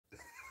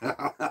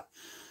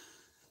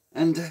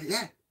And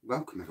yeah,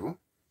 welcome everyone.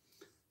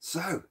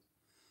 So,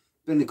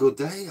 been a good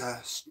day,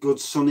 a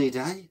good sunny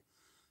day.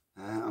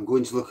 I'm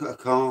going to look at a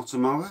car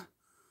tomorrow.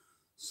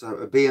 So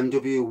a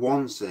BMW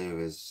 1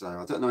 Series. So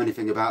I don't know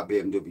anything about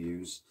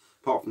BMWs,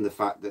 apart from the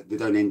fact that they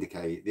don't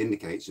indicate, the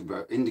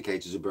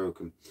indicators are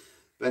broken.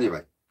 But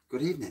anyway,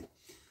 good evening.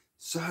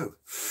 So,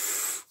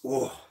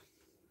 oh,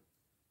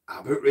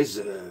 Abbot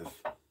Reserve.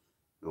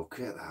 Look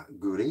at that,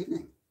 good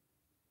evening.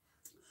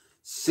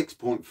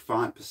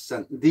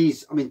 6.5%.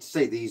 These, I mean, to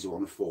say these are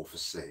on a 4 for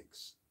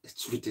 6,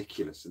 it's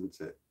ridiculous,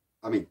 isn't it?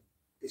 I mean,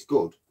 it's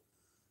good,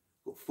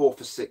 but 4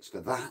 for 6 for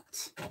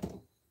that.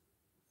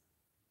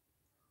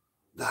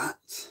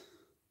 That,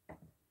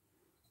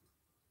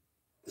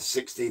 the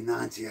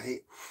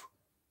 1698,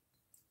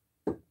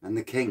 and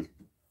the King.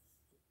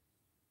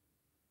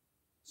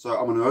 So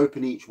I'm going to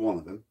open each one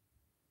of them.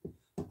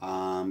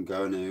 I'm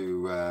going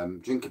to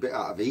drink a bit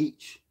out of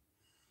each,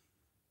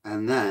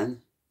 and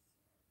then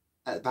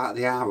at about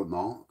the hour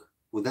mark,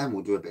 we'll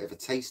do a bit of a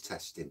taste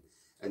testing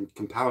and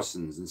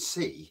comparisons and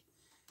see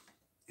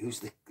who's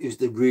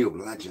the real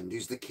legend,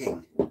 who's the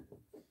king.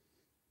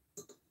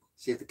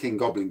 See if the King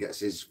Goblin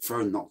gets his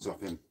throne knocked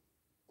off him.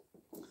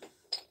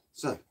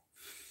 So,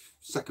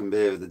 second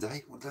beer of the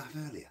day. What did I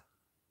have earlier?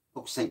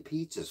 Oh, St.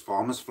 Peter's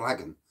Farmer's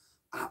Flagon.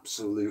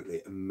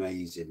 Absolutely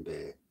amazing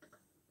beer.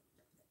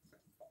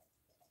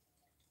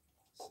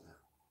 So,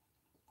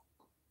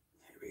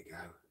 here we go.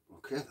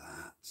 Look at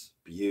that.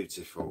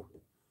 Beautiful.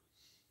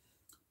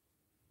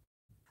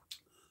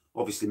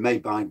 Obviously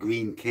made by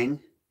Greene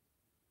King.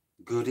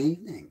 Good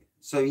evening.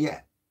 So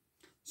yeah,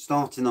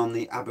 starting on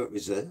the Abbot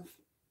Reserve.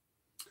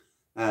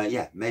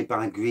 Yeah, made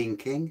by Greene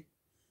King.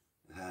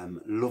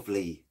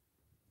 Lovely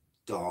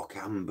dark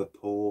amber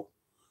pour.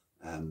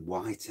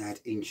 Whitehead,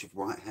 inch of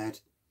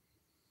Whitehead.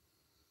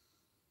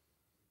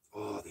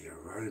 Oh, the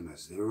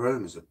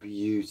aromas are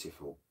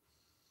beautiful.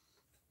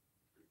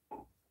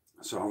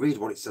 So I'll read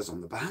what it says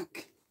on the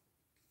back.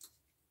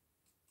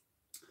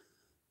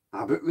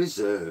 Abbot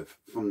Reserve,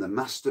 from the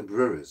master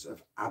brewers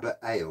of Abbot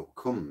Ale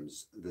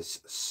comes this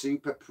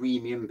super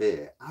premium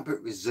beer, Abbot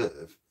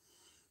Reserve,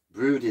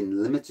 brewed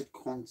in limited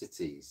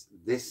quantities.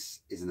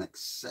 This is an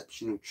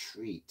exceptional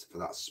treat for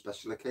that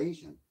special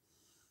occasion.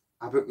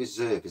 Abbot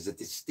Reserve is a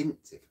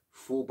distinctive,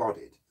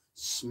 full-bodied,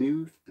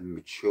 smooth and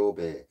mature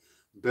beer,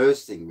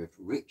 bursting with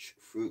rich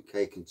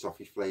fruitcake and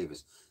toffee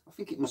flavours. I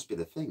think it must be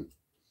the thing.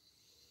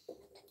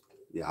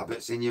 The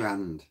Abbot's in your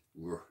hand.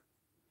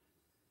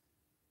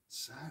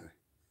 So,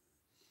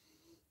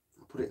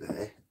 I'll put it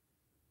there.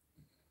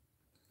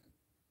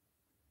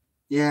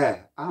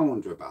 Yeah, I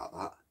wonder about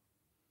that.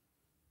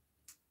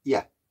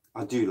 Yeah,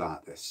 I do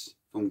like this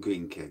from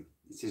Greene King.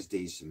 It is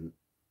decent.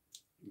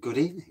 Good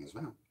evening as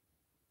well.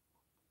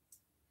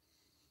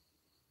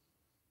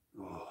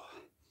 Oh,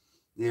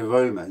 the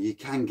aroma. You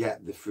can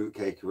get the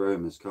fruitcake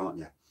aromas, can't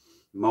you?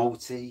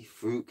 Malty,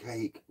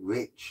 fruitcake,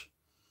 rich.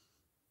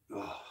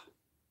 Oh,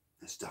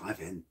 let's dive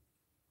in.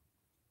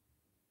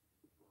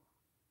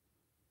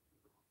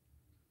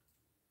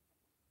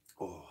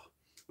 Oh,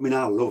 I mean,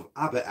 I love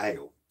Abbot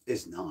Ale.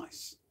 It's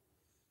nice,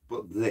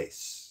 but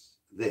this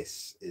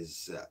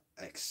is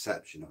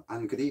exceptional.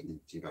 And good evening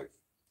to you both.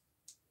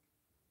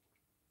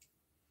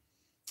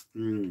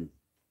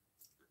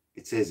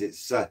 It is.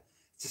 It's to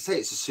say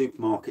it's a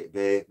supermarket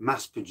beer,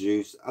 mass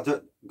produced.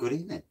 Good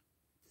evening.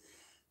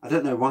 I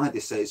don't know why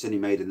they say it's only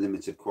made in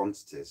limited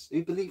quantities.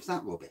 Who believes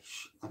that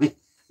rubbish? I mean,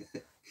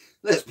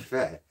 let's be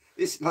fair.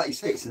 It's like you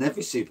say, it's in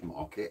every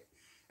supermarket,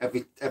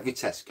 every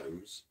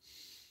Tesco's.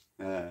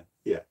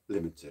 Yeah,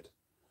 limited.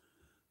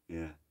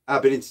 Yeah,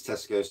 I've been into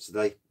Tesco's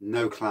today.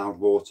 No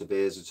Cloudwater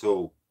beers at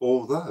all.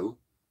 Although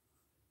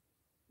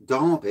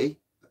Derby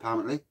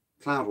apparently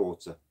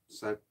Cloudwater.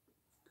 So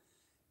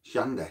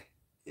Shandy.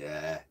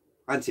 Yeah,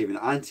 I ain't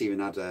even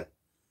had a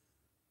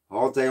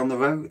hard day on the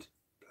road.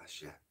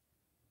 Bless you.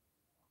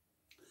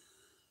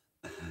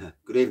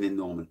 Good evening,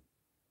 Norman.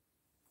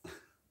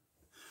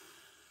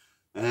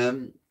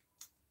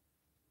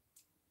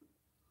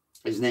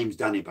 His name's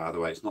Danny, by the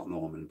way. It's not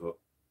Norman, but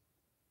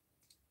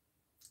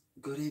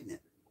good evening.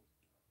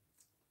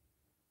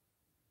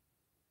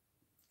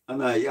 I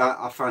know,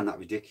 I find that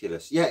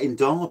ridiculous. Yeah, in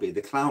Derby,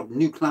 the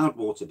new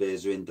Cloudwater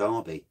beers are in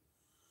Derby.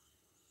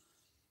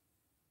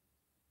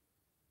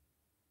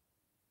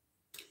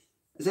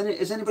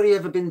 Has anybody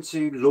ever been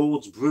to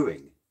Lord's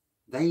Brewing?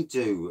 They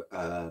do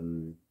a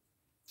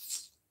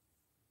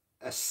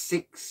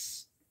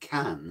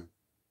 6-can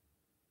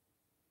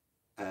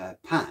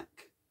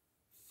pack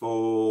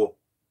for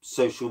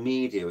social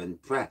media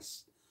and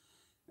press,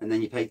 and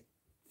then you pay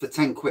for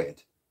 10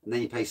 quid, and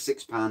then you pay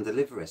 £6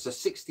 delivery, so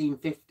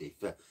 £16.50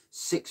 for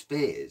 6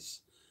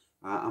 beers.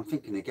 I'm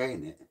thinking of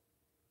getting it.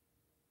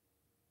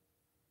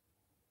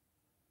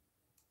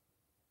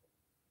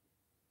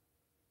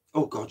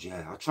 Oh god,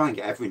 yeah, I try and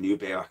get every new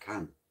beer I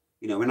can.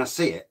 You know, when I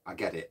see it, I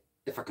get it,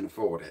 if I can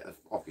afford it,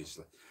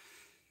 obviously.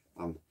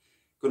 I'm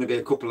going to be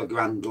a couple of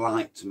grand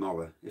light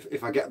tomorrow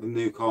if I get the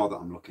new car that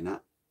I'm looking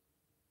at.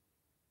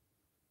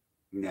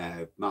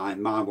 No, my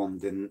one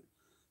didn't.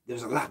 there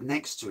was a lad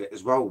next to it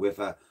as well with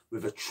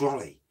a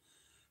trolley.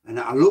 And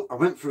I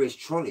went through his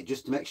trolley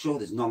just to make sure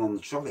there's none on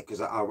the trolley,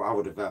 because I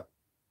would have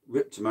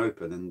ripped them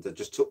open and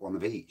just took one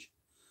of each.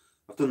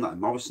 I've done that in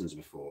Morrison's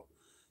before.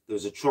 There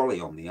was a trolley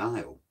on the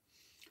aisle,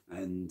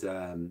 and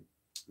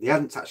they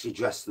hadn't actually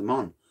dressed them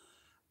on.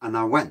 And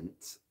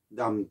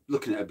I'm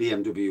looking at a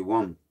BMW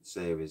 1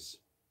 Series.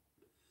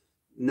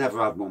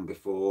 Never had one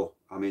before.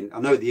 I mean,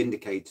 I know the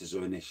indicators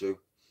are an issue.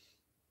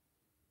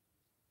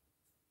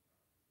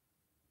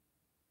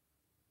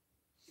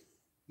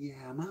 Yeah,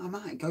 I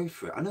might go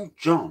for it. I know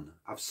John.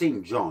 I've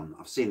seen John.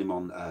 I've seen him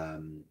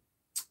on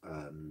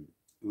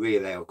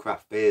Real Ale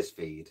Craft Beers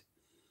feed,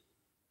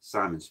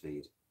 Simon's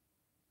feed.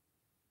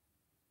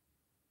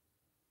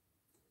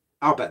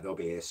 I'll bet they'll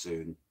be here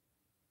soon.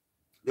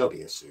 They'll be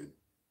here soon.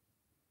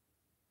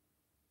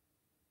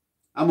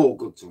 I'm all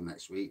good till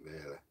next week,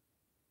 really.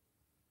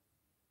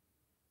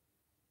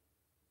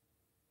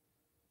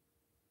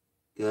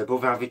 They're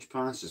above average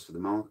prices for the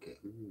market.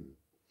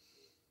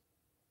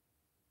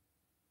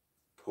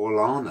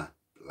 Paulana,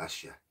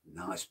 bless you,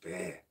 nice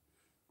beer.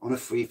 On a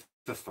 3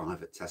 for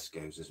 5 at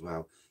Tesco's as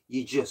well.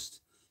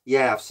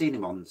 Yeah, I've seen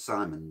him on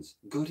Simon's.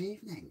 Good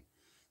evening.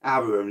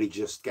 We're only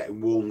just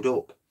getting warmed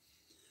up.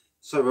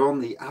 So we're on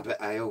the Abbot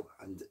Ale,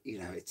 and you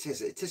know, it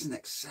is an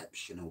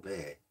exceptional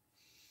beer.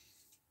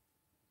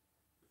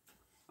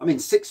 I mean,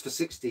 6 for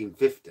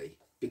 16.50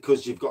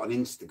 because you've got an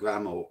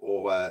Instagram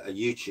or a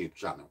YouTube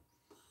channel.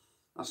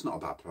 That's not a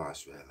bad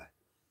price, really.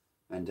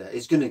 And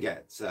it's going to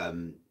get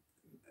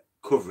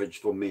coverage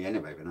from me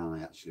anyway when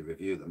I actually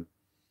review them.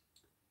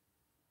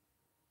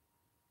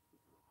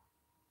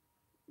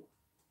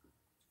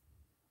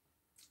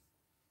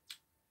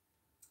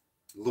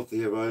 Love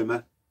the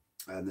aroma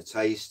and the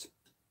taste.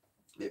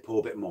 It pour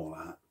a bit more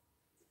out.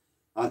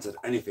 I hadn't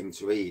had anything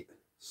to eat.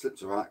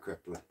 Slipped a right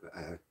crippler.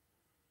 But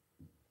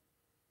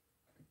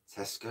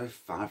Tesco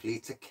 5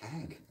 litre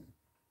keg.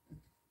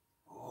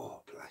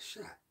 Oh, bless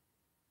you.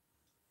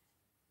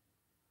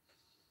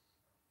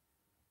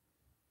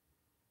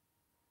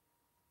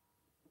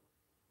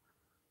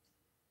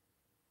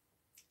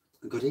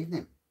 Good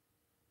evening.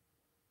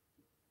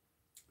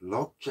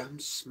 Log Jam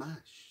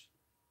Smash.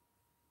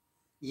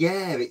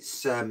 Yeah,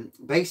 it's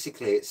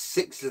basically it's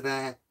 6 of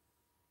their.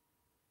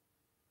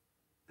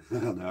 I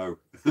know.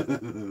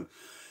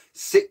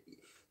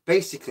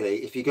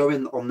 Basically, if you go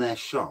in on their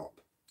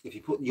shop, if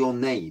you put your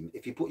name,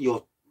 if you put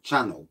your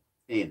channel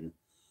in,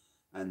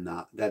 and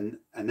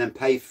then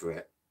pay for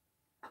it,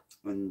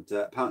 and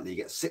apparently you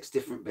get 6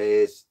 different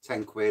beers,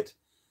 10 quid,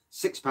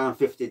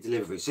 £6.50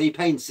 delivery. So you're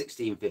paying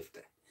 £16.50.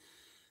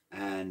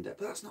 And but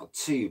that's not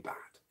too bad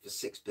for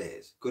 6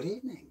 beers. Good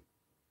evening.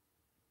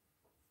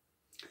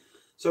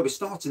 So we're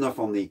starting off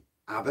on the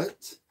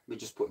Abbot. We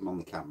just put him on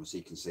the camera so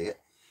you can see it.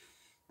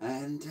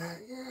 And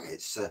yeah,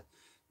 it's a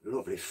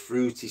lovely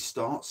fruity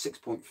start,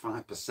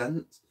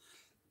 6.5%.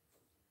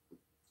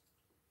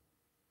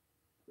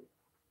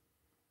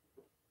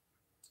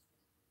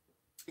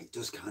 It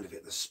does kind of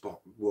hit the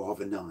spot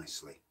rather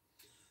nicely.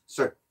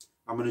 So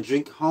I'm going to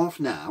drink half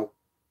now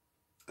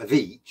of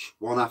each,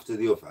 one after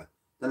the other.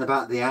 Then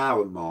about the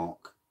hour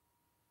mark,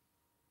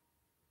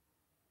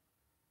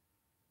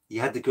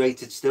 you had the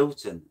grated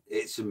Stilton.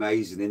 It's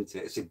amazing, isn't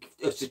it?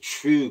 It's a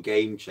true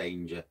game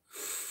changer.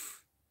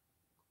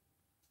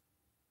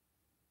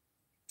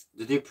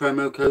 They do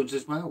promo codes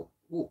as well.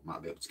 Oh,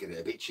 might be able to get it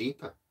a bit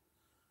cheaper.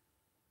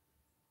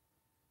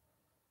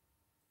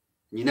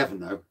 You never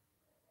know.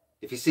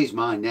 If he sees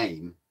my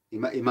name, he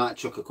might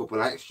chuck a couple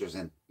of extras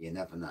in. You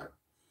never know.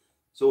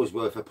 It's always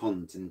worth a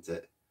punt, isn't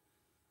it?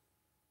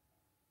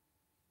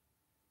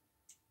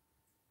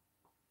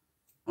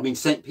 I mean,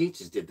 St.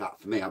 Peter's did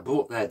that for me. I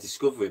bought their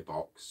Discovery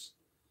box,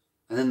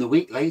 and then the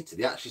week later,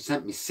 they actually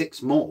sent me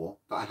 6 more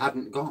that I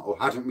hadn't got or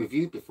hadn't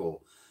reviewed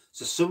before.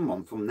 So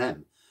someone from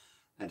them,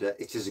 and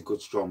it is a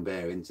good strong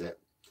beer, isn't it?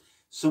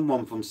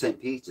 Someone from St.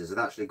 Peter's had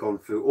actually gone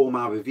through all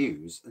my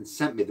reviews and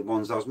sent me the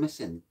ones I was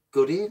missing.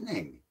 Good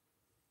evening.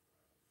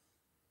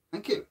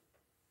 Thank you.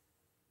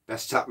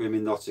 Best tap room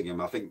in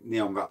Nottingham. I think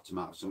Neon Raptor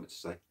might have something to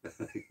say.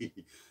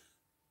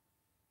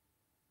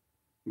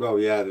 Well,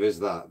 yeah, there is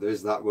that. There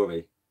is that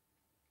worry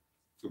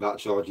about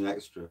charging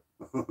extra.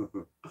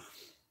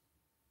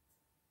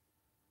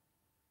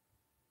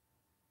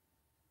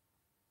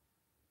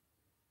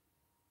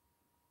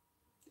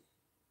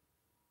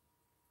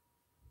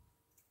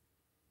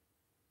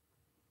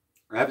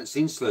 I haven't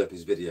seen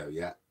Slurpy's video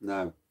yet.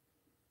 No.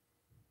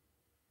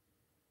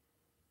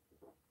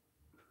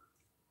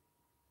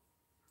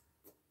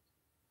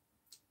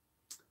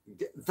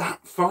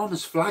 That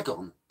farmer's flag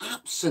on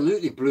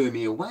absolutely blew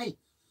me away.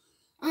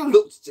 I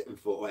looked at it and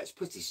thought, oh, it's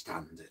pretty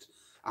standard.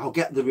 I'll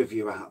get the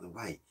review out of the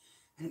way.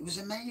 And it was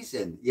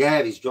amazing.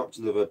 Yeah, he's dropped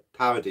another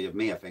parody of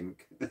me, I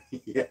think.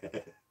 Yeah.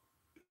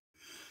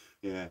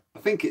 Yeah. I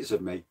think it's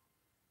of me.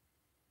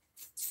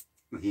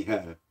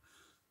 Yeah.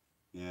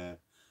 Yeah.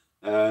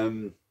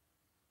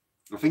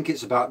 I think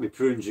it's about me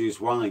prune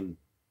juice wine.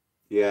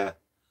 Yeah.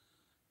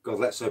 God,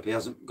 let's hope he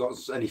hasn't got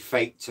any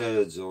fake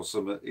turds or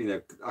something. You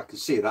know, I can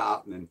see that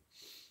happening.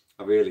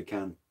 I really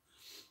can.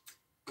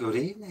 Good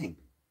evening.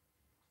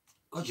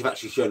 God, you've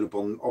actually shown up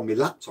on my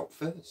laptop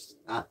first.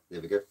 Ah,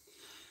 there we go.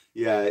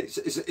 Yeah,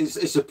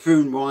 it's a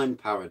prune wine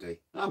parody.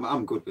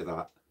 I'm good with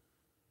that.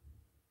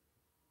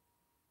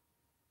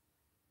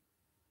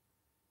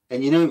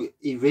 And you know,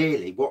 he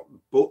really what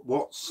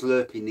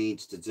Slurpee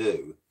needs to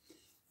do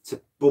to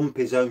bump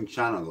his own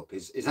channel up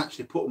is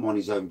actually put him on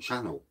his own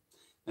channel,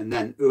 and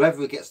then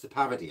whoever he gets the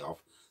parody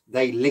of,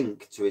 they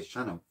link to his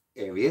channel.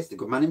 Here he is, the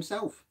good man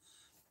himself.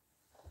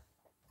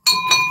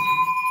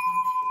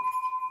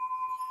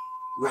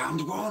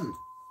 Round one.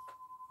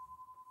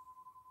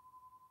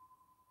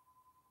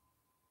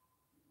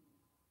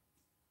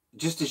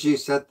 Just as you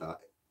said that,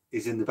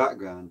 he's in the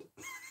background.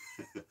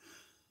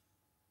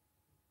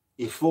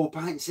 You're 4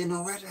 pints in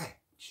already?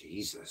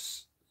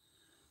 Jesus.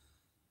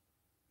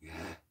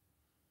 Yeah.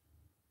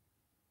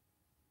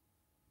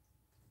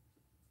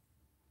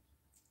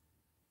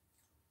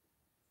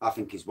 I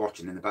think he's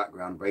watching in the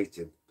background,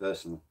 waiting,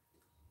 personally.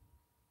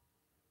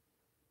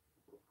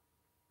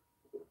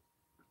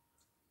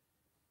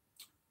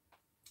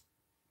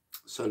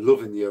 So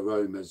loving the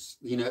aromas,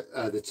 you know,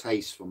 the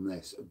taste from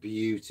this,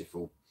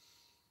 beautiful.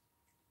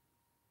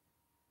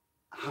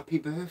 Happy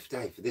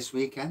birthday for this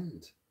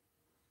weekend.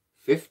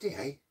 50,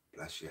 eh?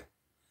 Bless you.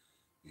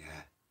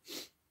 Yeah.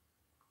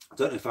 I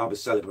don't know if I'll be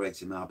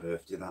celebrating my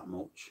birthday that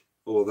much,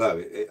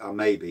 although I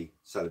may be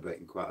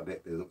celebrating quite a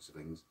bit by the looks of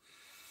things.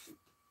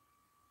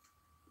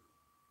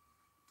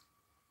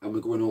 And we're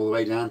going all the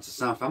way down to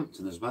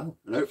Southampton as well,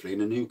 and hopefully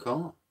in a new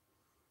car.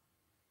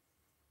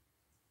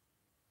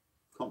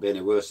 Can't be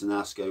any worse than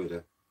our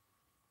Skoda.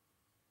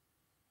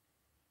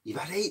 You've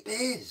had 8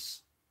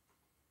 beers.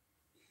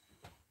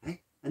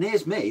 Hey? And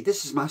here's me.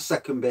 This is my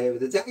second beer of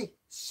the day.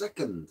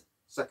 Second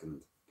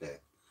beer.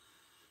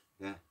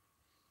 Yeah.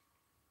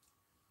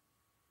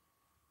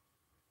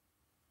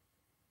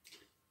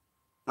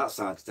 That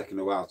side's taking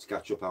a while to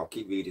catch up. I'll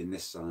keep reading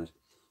this side.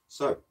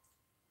 So,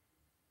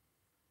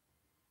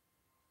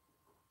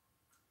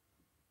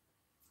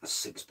 that's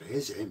 6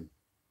 beers in.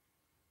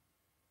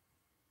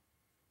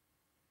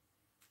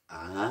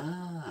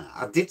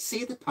 Ah, I did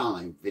see the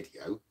pie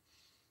video.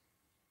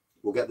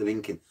 We'll get the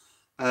link in.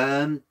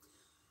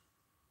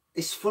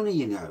 It's funny,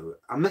 you know,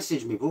 I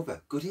messaged my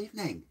brother, good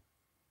evening.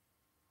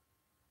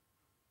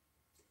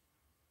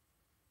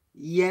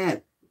 Yeah.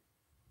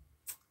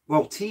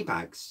 Well, tea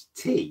bags,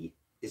 tea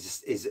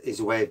is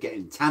a way of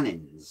getting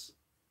tannins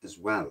as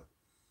well.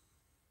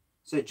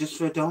 So just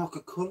for a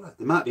darker colour.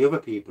 There might be other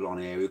people on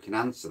here who can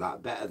answer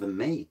that better than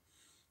me,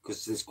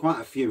 because there's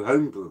quite a few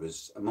home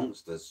brewers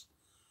amongst us.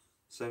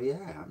 So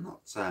yeah, I'm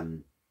not,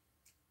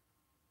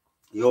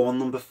 you're on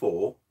number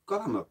 4.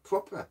 God, I'm a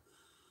proper.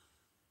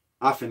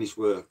 I finish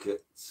work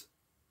at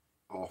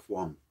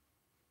 1:30.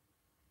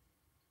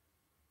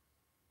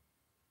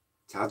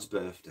 Tad's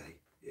birthday.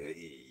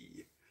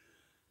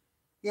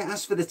 Yeah,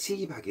 as for the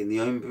tea bagging, the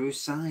homebrew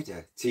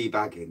cider. Tea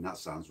bagging, that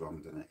sounds wrong,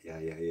 doesn't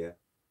it? Yeah.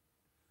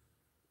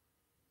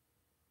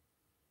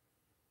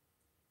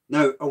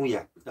 No, oh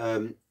yeah.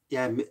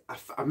 Yeah,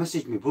 I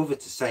messaged my brother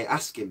to say,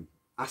 ask him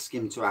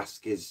to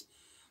ask his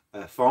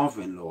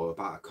father-in-law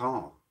about a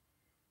car,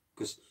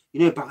 because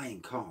you know,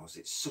 buying cars,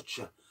 it's such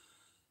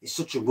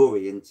a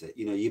worry, isn't it?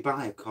 You know, you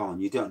buy a car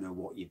and you don't know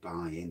what you're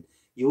buying.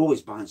 You're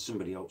always buying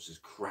somebody else's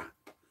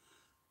crap.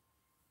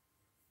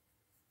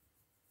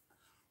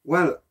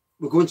 Well,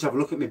 we're going to have a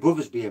look at my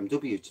brother's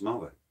BMW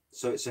tomorrow.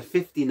 So it's a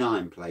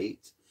 59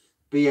 plate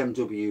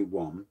BMW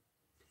 1.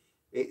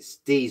 It's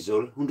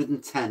diesel,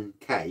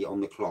 110k on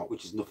the clock,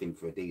 which is nothing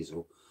for a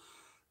diesel.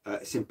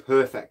 It's in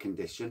perfect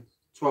condition,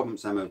 12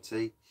 months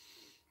MOT.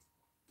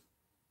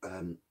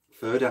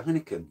 Third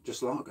Heineken,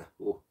 just lager.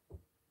 Oh.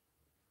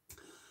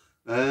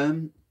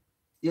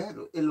 Yeah,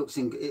 it looks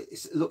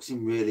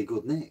in really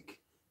good nick.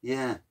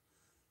 Yeah,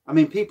 I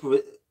mean, people,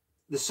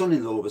 the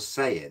son-in-law was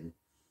saying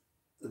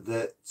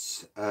that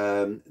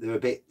they're a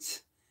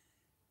bit,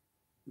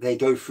 they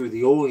go through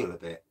the oil a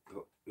bit,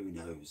 but who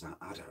knows?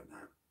 I don't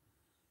know.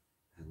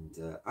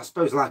 And I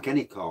suppose, like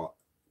any car,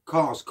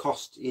 cars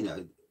cost, you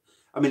know,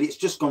 I mean, it's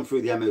just gone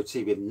through the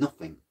MOT with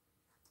nothing.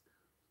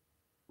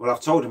 Well,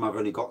 I've told him I've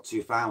only got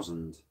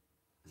 2,000,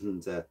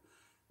 and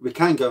we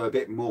can go a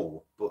bit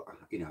more, but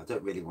you know, I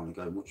don't really want to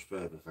go much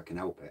further if I can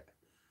help it.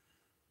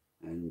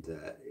 And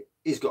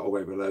he's got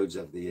away with loads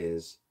over the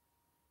years.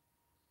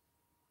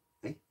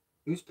 Hey,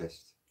 who's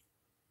pissed?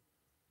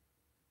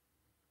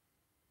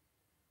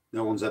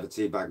 No one's ever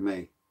teabagged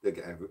me.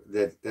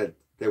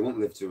 They won't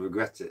live to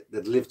regret it.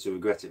 They'd live to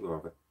regret it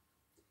rather.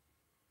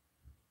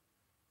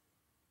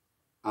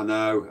 I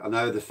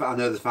know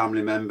the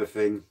family member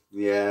thing.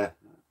 Yeah,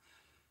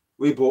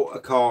 we bought a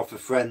car for a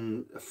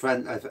friend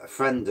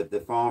of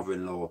the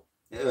father-in-law.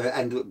 It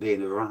ended up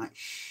being a right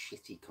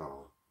shitty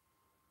car.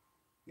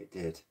 It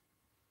did.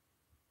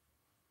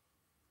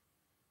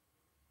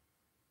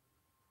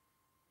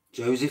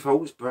 Joseph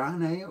Holt's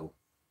brown ale.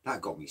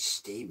 That got me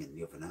steaming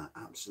the other night.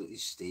 Absolutely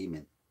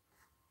steaming.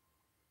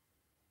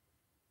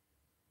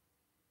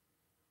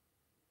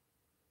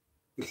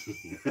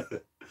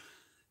 To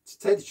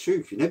tell the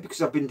truth, you know,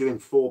 because I've been doing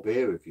 4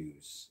 beer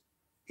reviews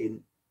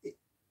in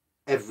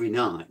every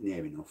night,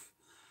 near enough.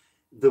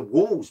 The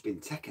wall's been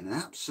taking an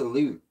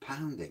absolute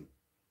pounding.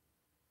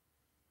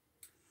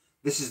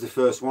 This is the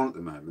first one at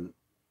the moment,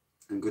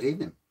 and good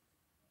evening.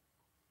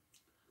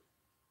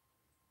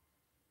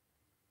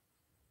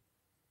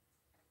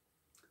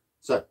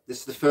 So this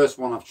is the first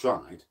one I've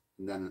tried,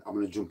 and then I'm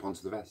going to jump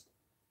onto the rest.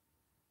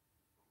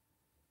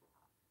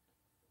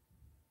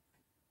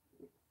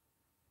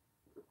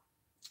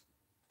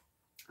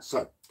 So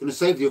I'm going to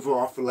save the other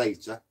half for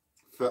later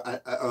for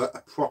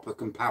a proper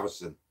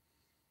comparison.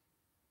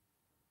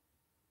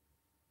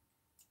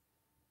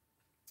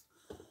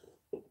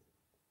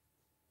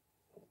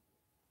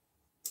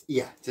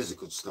 Yeah, it is a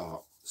good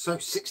start. So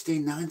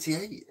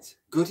 1698.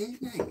 Good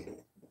evening.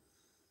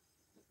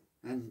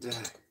 And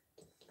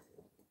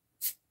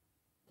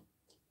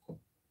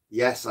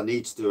yes, I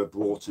need to do a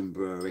Broughton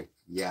brewery.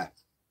 Yeah,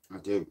 I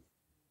do.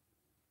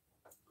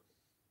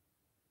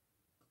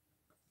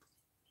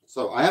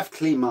 So I have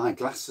cleaned my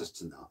glasses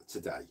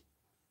today,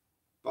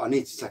 but I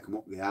need to take them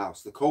up the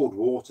house. The cold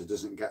water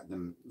doesn't get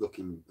them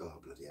looking,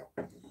 oh bloody hell.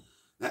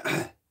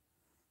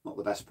 Not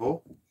the best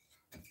pour.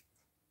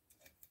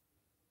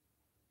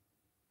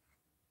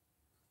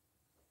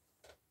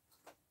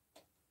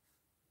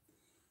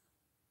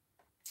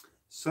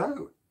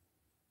 So,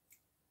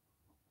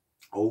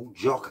 old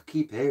Jock, I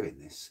keep hearing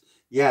this.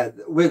 Yeah,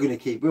 we'll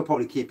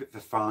probably keep it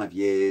for 5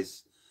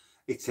 years.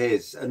 It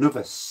is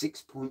another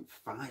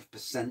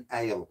 6.5%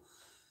 ale.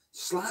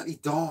 Slightly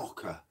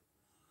darker,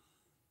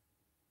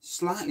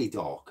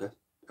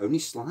 only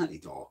slightly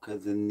darker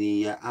than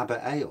the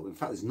Abbot ale. In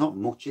fact, there's not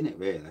much in it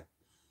really.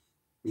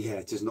 Yeah,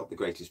 it is not the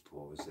greatest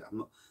pour, is it?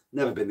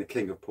 Never been the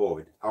king of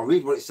pouring. I'll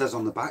read what it says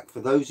on the back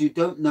for those who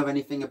don't know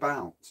anything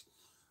about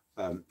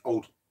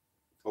Old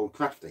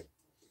Crafty.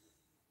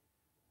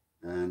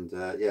 And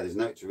yeah, there's a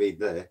note to read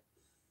there.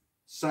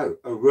 So,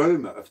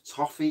 aroma of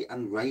toffee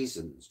and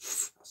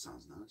raisins. That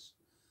sounds nice.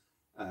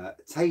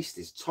 Taste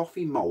is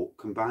toffee malt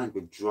combined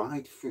with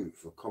dried fruit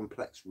for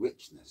complex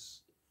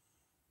richness.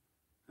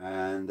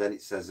 And then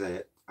it says,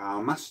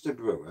 our master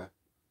brewer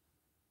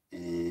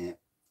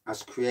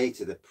has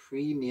created a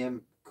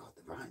premium, God,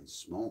 the writing's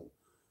small,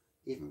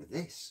 even with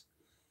this,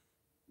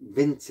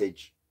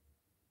 vintage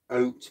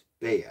oat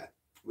beer,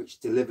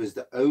 which delivers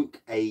the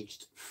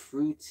oak-aged,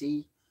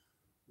 fruity,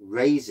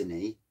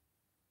 raisiny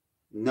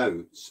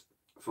notes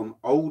from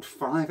Old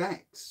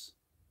 5X.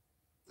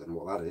 Don't know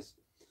what that is.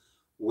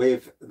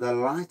 With the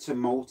lighter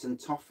malt and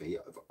toffee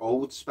of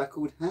Old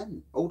Speckled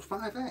Hen. Old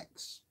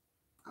 5X.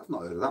 I've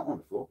not heard of that one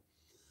before.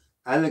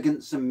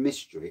 Elegance and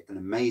mystery and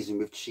amazing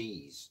with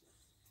cheese.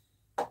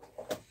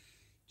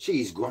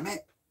 Cheese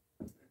grommet.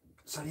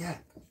 So yeah,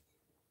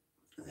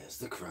 there's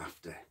the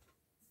crafty.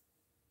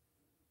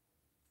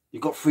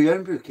 You've got 3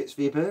 homebrew kits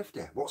for your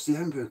birthday. What's the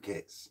homebrew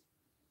kits?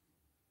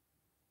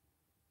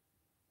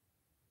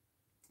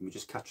 Let me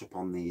just catch up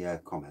on the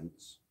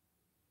comments.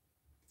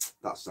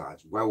 That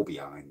side's well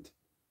behind.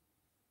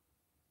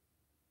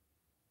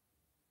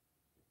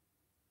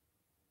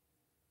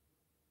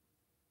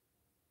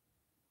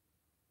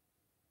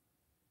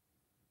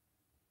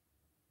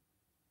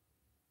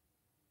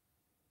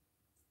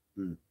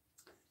 I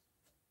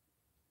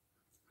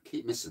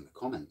keep missing the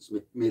comments.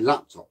 My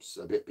laptop's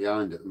a bit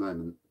behind at the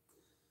moment.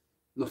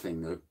 Nothing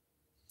new.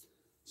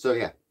 So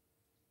yeah,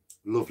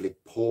 lovely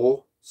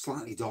pour.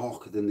 Slightly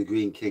darker than the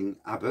Green King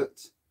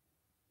Abbot.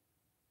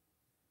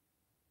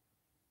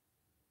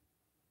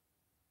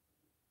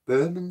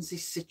 Bermondsey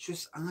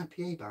Citrus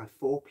IPA by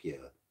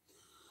 4Pure.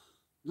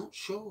 Not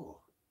sure.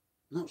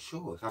 Not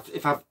sure.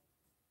 If I've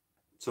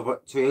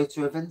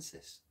Toyota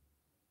Avensis.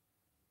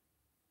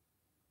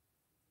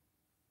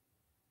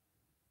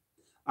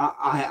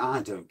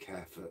 I don't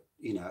care for,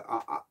 you know,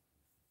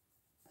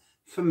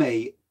 for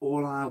me,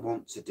 all I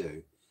want to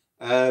do,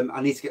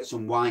 I need to get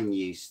some wine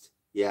yeast.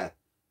 Yeah.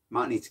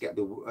 Might need to get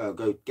the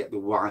go get the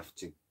wife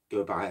to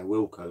go buy a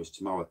Wilco's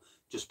tomorrow.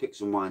 Just pick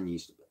some wine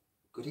yeast.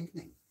 Good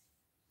evening.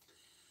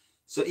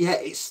 So yeah,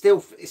 it's still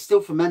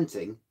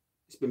fermenting.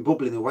 It's been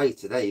bubbling away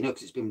today, you know,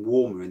 because it's been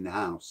warmer in the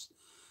house.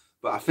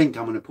 But I think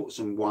I'm going to put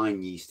some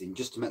wine yeast in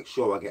just to make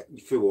sure I get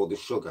through all the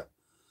sugar.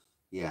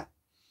 Yeah.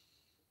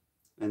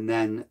 And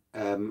then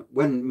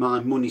when my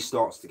money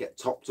starts to get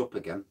topped up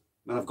again,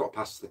 when I've got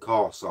past the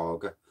car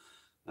saga,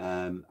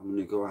 I'm going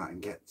to go out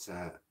and get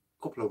a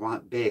couple of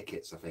white beer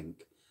kits, I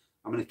think.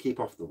 I'm going to keep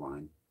off the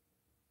wine.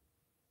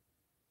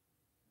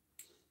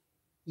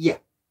 Yeah.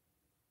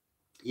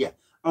 Yeah.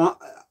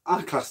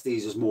 I class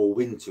these as more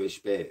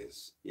winterish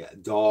beers. Yeah,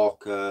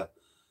 darker,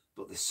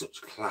 but they're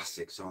such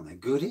classics, aren't they?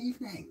 Good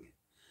evening.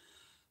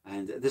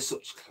 And they're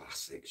such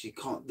classics. You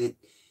can't,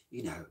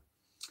 you know,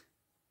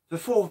 for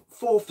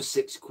four for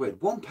 £6,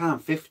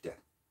 £1.50.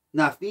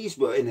 Now, if these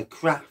were in a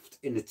craft,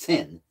 in a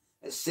tin,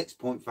 at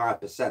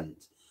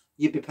 6.5%,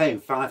 you'd be paying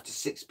 £5 to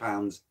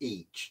 £6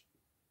 each.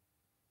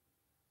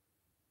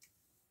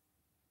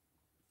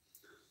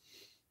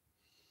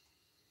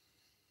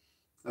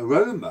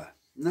 Aroma.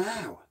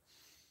 Now,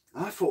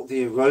 I thought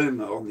the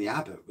aroma on the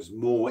Abbot was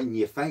more in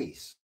your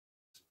face.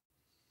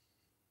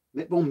 A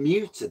bit more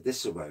muted,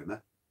 this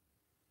aroma.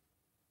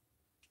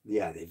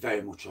 Yeah, they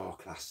very much are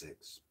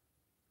classics.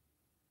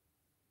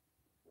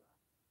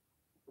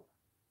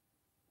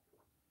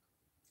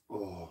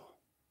 Oh,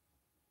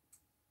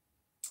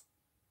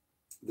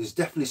 there's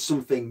definitely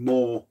something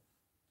more.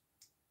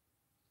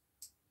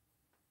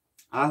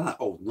 I like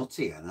Old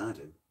Nutty Hen, I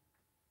do.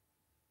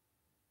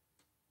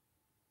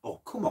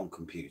 Oh, come on,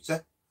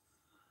 computer.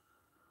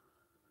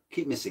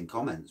 Keep missing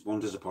comments. One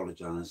does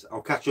apologise.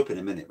 I'll catch up in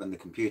a minute when the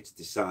computer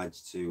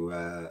decides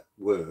to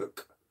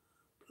work.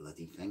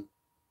 Bloody thing.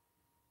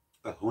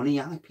 A honey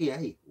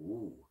IPA.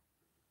 Ooh.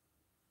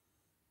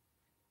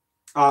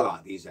 I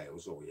like these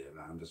ales all year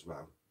round as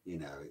well. You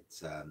know,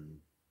 it's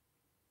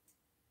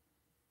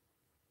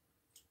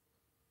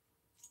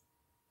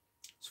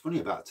funny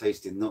about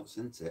tasting nuts,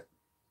 isn't it?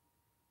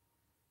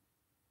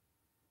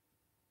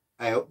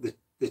 Hey,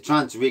 they're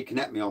trying to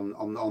reconnect me on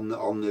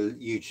the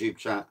YouTube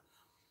chat.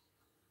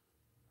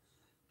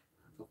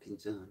 Fucking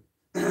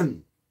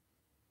turn.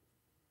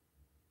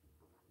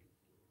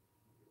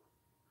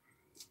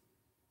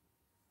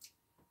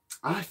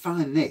 I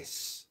find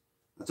this,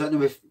 I don't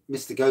know if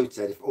Mr.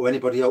 Goathead or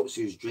anybody else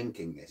who's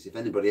drinking this, if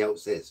anybody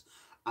else is,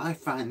 I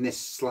find this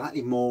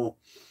slightly more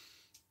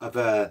of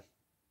a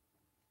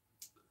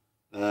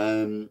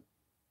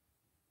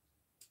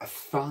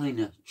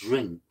finer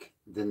drink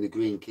than the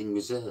Greene King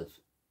Reserve.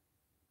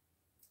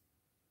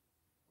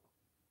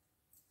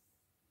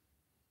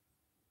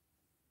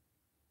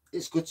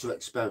 It's good to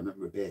experiment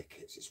with beer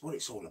kits. It's what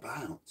it's all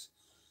about.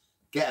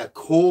 Get a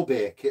core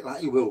beer kit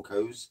like your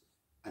Wilco's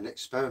and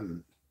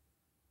experiment.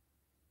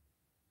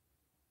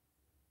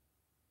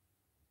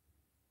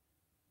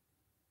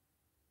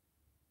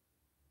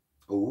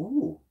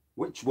 Oh,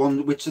 which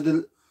one? Which are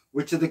the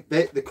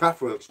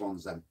Craftworks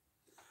ones then?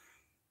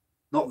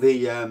 Not the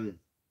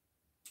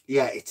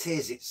yeah, it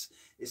is. It's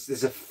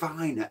there's a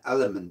finer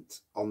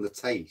element on the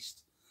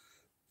taste.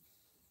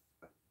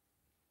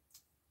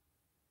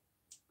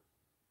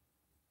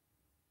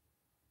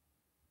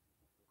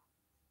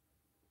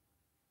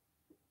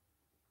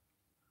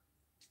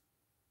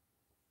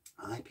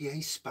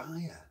 IPA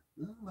Spire.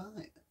 Oh,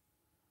 right.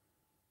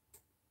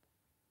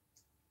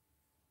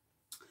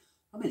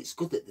 I mean, it's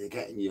good that they're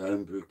getting your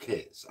own brew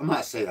kits. I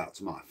might say that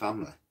to my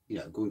family. You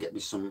know, go and get me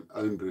some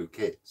own brew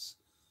kits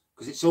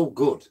because it's all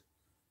good.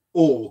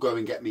 Or go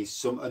and get me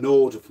an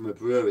order from a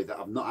brewery that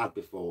I've not had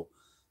before,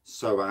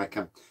 so I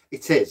can.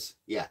 It is,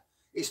 yeah.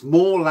 It's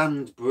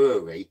Morland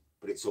Brewery,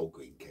 but it's all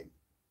Greene King.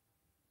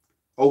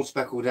 Old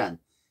Speckled Hen.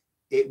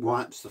 It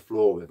wipes the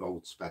floor with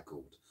Old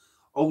Speckled.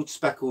 Old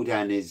Speckled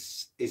Hen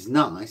is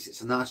nice.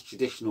 It's a nice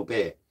traditional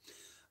beer.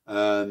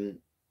 Old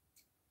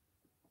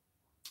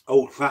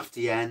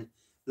Crafty Hen,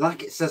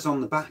 like it says on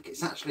the back,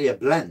 it's actually a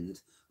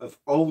blend of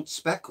Old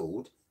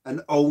Speckled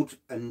and Old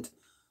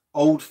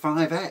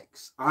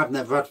 5X. I've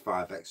never had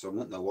 5X, so I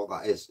won't know what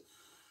that is.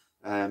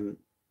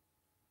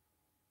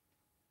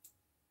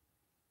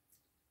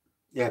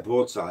 Yeah,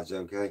 broadside's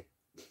okay.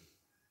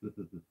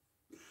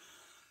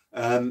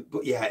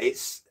 But yeah,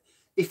 it's,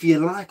 if you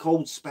like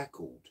Old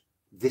Speckled,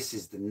 this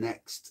is the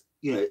next.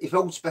 You know, if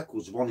Old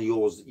Speckled's one of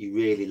yours that you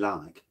really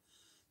like,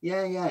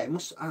 yeah, it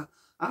must.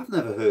 I've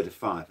never heard of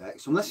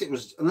 5X unless it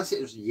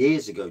was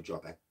years ago,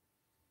 Jobby.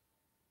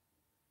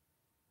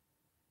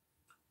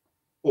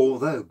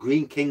 Although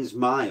Greene King's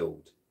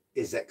mild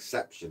is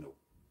exceptional,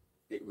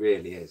 it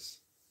really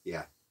is.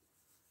 Yeah,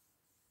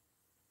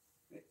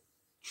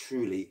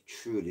 truly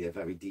a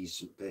very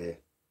decent beer.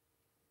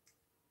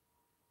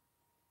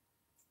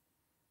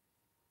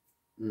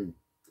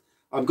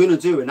 I'm going to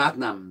do an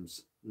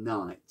Adnams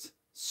night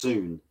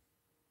soon.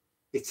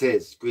 It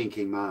is Greene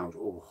King mild.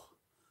 Oh,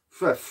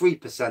 for a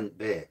 3%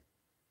 beer.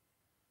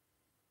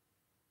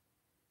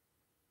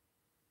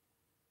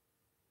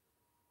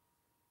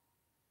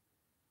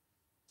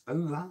 Oh,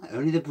 right,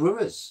 only the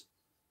brewers.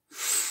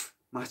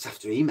 Might have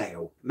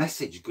to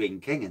message Greene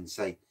King and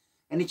say,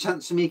 any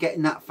chance of me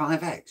getting that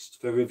 5X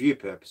for review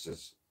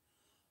purposes?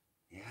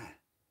 Yeah.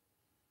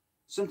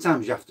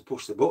 Sometimes you have to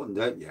push the button,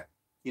 don't you?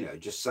 You know,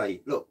 just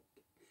say, look,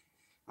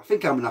 I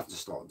think I'm going to have to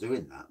start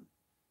doing that.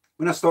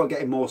 When I start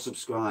getting more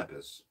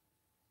subscribers.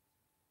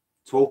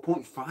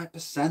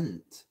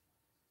 12.5%.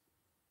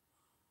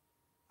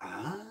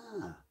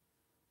 Ah.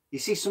 You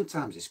see,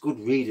 sometimes it's good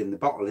reading the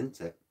bottle,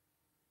 isn't it?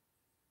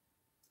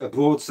 A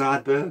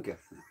broadside burger.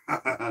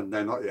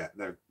 No, not yet,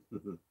 no.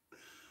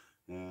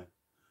 Yeah.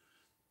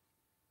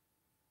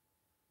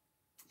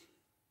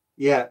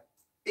 Yeah,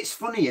 it's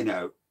funny, you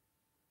know.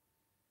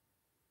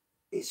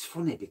 It's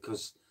funny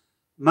because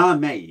my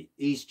mate,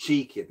 he's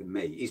cheekier than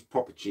me. He's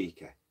proper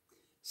cheeky.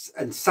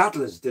 And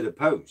Sadler's did a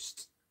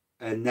post.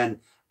 And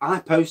then I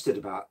posted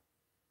about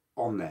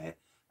on there.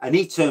 And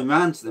he turned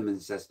around to them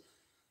and says,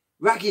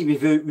 Wraggy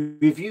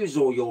reviews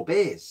all your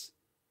beers.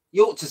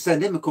 You ought to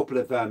send him a couple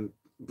of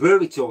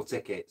brewery tour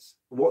tickets.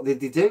 What did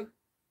they do?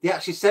 They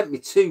actually sent me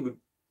two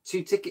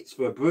tickets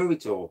for a brewery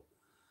tour.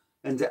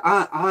 And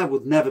I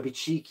would never be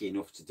cheeky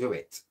enough to do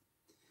it.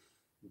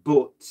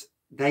 But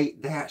they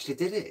actually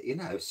did it, you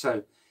know.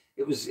 So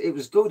it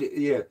was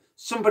good.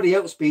 Somebody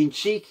else being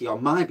cheeky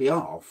on my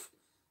behalf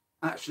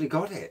actually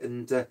got it.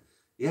 And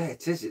Yeah,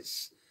 it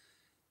is.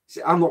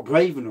 See, I'm not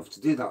brave enough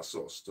to do that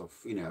sort of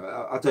stuff. You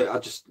know, I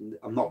don't.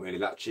 I'm not really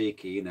that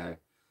cheeky. You know,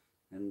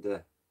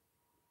 and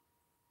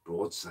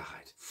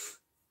broadside.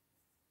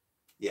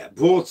 Yeah,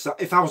 broadside.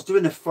 If I was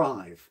doing a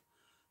 5,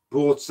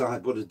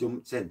 broadside would have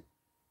dumped in.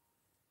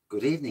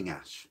 Good evening,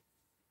 Ash.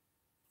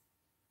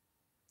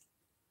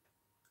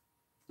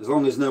 As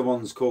long as no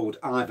one's called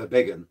Ivor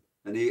Biggin,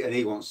 and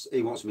he wants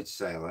me to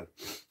say hello.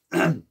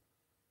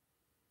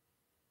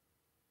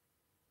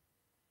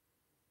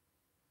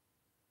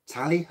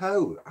 Tally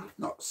ho! I've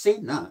not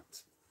seen that.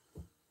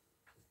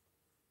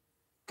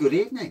 Good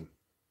evening.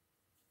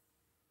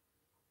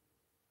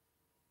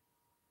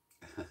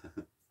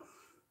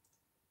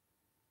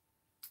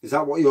 Is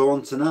that what you're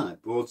on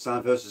tonight?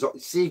 Broadside versus...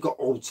 See, you've got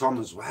Old Tom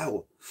as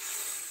well.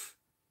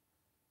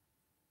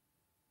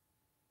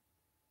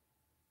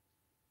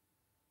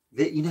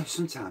 You know,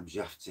 sometimes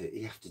you have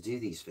to do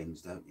these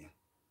things, don't you?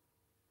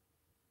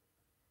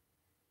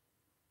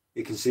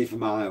 You can see for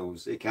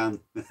miles. It can.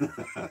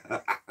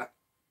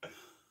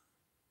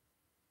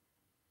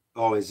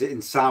 Oh, is it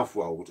in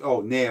Southwold?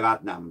 Oh, near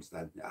Adnams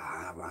then.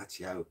 Ah, right,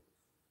 yo.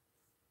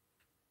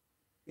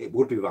 It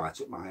would be right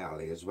up my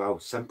alley as well.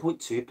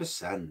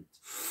 7.2%.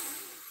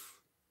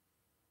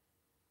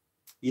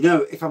 You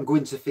know, if I'm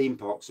going to theme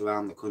parks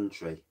around the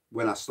country,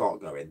 when I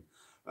start going,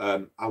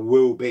 I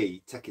will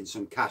be taking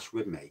some cash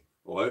with me,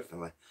 or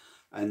hopefully,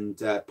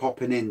 and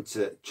popping in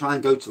to try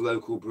and go to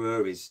local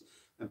breweries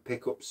and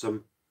pick up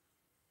some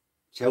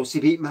Chelsea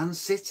beat Man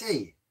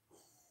City.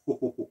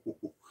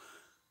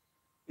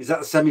 Is that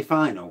the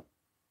semi-final?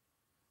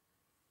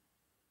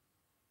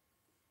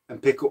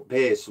 And pick up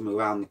beers from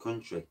around the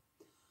country.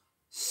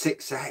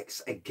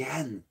 6X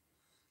again.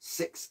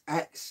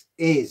 6X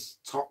is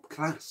top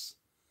class.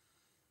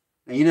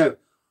 And you know,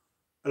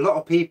 a lot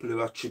of people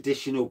who are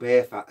traditional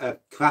beer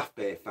craft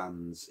beer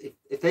fans,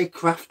 if they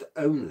craft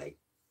only,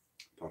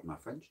 pardon my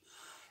French,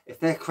 if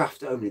they're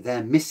craft only,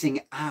 they're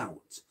missing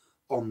out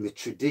on the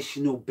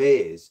traditional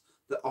beers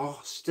that are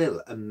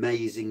still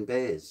amazing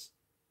beers.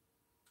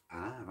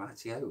 Ah,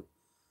 rightio.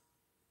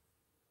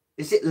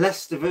 Is it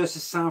Leicester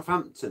versus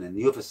Southampton in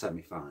the other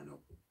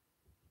semi-final?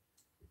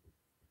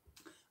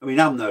 I mean,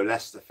 I'm no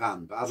Leicester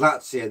fan, but I'd like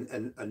to see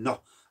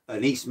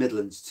an East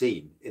Midlands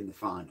team in the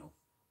final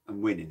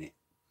and winning it.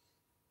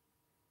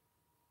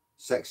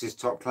 Sex is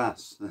top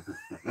class.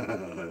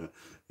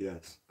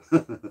 Yes.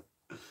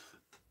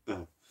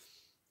 Can't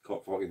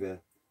fault you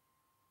there.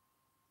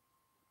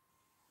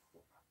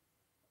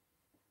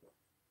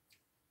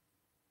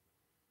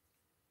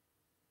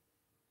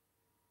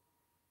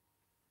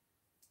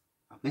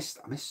 I missed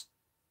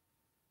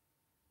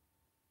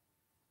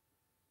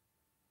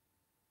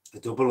a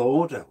double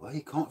order. Well,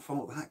 you can't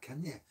fault that,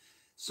 can you?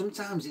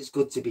 Sometimes it's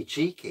good to be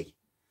cheeky.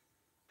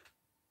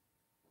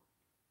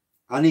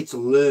 I need to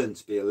learn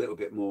to be a little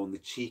bit more on the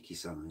cheeky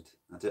side.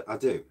 I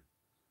do.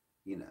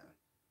 You know,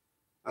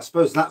 I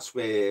suppose that's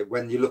where,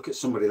 when you look at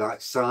somebody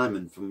like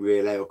Simon from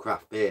Real Ale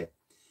Craft Beer,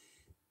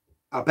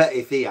 I bet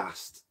if he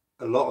asked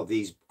a lot of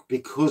these,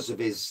 because of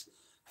his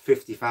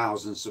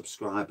 50,000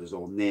 subscribers,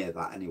 or near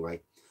that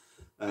anyway,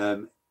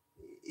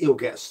 he'll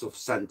get stuff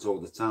sent all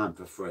the time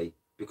for free,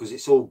 because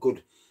it's all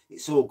good.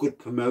 It's all good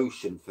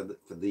promotion for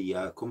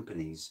the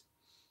companies.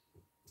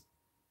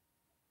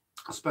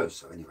 I suppose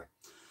so, anyway.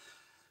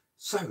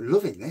 So,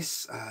 loving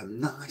this.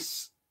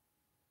 Nice.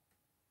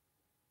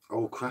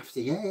 Old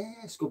Crafty. Yeah,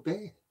 it's good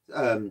beer.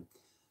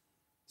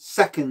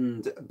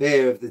 Second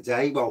beer of the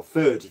day. Well,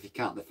 third if you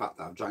count the fact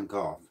that I've drank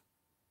half.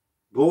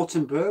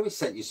 Broughton Brewery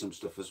sent you some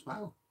stuff as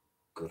well.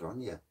 Good on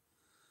you.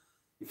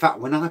 In fact,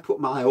 when I put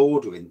my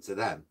order into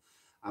them,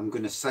 I'm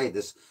going to say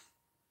this.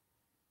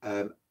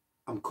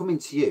 I'm coming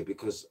to you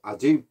because I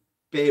do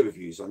beer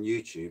reviews on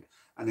YouTube,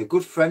 and a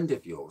good friend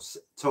of yours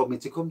told me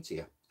to come to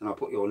you, and I'll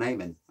put your name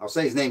in. I'll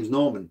say his name's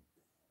Norman.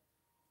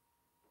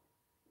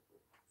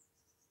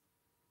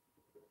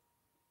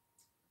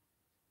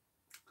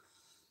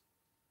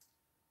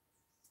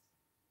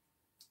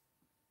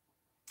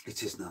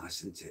 It is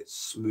nice, isn't it?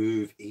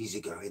 Smooth,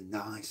 easygoing,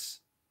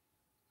 nice.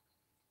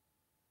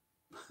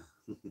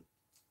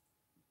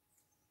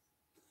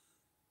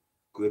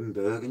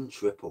 Grimbergen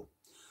triple.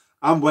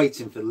 I'm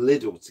waiting for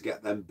Lidl to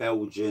get them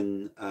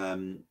Belgian.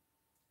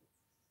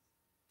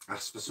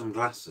 Ask for some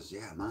glasses.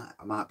 Yeah,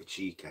 I might be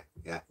cheeky.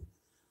 Yeah.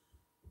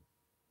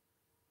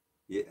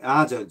 Yeah,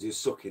 I don't do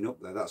sucking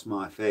up there. That's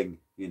my thing,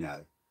 you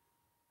know.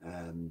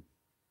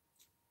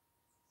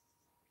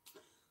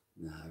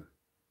 No.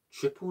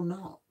 Triple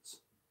knot.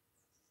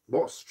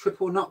 What's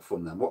triple knot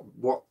from them?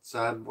 What's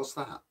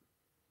that?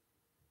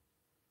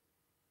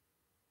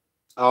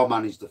 I'll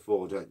manage the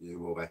 4, don't you,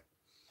 Robbie?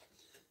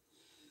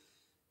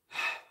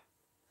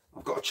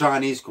 I've got a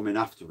Chinese coming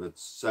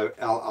afterwards, so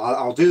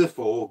I'll do the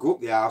 4, go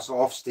up the house,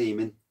 off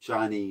steaming,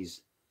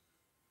 Chinese.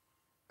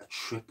 A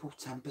triple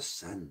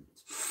 10%.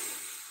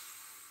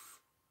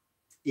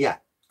 Yeah,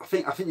 I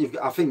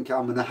think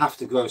I'm gonna have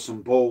to grow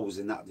some balls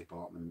in that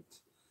department.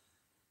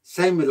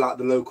 Same with like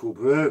the local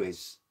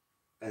breweries,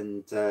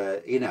 and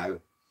you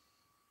know,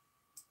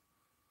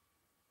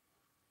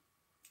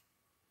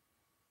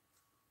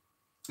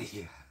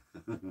 Yeah.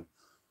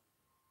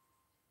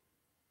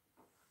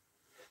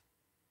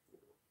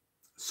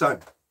 So,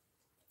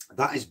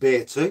 that is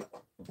beer 2.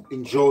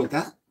 Enjoyed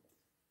that.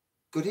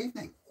 Good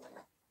evening.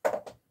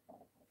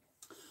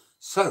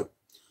 So,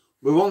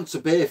 we're on to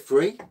beer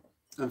 3.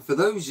 And for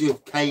those who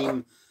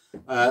came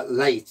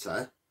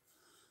later,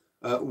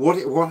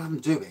 what I'm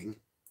doing,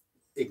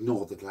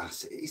 ignore the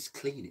glass. It's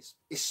clean.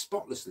 It's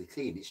spotlessly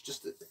clean. It's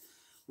just that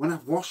when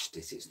I've washed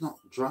it, it's not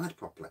dried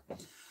properly.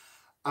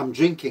 I'm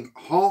drinking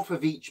half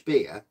of each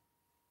beer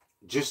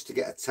just to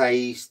get a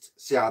taste,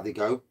 see how they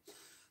go.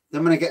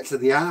 Then when I get to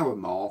the hour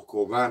mark,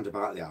 or round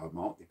about the hour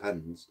mark,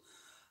 depends,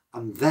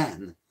 I'm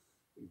then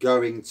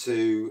going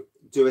to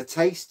do a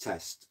taste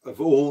test of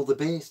all the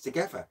beers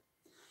together.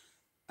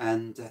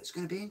 And it's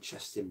going to be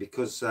interesting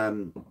because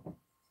try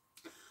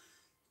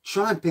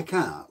and pick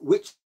out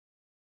which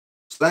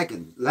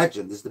legend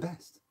is the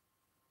best.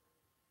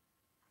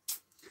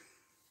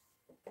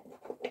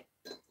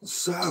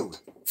 So,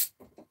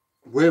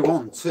 we're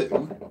on to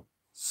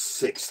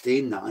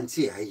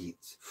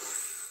 1698.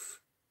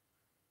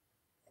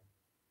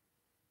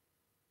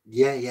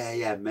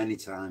 Yeah, many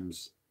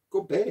times.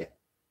 Good beer.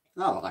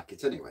 I like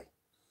it anyway.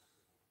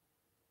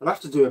 I'll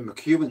have to do a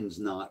McEwen's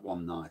night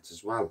one night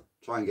as well.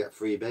 Try and get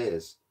free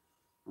beers.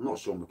 I'm not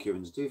sure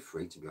McEwen's do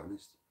free, to be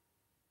honest.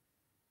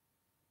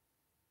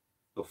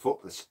 Or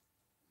footless.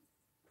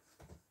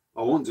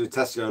 I won't do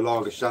Tesco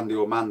Lager Shandy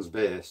or Man's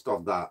beer.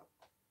 Stop that.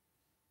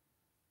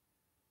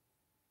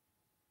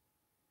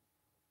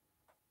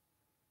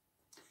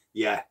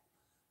 Yeah.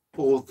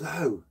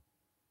 Although,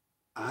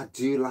 I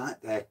do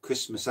like their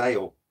Christmas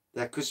ale.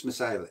 Their Christmas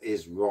ale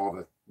is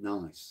rather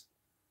nice.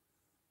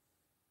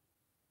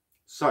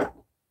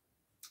 So,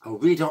 I'll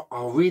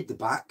read the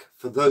back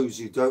for those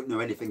who don't know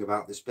anything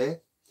about this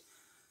beer.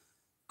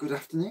 Good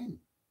afternoon.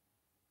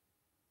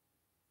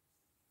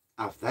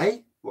 Have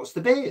they? What's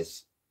the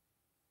beers?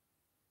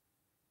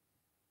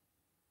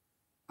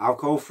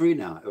 Alcohol free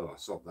now. Oh, I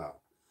stopped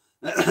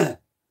that.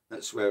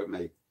 Don't swear at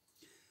me.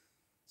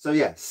 So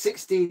yeah,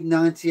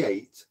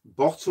 1698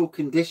 bottle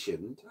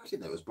conditioned. I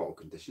didn't know it was bottle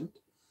conditioned.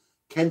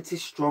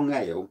 Kentish Strong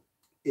Ale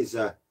is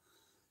a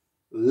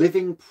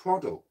living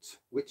product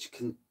which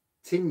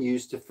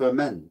continues to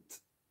ferment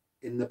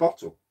in the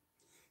bottle.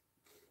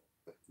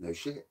 No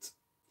shit.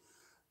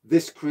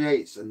 This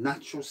creates a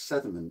natural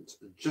sediment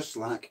just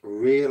like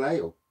real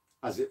ale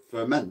as it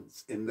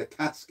ferments in the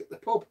cask at the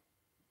pub.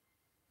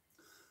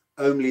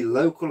 Only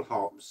local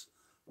hops,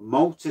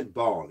 malted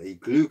barley,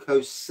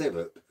 glucose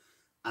syrup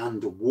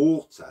and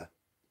water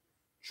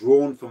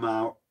drawn from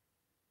our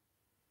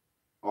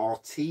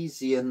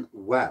artesian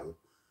well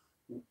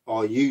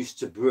are used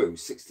to brew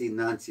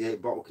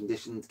 1698 bottle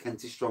conditioned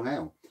Kentish Strong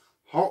Ale.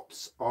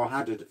 Hops are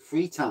added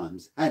 3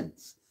 times,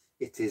 hence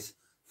it is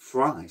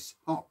thrice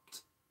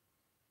hopped.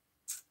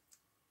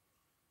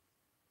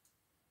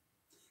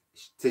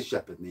 It is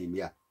Shepherd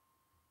Neame,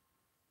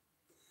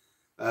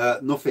 yeah.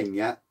 Nothing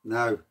yet,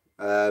 no.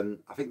 I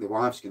think the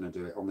wife's going to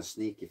do it on the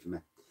sneaky for me.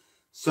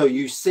 So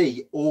you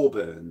see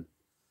Auburn.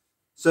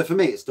 So for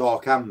me it's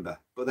dark amber,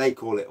 but they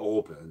call it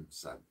Auburn.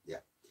 So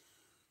yeah.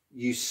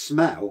 You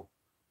smell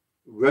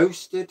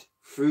roasted,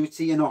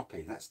 fruity and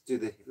hoppy. Let's do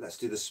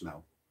the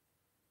smell.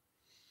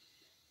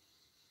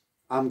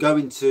 I'm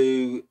going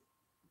to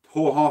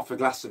pour half a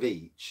glass of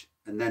each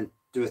and then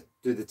do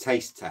the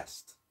taste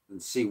test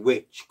and see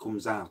which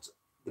comes out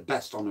the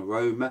best on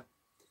aroma,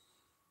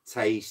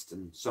 taste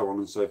and so on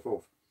and so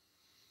forth.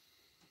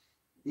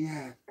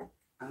 Yeah,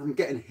 I'm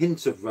getting a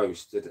hint of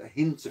roasted, a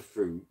hint of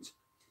fruit,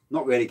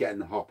 not really getting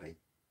the hoppy.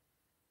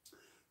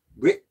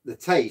 The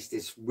taste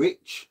is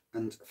rich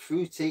and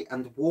fruity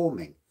and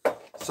warming.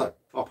 So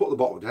I'll put the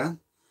bottle down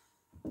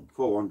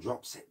before one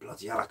drops it.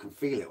 Bloody hell, I can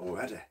feel it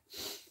already.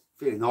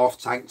 Feeling half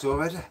tanked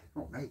already.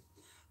 Not me.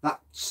 That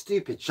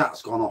stupid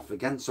chat's gone off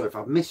again, so if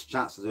I've missed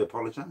chats, I do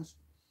apologise.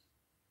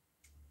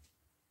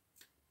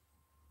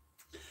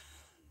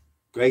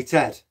 Great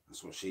Ed,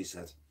 that's what she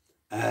said.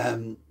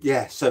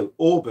 Yeah, so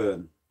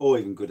Auburn, or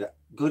even good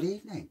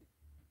evening.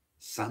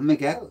 San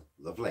Miguel,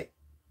 lovely.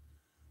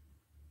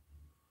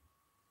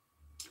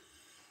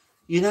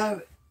 You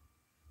know,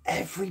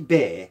 every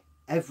beer,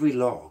 every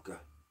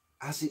lager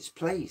has its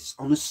place.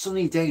 On a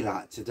sunny day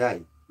like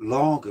today,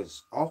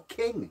 lagers are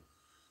king.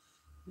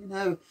 You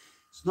know,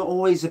 it's not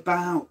always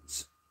about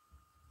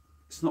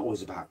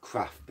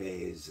craft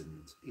beers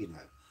and, you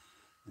know,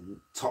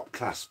 and top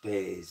class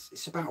beers.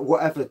 It's about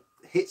whatever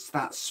hits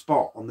that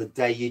spot on the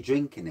day you're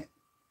drinking it.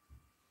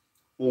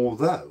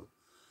 Although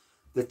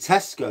the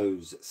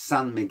Tesco's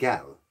San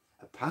Miguel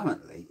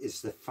apparently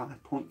is the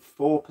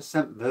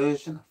 5.4%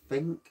 version, I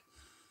think.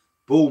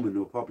 Bullman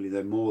will probably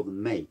know more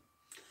than me.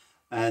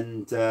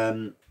 And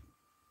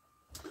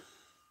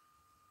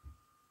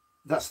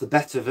that's the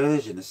better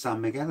version of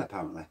San Miguel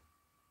apparently.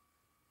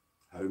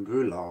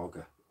 Homebrew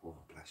lager. Oh,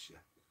 bless you.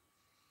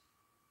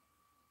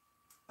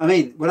 I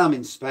mean, when I'm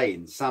in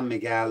Spain, San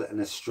Miguel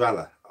and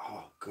Estrella,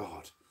 oh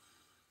God,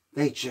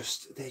 they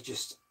just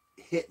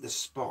hit the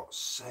spot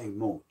so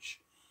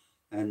much,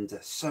 and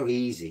so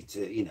easy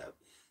to, you know,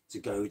 to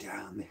go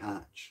down the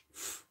hatch.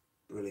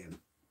 Brilliant.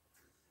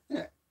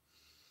 Yeah.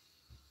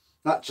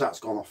 That chat's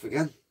gone off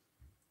again.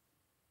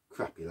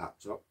 Crappy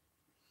laptop.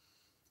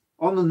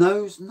 On the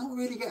nose, not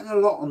really getting a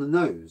lot on the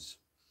nose.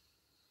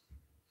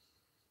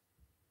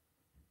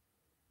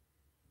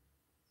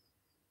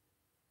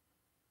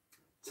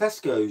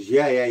 Tesco's,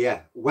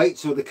 yeah. Wait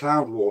till the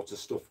cloud water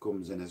stuff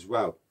comes in as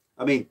well.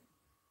 I mean,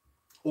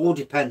 all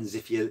depends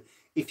if you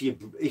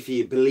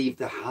believe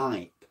the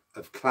hype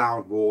of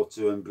cloud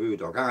water and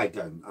Brewdog. I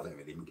don't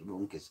really give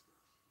monkeys.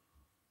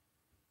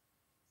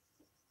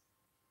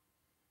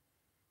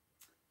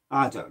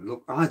 I don't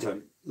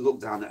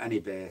look down at any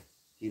beer,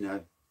 you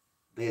know.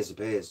 Beers are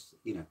beers,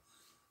 you know.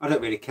 I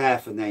don't really care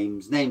for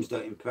names. Names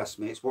don't impress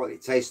me. It's what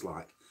it tastes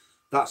like.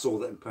 That's all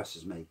that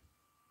impresses me.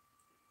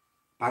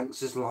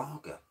 Banks's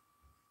Lager.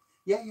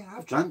 Yeah,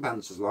 I've drank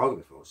Banks's Lager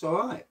before. It's all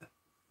right.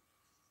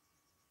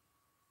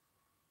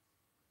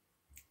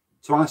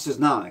 Twice as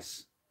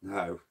nice.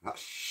 No,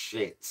 that's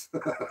shit.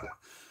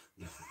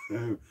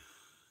 No.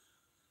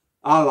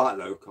 I like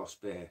low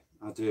cost beer.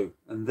 I do.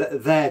 And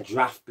their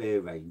draft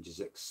beer range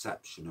is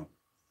exceptional.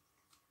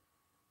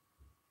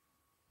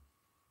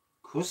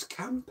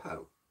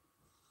 Cruzcampo.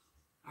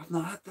 I've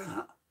not had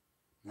that.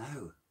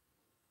 No.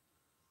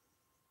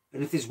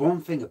 And if there's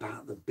one thing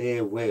about the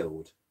beer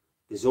world,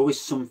 there's always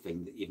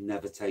something that you've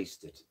never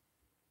tasted.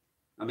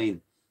 I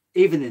mean,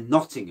 even in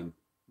Nottingham,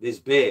 there's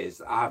beers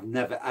that I've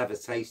never ever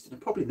tasted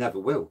and probably never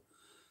will.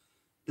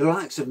 The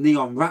likes of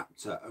Neon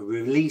Raptor are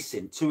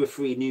releasing 2 or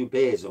 3 new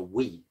beers a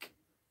week.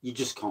 You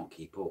just can't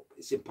keep up.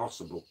 It's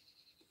impossible.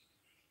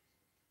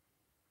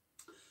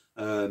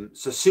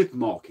 So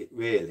supermarket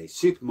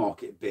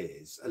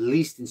beers, at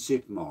least in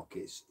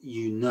supermarkets,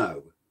 you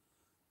know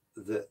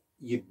that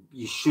you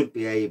should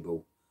be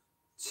able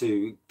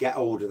to get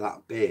hold of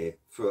that beer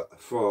for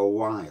a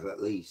while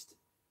at least.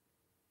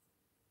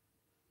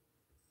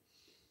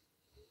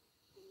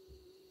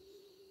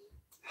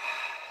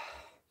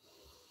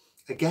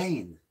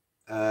 Again,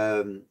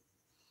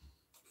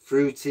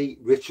 fruity,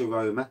 rich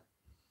aroma.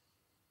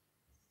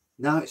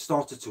 Now it's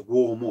started to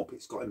warm up.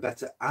 It's gotten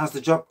better. How's the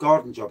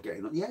garden job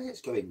getting on? Yeah,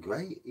 it's going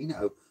great. You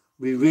know,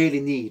 we really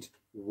need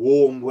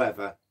warm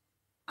weather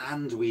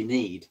and we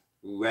need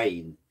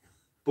rain.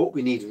 But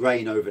we need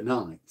rain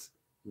overnight,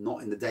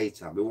 not in the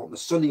daytime. We want the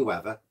sunny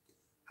weather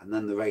and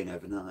then the rain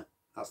overnight.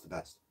 That's the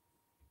best.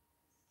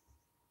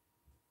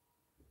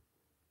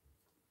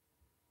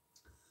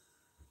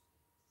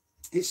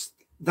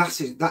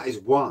 That is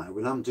why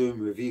when I'm doing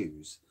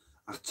reviews,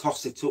 I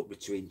toss it up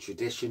between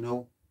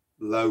traditional,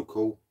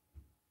 local,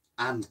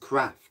 and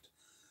craft,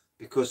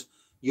 because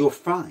you'll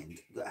find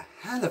that a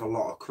hell of a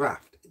lot of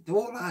craft, they're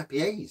all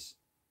IPAs.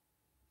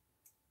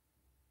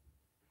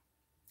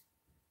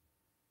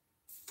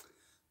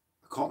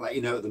 I can't let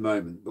you know at the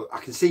moment, but I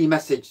can see your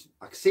message.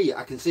 I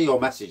can see your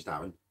message,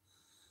 Darren.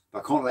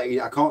 But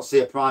I can't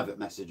see a private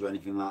message or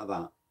anything like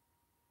that.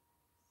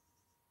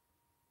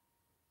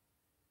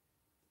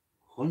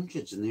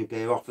 Hundreds of new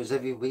beer offers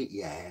every week.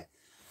 Yeah.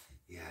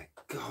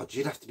 God,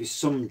 you'd have to be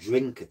some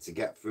drinker to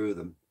get through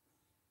them.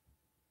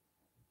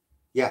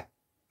 Yeah,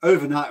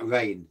 overnight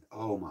rain.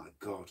 Oh my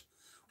God.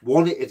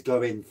 1, it'd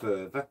go in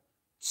further.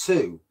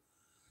 2,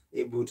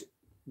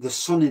 the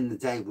sun in the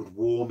day would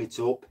warm it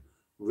up.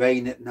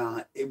 Rain at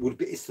night.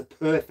 It's the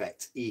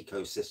perfect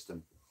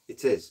ecosystem.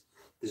 It is.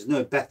 There's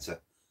no better.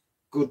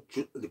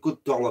 The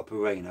good dollop of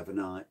rain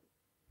overnight.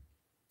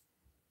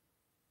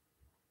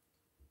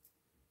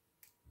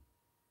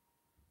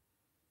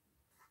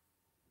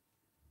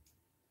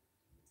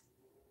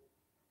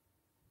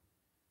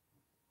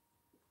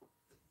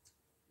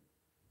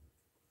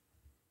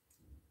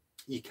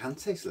 You can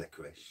taste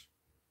licorice.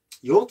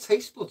 Your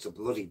taste buds are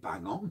bloody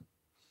bang on.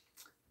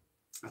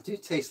 I do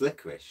taste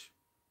licorice.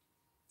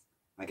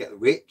 I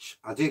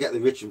do get the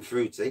rich and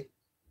fruity.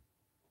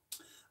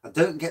 I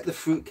don't get the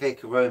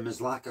fruitcake aromas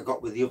like I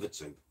got with the other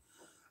 2.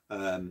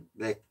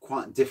 They're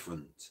quite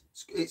different.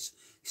 It's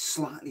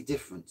slightly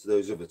different to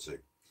those other 2.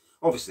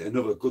 Obviously,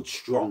 another good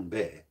strong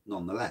beer,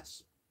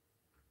 nonetheless.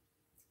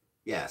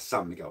 Yeah,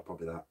 San Miguel,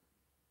 probably that.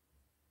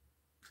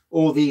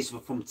 All these were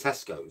from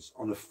Tesco's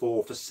on a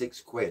 4 for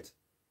 £6.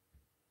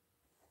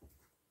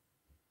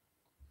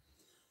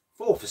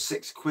 4 for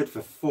 £6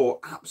 for 4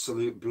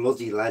 absolute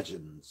bloody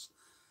legends.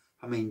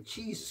 I mean,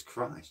 Jesus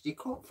Christ, you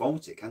can't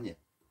fault it, can you?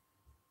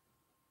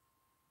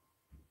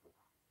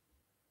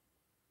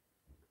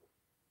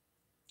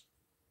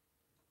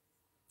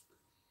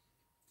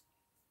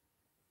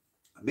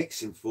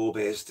 Mixing 4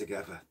 beers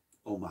together.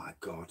 Oh my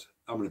God,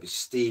 I'm going to be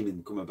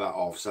steaming come about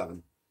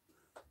 7:30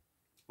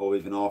 or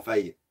even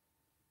 8:30.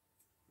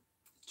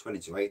 20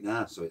 to 8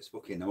 now, so it's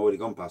fucking, I've already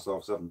gone past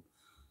 7:30.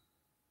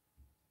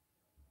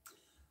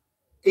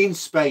 In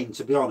Spain,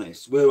 to be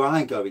honest, where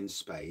I go in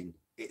Spain,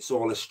 it's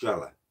all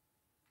Estrella.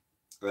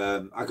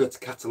 I go to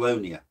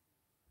Catalonia.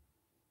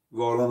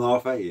 We're all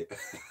on 8:30.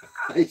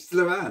 Are you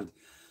still around?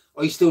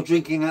 Are you still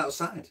drinking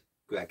outside,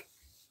 Greg?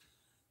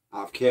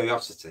 Out of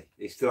curiosity,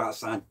 are you still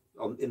outside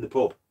in the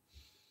pub?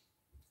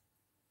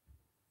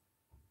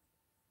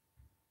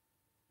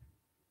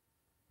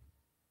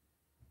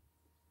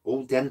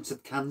 All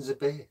dented cans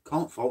of beer.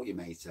 Can't fault you,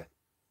 matey.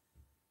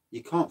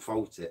 You can't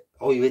fault it.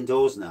 Oh, you're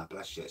indoors now,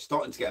 bless you. It's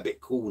starting to get a bit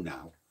cool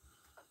now.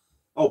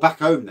 Oh, back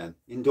home then.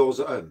 Indoors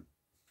at home.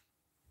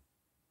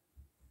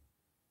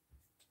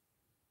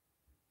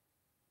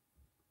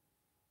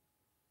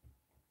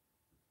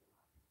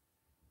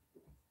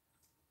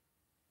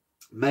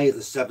 May the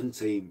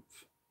 17th.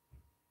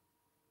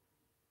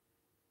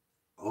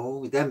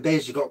 Oh, them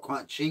beers you got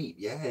quite cheap.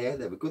 Yeah,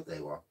 they were good, they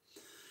were.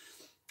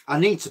 I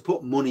need to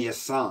put money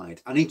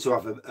aside. I need to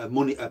have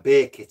a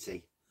beer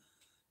kitty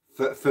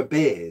for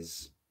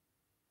beers.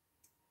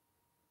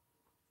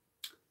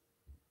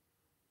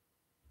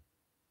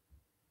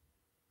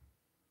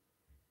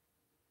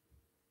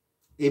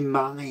 In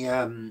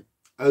my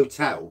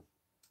hotel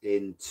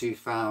in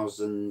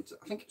 2000,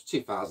 I think it was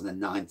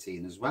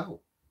 2019 as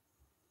well.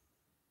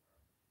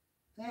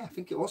 Yeah, I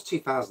think it was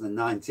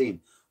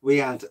 2019. We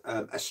had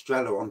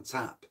Estrella on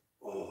tap.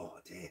 Oh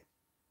dear.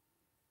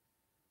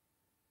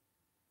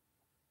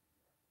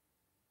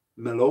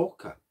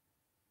 Mallorca.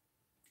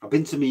 I've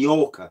been to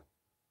Mallorca.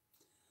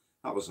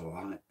 That was all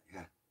right.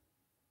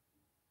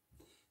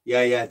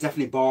 Yeah,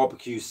 definitely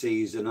barbecue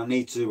season. I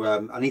need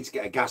to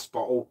get a gas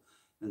bottle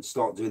and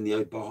start doing the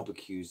old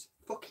barbecues.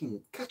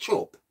 Fucking catch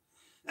up.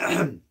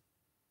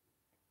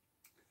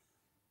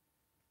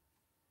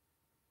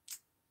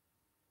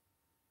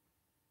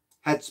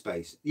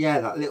 Headspace. Yeah,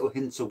 that little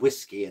hint of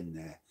whiskey in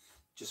there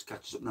just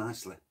catches up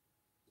nicely.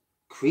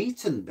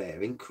 Cretan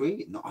beer in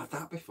Crete. Not had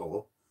that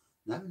before.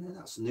 No,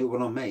 that's a new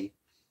one on me.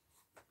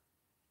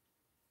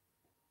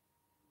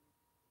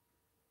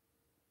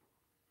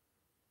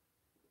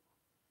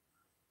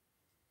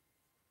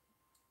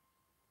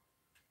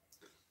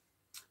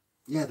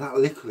 Yeah, that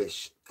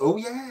licorice. Oh,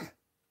 yeah.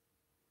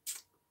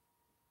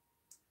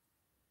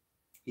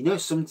 You know,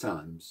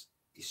 sometimes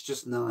it's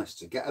just nice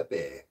to get a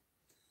beer,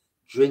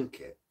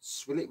 drink it,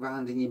 swill it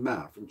round in your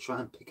mouth and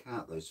try and pick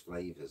out those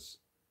flavours.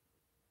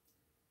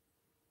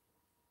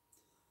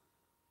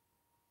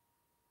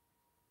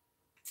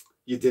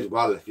 You did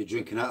well if you're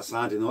drinking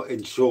outside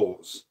in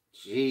shorts.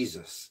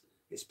 Jesus.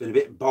 It's been a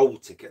bit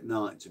Baltic at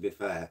night, to be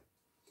fair.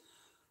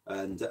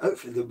 And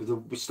hopefully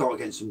we start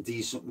getting some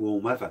decent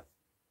warm weather.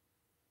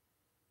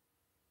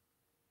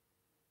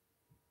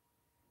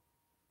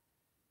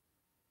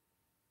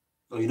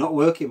 Oh, you're not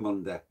working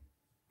Monday?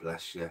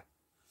 Bless you.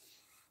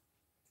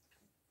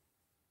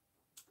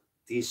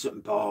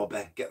 Decent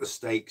barber, get the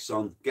steaks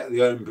on, get the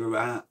home brew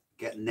out,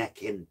 get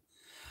neck in.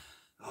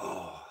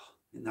 Oh,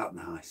 isn't that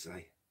nice,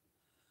 eh?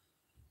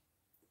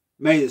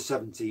 May the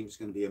 17th is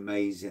going to be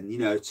amazing. You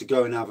know, to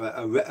go and have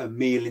a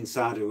meal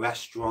inside a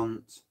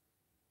restaurant.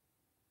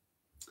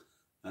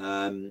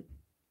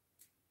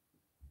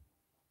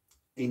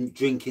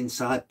 Drink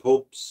inside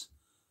pubs.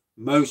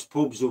 Most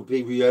pubs will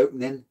be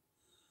reopening,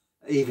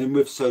 even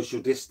with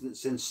social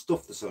distancing.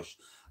 Stuff the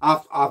social.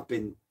 I've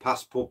been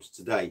past pubs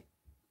today,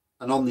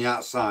 and on the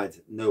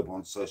outside, no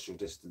one's social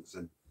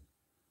distancing.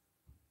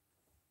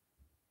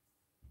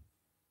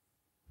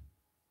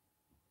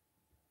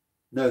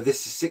 No,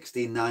 this is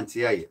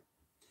 1698.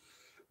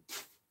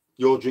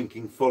 You're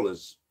drinking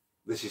Fuller's.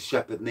 This is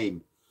Shepherd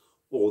Neame.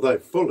 Although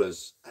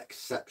Fuller's,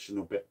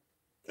 exceptional beer.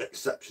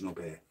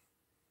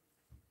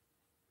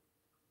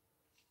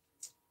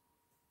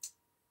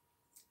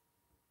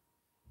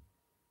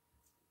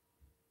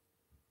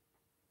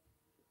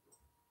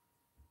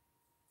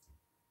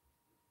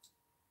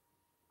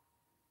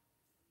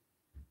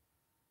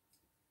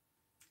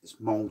 It's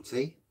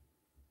malty.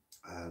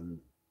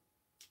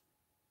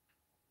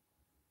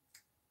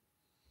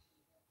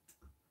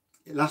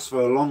 It lasts for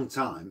a long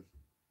time.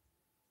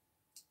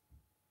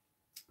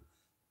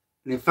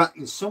 And in fact,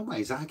 in some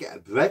ways, I get a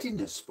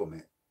breadiness from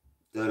it.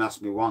 Don't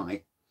ask me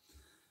why.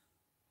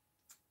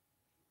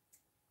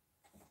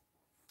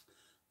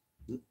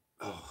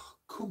 Oh,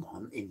 come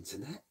on,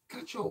 internet.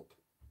 Catch up.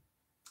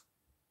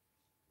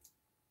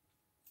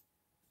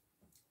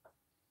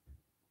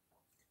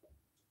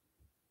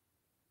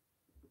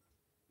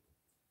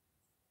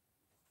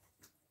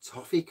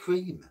 Toffee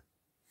cream.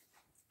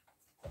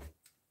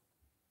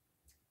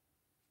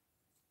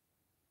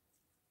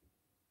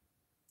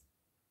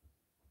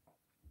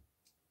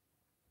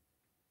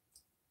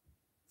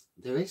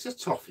 There is a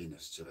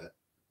toffiness to it.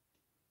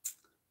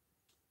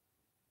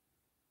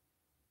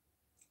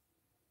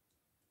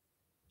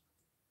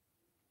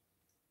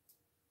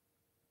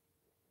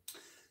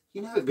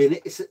 You know,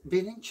 it's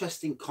been an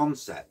interesting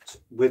concept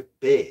with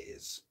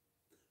beers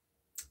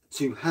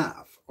to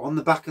have on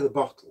the back of the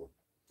bottle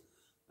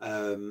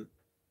a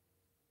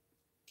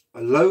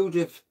load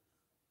of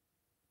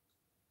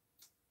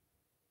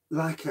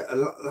like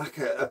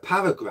a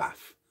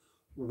paragraph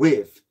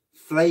with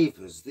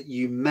flavours that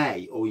you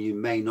may or you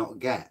may not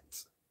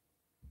get.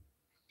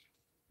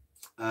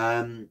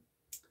 And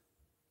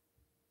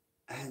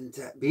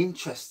be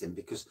interesting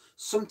because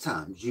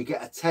sometimes you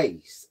get a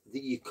taste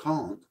that you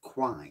can't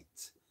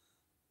quite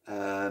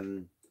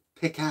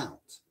pick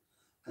out,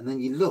 and then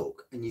you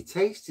look and you're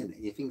tasting it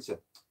and you think, so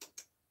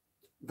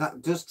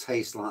that does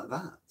taste like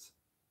that.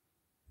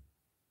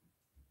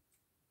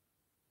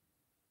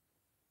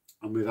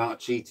 and without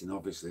cheating,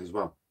 obviously, as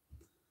well.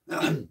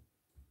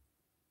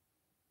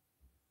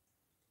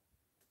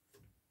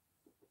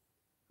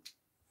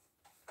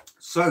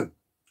 So,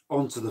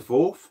 on to the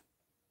fourth.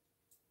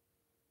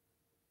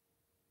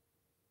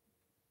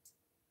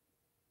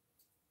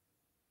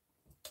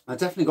 I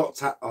definitely got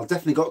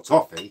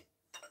toffee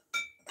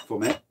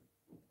from it.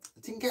 I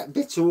didn't get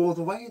bitter all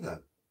the way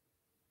though.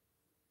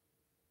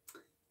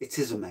 It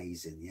is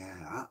amazing,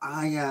 yeah.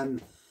 I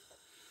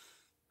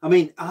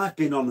mean, I've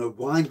been on a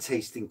wine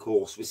tasting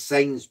course with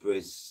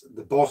Sainsbury's,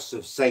 the boss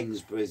of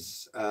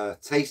Sainsbury's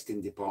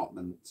tasting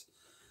department,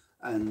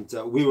 and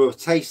we were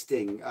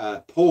tasting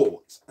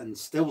port and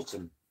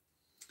Stilton,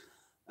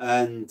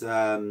 and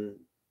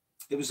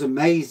it was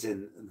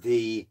amazing.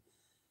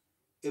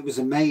 It was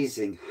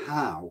amazing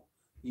how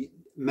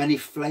many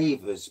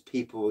flavours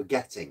people were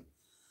getting.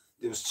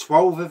 There was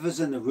 12 of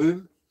us in the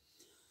room,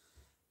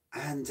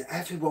 and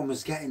everyone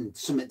was getting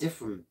something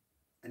different,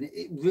 and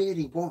it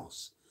really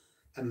was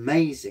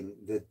amazing,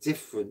 the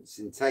difference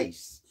in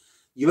tastes.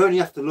 You only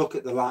have to look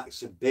at the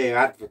likes of Beer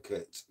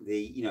Advocate,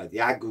 the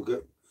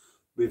aggregate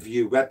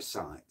review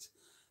website,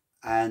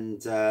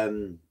 and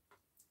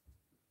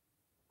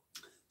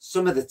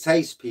some of the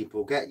taste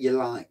people get you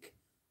like,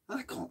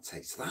 I can't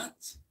taste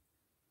that.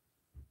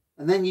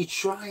 And then you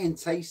try and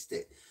taste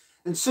it,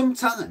 and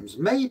sometimes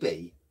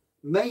maybe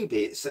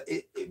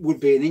it would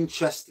be an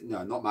interesting,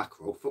 no, not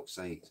mackerel, fuck's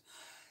sake,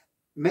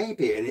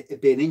 maybe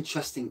it'd be an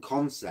interesting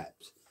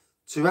concept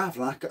to have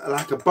like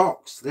a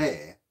box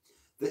there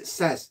that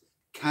says,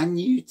 can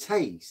you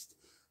taste,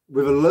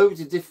 with a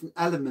load of different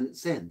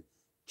elements in,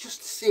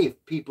 just to see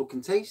if people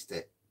can taste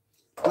it,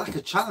 like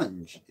a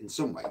challenge in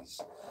some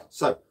ways.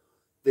 So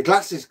the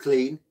glass is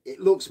clean, it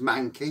looks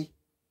manky,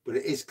 but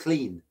it is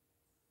clean.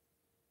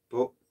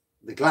 But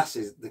the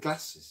glasses,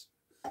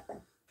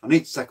 I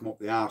need to take them up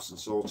the house and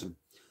sort them.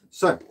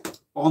 So,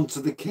 on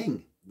to the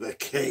king. The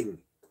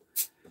king.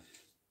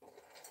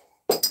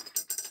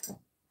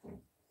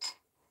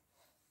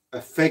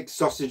 A fig,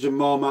 sausage and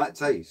Marmite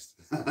taste.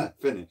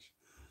 Finish.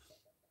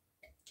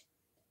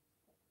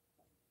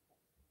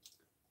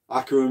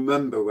 I can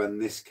remember when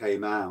this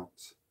came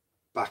out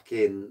back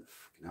in,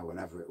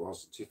 whenever it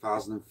was,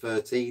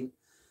 2013,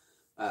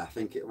 I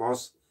think it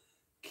was.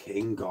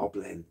 King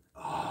Goblin.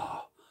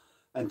 Oh.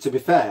 And to be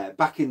fair,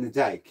 back in the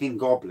day, King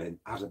Goblin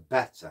had a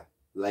better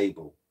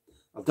label.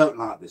 I don't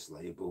like this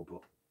label,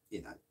 but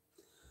you know.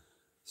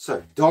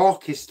 So,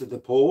 darkest of the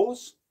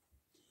paws.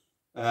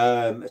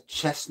 A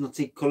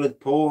chestnutty coloured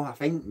paw, I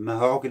think.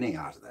 Mahogany,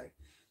 I don't know.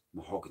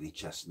 Mahogany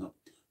chestnut.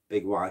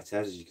 Big white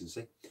head, as you can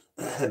see.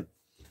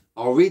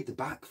 I'll read the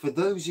back. For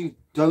those who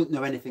don't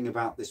know anything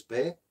about this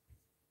beer.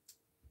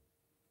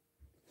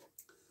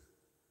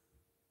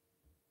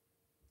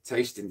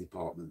 Tasting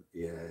department,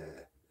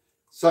 yeah.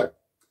 So,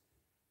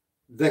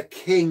 the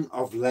king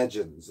of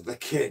legends, the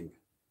king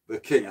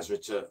has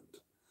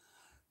returned.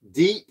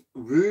 Deep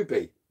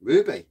ruby,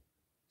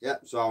 yeah,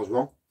 so I was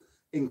wrong,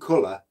 in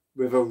colour,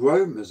 with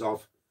aromas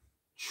of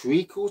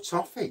treacle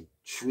toffee.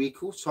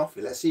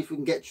 Let's see if we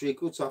can get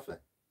treacle toffee.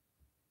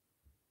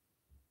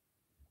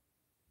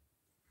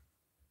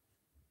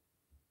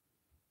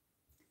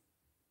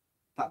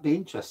 That'd be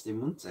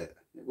interesting, wouldn't it?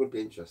 It would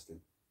be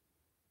interesting.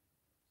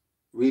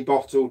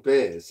 Rebottled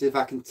beers, see if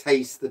I can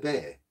taste the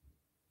beer.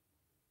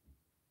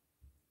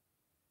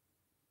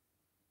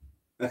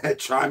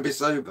 Try and be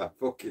sober.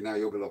 Fucking hell,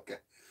 you'll be lucky.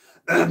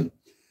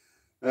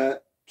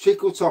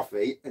 Treacle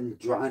toffee and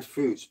dried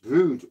fruits,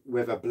 brewed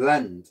with a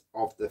blend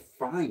of the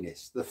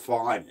finest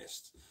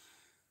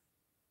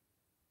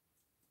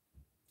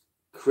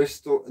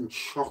crystal and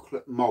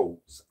chocolate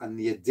malts, and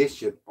the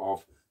addition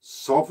of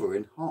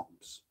sovereign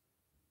hops.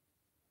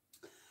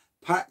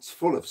 Packed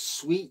full of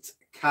sweet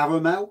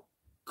caramel,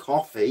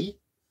 coffee,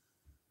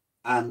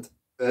 and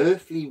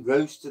earthly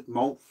roasted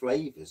malt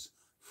flavours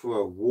for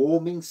a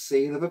warming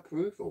seal of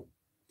approval.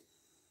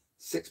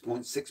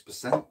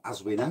 6.6%,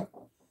 as we know.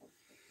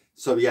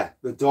 So yeah,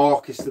 the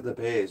darkest of the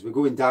beers. We're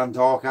going down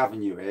Dark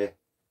Avenue here.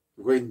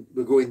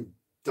 We're going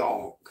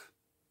dark,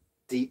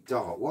 deep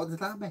dark. What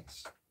did I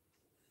miss?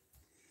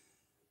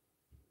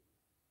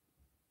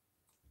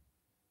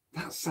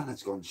 That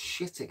side's gone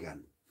shit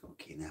again.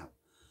 Fucking hell.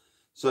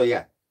 So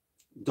yeah,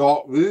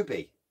 dark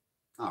ruby.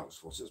 I was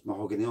thought it was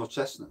mahogany or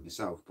chestnut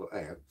myself, but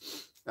hey,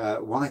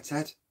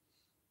 whitehead.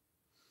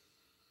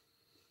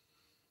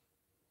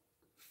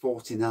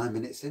 49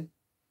 minutes in.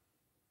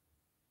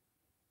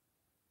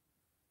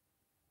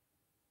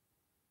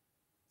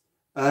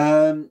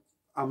 I'm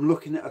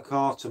looking at a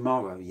car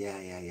tomorrow.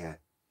 Yeah.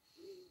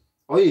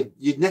 Oh,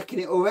 you're necking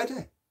it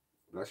already?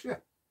 Bless you.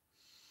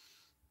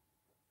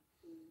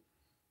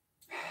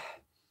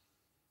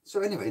 So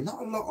anyway,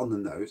 not a lot on the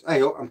nose.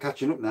 Hey, oh, I'm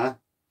catching up now.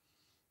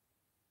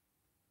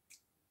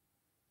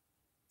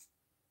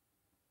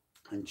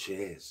 And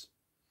cheers.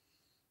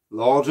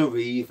 Lord of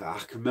Riva, I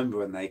can remember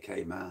when they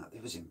came out.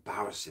 It was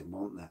embarrassing,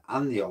 wasn't they?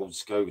 And the old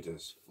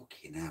Skodas.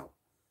 Fucking hell.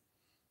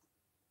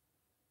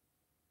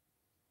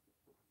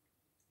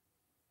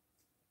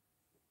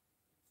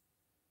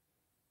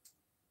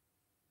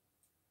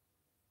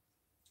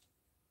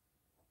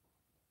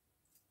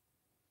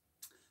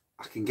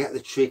 I can get the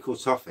treacle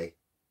toffee.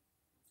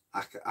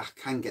 I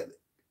can get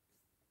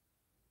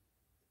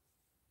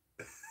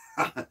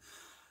I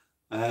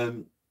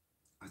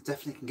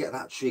definitely can get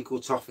that treacle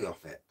toffee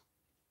off it.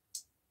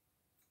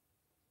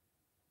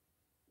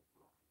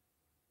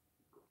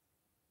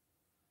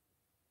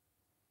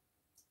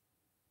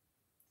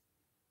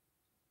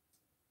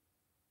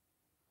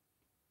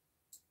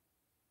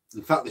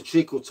 In fact, the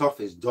treacle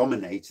toffee is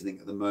dominating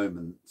at the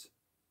moment.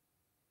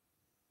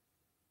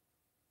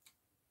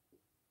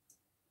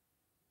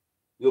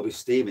 You'll be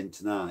steaming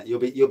tonight. You'll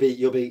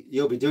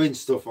be doing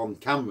stuff on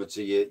camera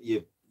to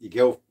your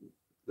girl,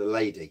 the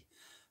lady,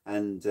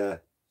 and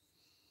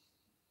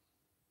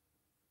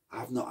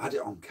I've not had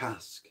it on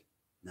cask.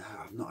 No,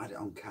 I've not had it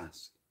on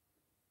cask.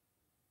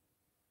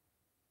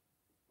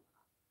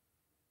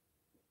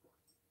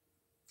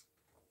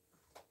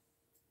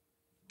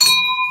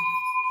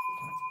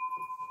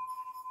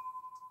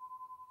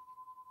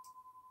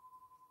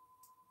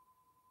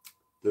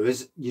 There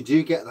is, you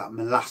do get that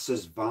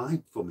molasses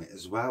vibe from it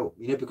as well,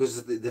 you know, because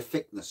of the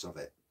thickness of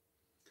it.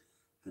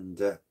 And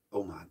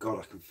oh my God,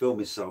 I can feel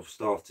myself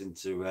starting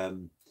to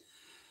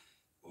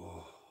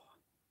oh.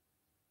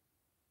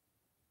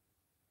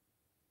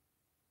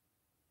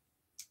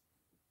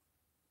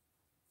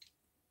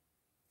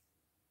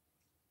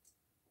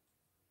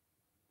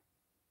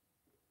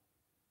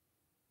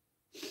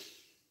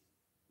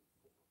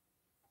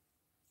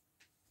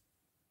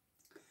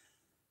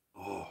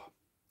 Oh,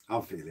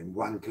 I'm feeling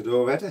wankered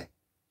already.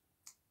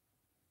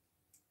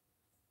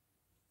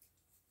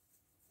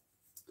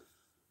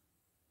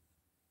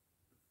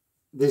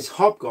 There's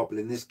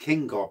Hobgoblin, there's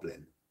King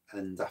Goblin,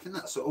 and I think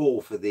that's all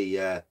for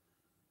the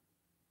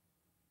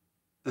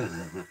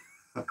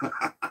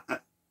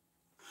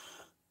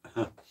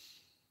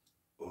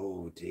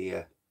oh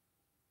dear.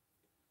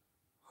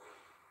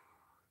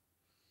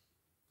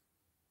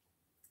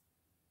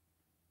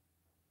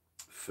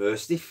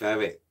 Thirsty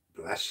Ferret,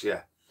 bless you.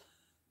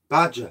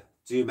 Badger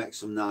do make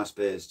some nice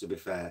beers, to be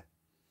fair.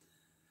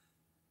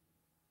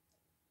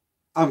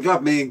 I'm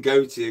glad me and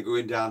Goatee are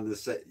going down the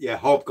set. Yeah,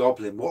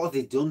 Hobgoblin. What have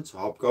they done to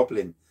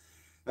Hobgoblin?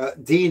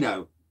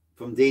 Dino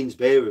from Dean's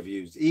Beer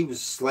Reviews, he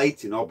was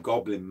slating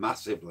Hobgoblin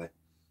massively.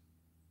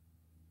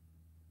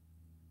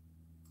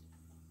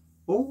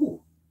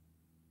 Oh,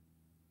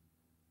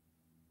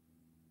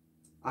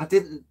 I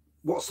didn't.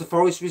 What's the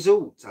forest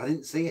result? I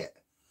didn't see it.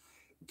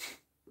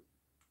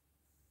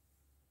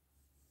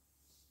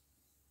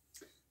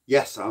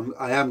 Yes,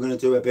 I am going to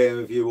do a beer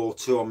review or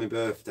two on my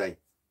birthday.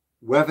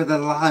 Whether they're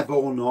live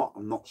or not,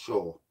 I'm not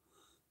sure.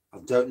 I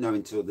don't know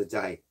until the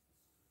day.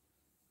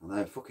 I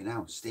know, fucking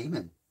hell,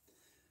 steaming.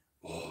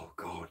 Oh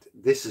God,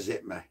 this is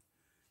it, mate.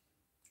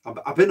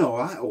 I've been all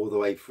right all the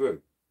way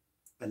through,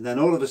 and then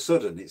all of a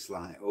sudden it's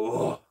like,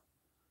 oh,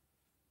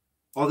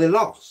 are they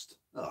lost?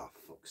 Oh,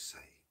 fuck's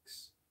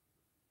sakes.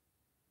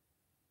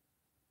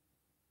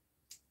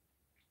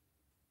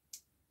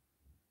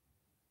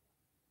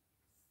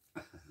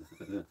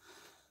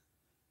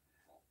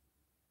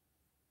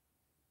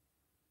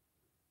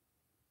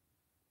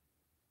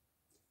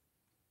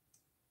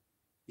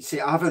 You see,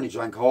 I've only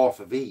drank half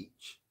of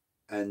each,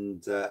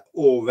 and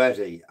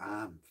already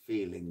I'm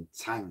feeling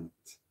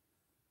tanked.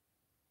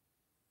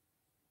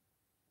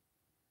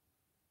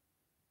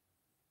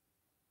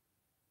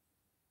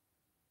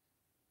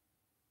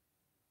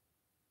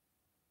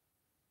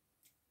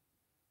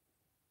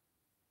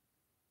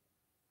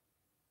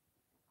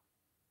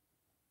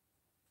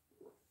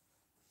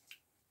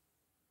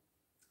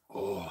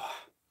 Oh.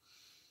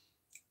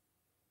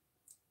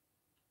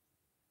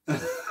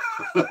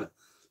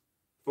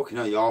 Fucking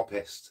hell, you're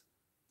pissed.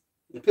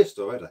 You're pissed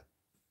already.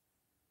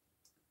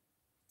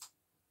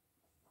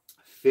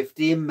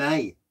 50 in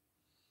May.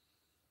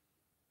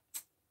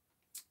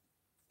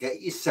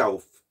 Get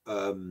yourself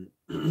a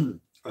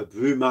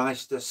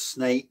Brewmeister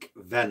Snake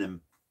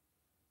Venom.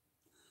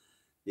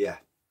 Yeah.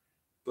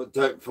 But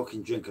don't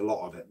fucking drink a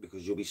lot of it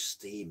because you'll be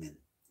steaming.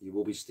 You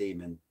will be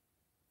steaming.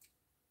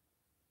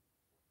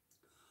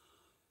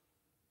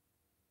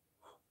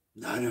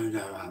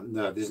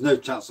 No. There's no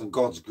chance on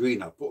God's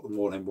green I'll put them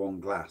all in one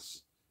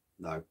glass.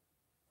 No.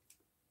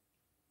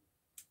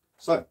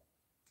 So.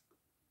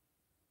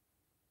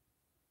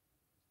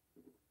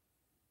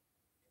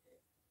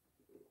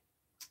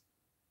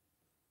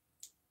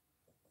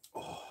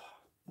 Oh.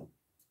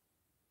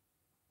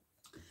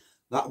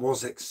 That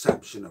was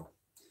exceptional.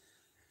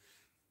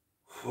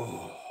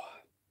 Oh.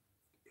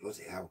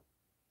 Bloody hell.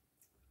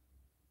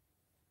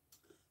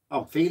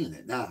 I'm feeling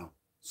it now.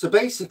 So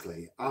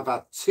basically, I've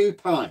had 2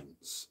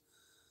 pints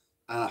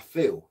and I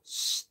feel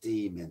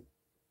steaming.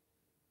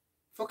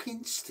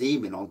 Fucking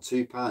steaming on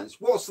 2 pints.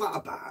 What's that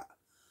about?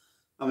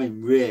 I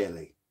mean,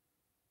 really?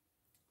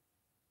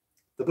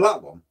 The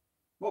black one?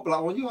 What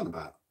black one are you on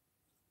about?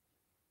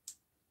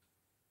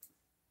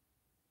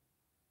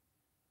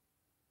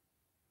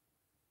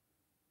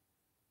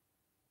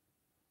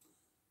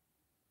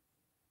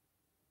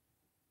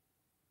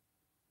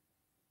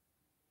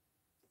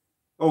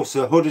 Oh,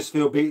 so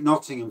Huddersfield beat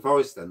Nottingham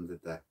Forest then,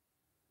 did they?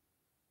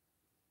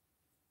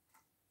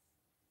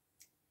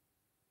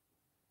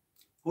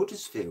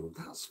 Huddersfield.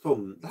 That's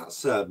fun.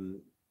 That's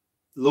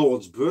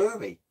Lord's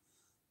Brewery.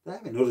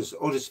 There in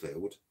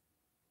Huddersfield.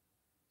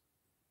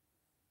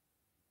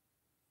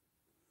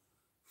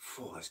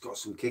 Oh, it's got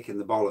some kick in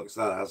the bollocks,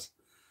 that has.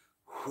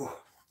 Whew.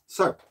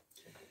 So,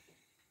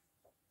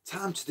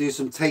 time to do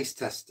some taste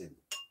testing.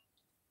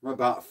 We're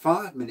about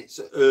 5 minutes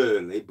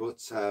early, but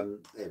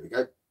there we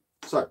go.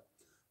 So,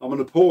 I'm going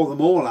to pour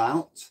them all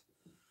out.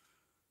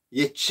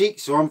 Your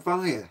cheeks are on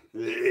fire.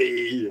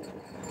 Hey,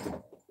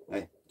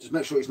 just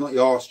make sure it's not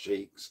your arse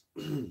cheeks.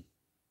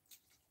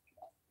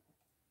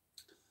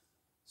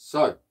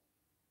 So,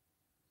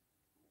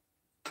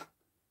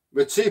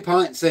 we're 2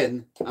 pints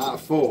in out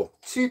of 4.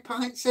 2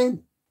 pints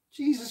in.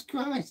 Jesus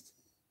Christ.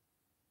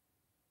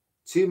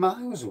 2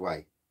 miles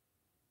away.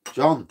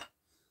 John.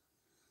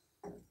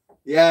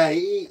 Yeah,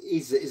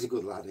 he's a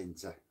good lad,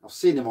 isn't he? I've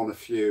seen him on a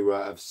few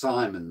of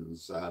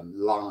Simon's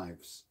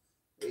lives.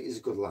 He's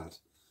a good lad.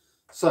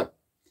 So,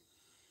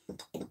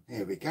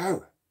 here we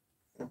go.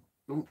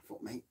 Oh,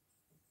 fuck me.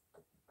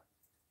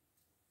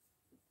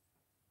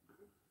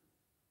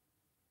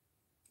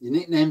 Your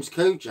nickname's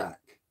Kojak.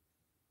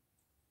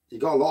 You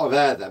got a lot of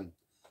hair then.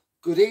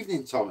 Good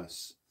evening,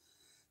 Thomas.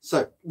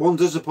 So, one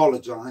does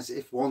apologise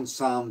if one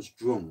sounds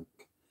drunk.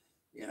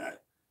 You know,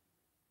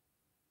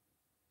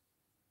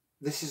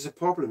 this is a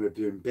problem of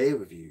doing beer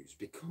reviews,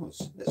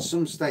 because at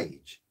some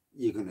stage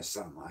you're going to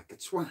sound like a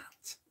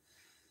twat.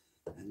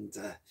 And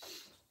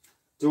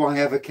do I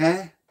ever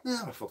care? No,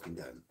 I fucking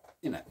don't.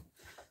 You know,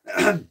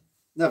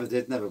 never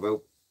did, never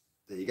will.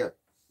 There you go.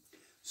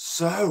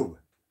 So,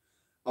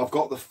 I've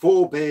got the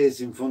 4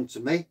 beers in front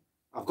of me.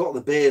 I've got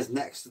the beers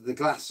next to the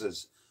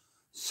glasses.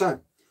 So,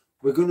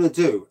 we're going to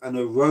do an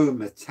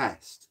aroma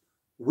test.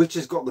 Which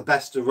has got the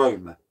best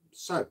aroma?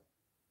 So,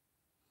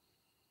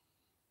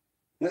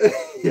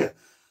 yeah,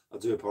 I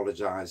do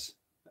apologise.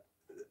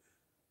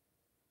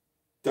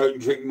 Don't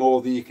drink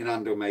more than you can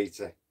handle,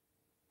 matey.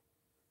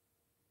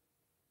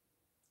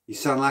 You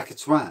sound like a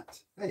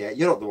twat. Oh, yeah,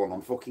 you're not the one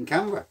on fucking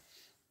camera.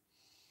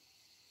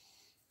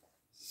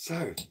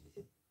 So,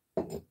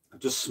 I've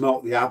just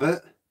smelt the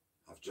Abbot.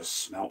 I've just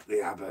smelt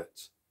the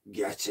Abbot.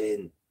 Get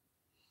in.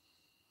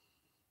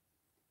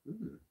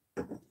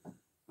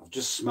 I've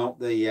just smelt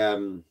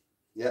the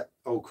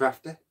Old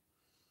Crafty.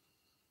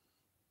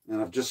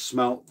 And I've just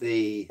smelt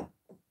the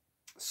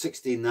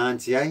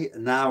 1698,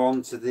 and now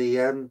on to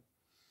the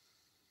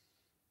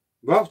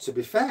well, to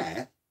be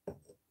fair,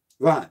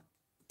 right,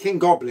 King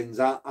Goblin's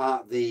at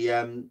the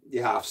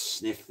I've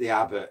sniffed the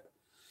Abbot.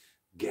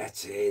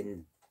 Get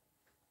in.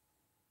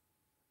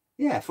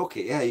 Yeah, fuck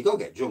it, yeah, you gotta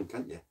get drunk,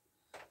 can't you?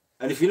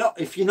 And if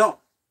you're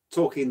not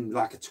talking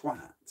like a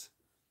twat,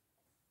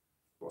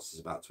 what's this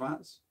about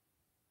twats?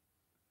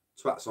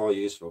 Twats are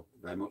useful,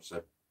 very much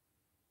so.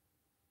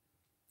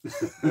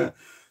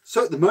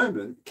 So at the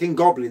moment, King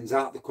Goblin's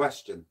out of the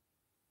question.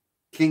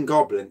 King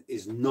Goblin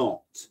is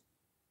not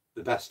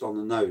the best on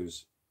the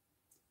nose.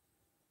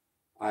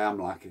 I am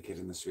like a kid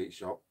in the sweet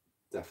shop,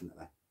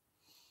 definitely.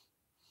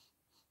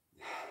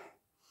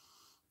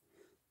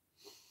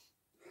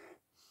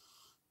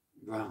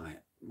 Right,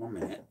 1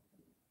 minute.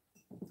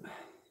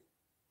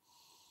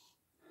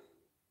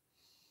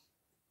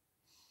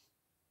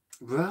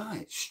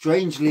 Right,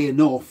 strangely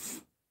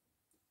enough,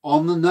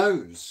 on the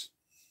nose,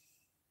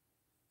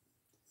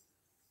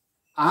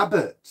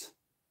 Abbot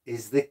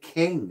is the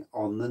king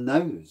on the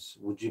nose.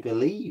 Would you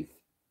believe?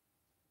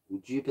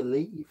 Would you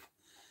believe?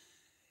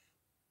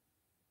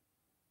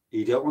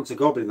 You don't want a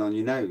goblin on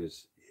your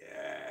nose?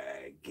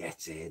 Yeah,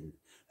 get in.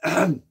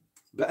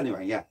 But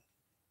anyway, yeah.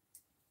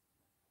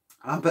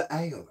 Abbot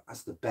Ale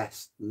has the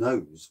best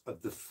nose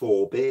of the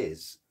 4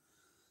 beers.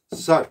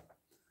 So,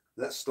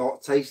 let's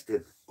start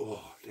tasting.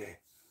 Oh, dear.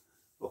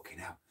 Fucking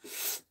hell.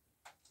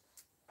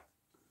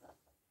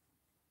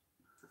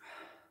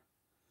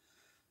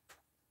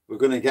 We're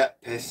going to get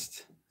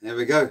pissed. Here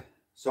we go.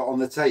 So on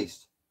the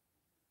taste.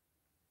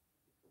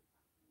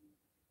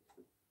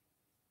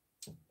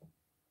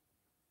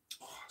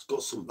 Oh, it's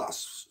got some,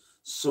 that's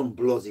some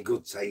bloody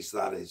good taste,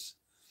 that is.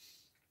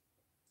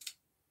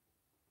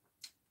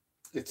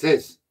 It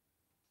is.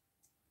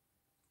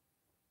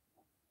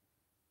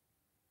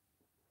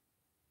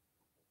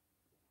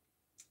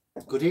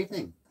 Good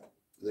evening,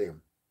 Liam.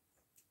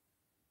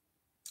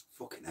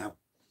 Fucking hell.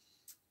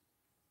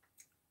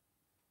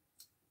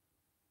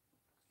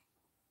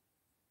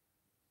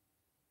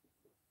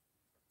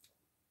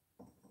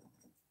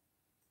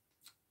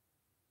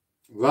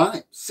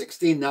 Right,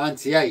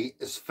 1698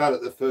 has fell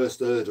at the first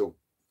hurdle.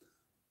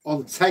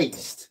 On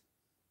taste,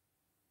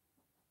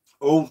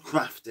 Old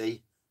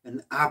Crafty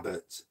and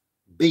Abbot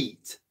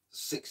beat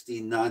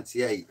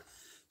 1698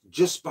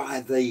 just by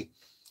the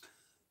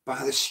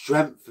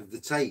strength of the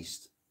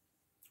taste.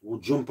 We'll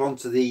jump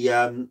onto the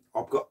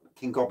I've got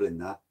King Goblin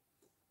now.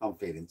 I'm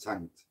feeling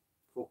tanked.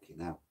 Fucking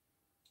hell.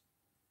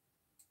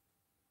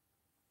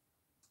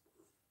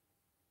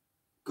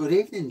 Good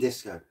evening,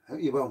 Disco.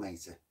 Hope you're well,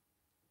 matey.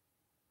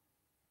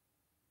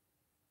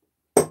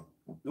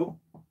 Nope.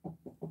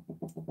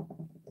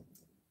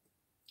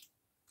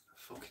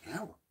 Fucking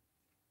hell.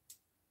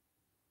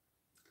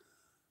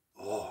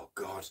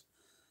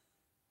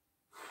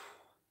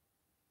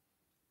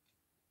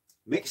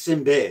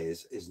 mixing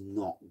beers is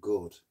not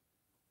good.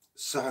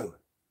 So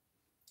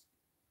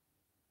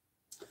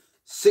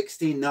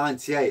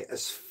 1698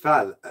 has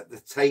fell at the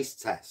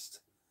taste test.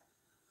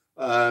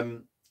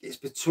 It's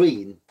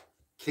between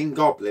King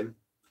Goblin,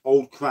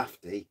 Old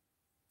Crafty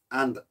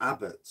and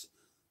Abbot.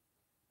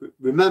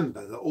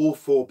 Remember that all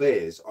 4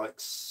 beers are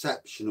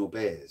exceptional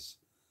beers.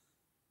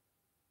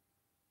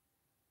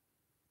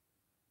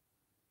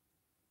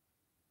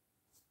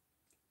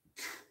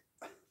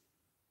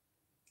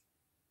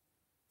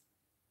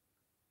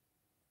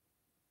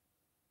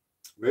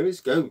 Where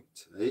is Goat?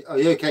 Are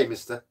you okay,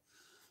 mister?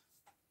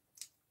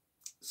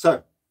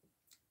 So,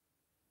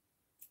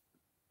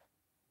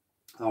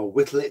 I'll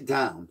whittle it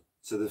down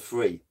to the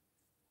 3.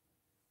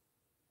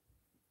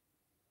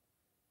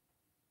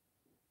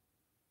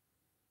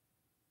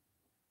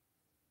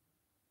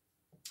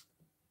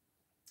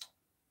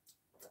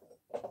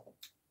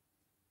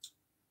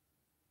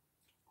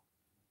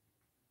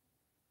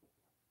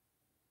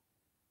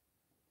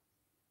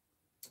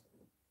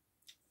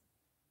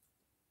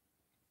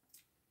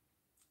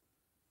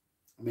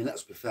 I mean,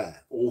 let's be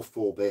fair, all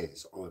 4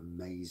 beers are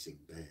amazing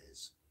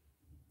beers.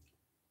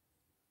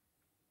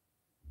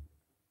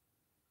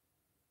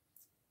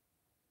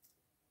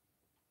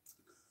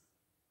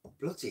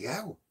 Bloody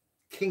hell,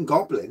 King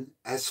Goblin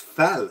has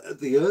fell at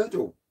the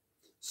hurdle.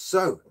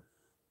 So,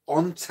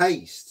 on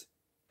taste,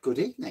 good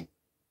evening.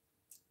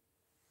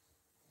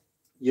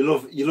 You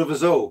love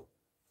us all.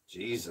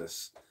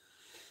 Jesus.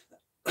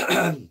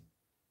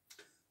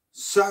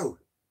 So,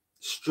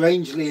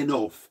 strangely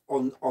enough,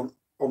 on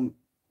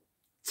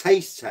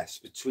taste tests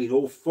between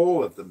all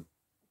 4 of them,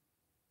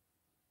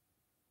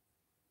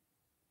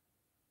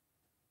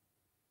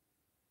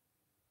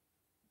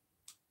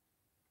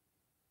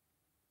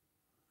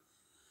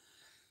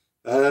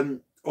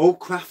 Old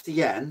Crafty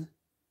Hen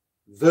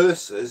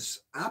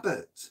versus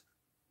Abbot,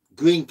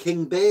 Greene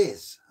King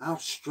beers. How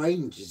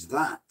strange is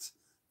that?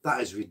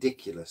 That is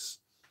ridiculous.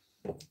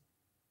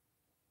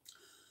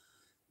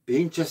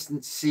 Be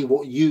interesting to see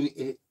what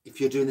you, if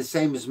you're doing the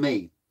same as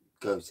me,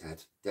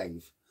 Goathead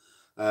Dave.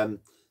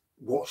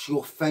 What's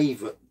your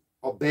favourite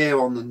beer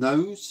on the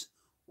nose?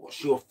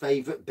 What's your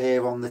favourite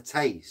beer on the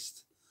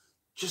taste?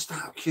 Just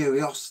out of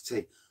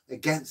curiosity,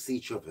 against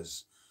each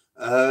other's.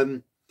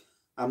 I'm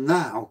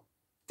now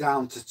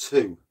down to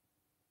 2.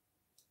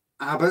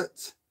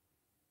 Abbot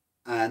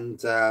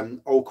and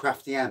Old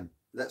Crafty Hen.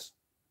 Let's.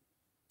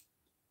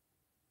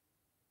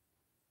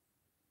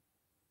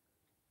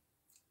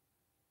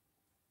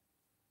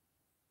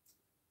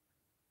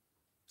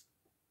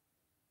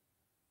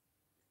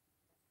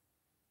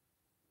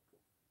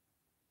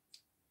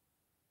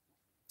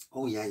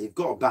 Oh yeah, you've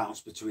got to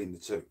bounce between the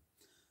 2.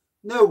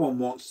 No one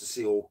wants to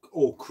see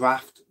all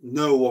craft.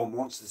 No one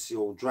wants to see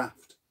all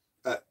draft.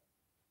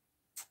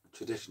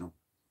 Traditional.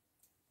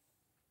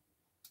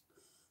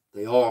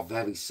 They are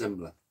very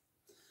similar.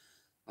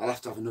 I'll have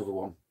to have another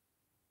one.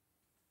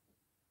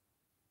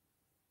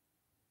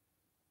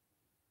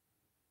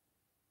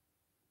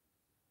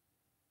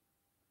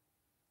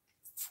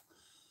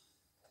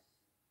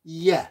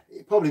 Yeah,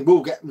 it probably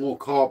will get more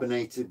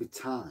carbonated with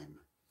time.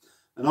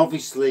 And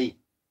obviously,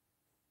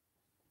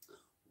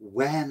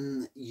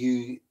 when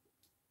you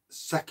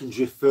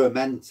secondary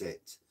ferment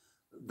it,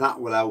 that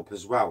will help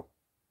as well.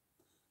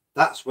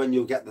 That's when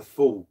you'll get the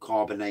full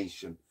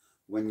carbonation,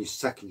 when you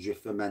secondary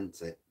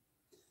ferment it.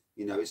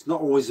 You know, it's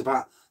not always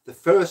about, the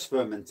first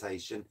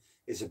fermentation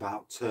is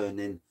about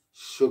turning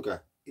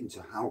sugar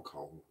into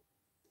alcohol.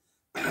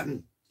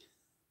 Fucking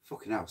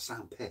hell, I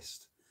sound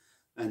pissed.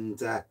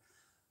 And I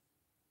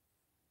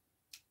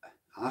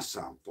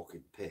sound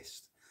fucking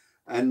pissed.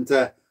 And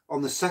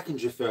on the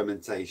secondary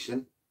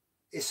fermentation,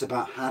 it's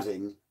about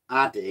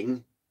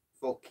adding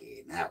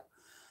fucking hell,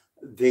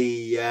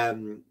 the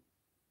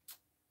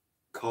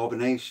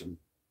carbonation.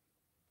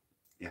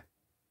 Yeah,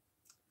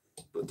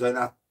 but don't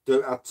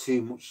add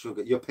too much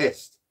sugar. You're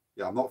pissed.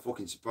 Yeah, I'm not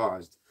fucking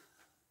surprised.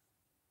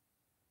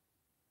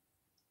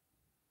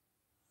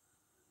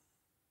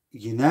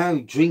 You know,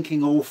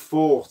 drinking all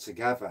 4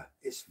 together,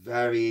 it's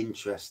very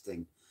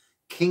interesting.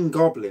 King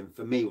Goblin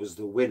for me was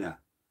the winner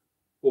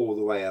all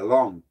the way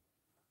along,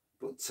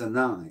 but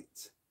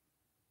tonight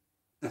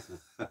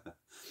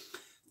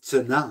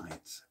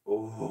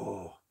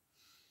oh,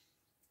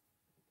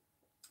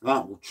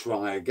 right, we'll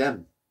try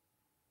again.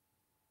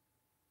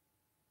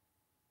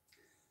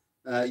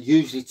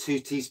 Usually 2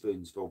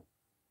 teaspoonsful.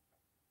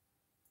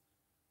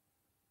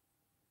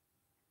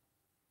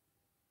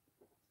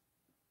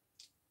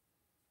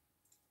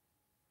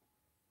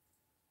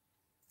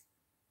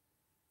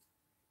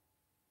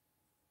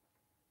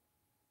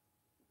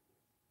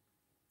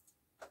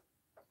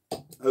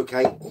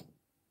 Okay,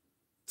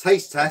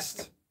 taste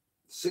test.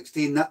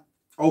 16,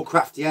 Old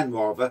Crafty Hen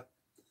rather.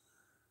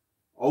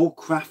 Old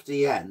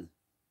Crafty Hen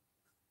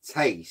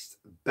taste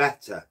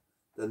better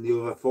than the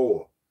other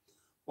 4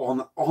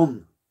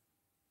 on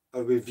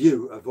a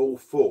review of all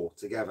 4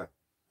 together.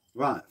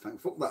 Right,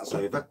 thank fuck that's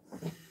over.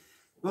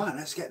 Right,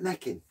 let's get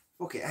necking.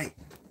 Fuck it, hey.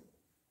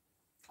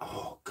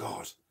 Oh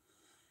God.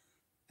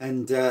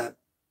 And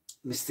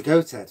Mr.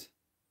 Goathead.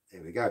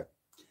 Here we go.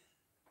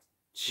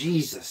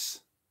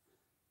 Jesus.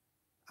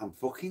 I'm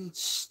fucking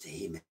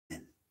steaming.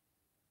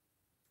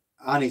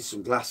 I need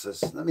some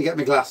glasses. Let me get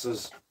my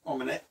glasses. 1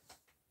 minute.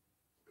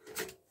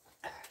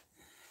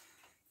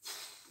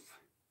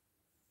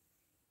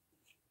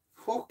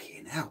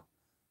 Fucking hell.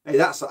 Hey,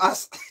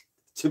 that's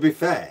to be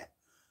fair,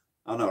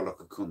 I know I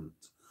look a cunt,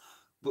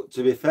 but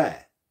to be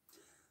fair,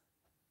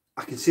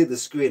 I can see the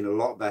screen a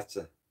lot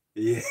better.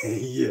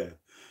 Yeah,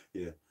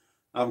 yeah.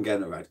 I'm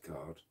getting a red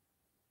card.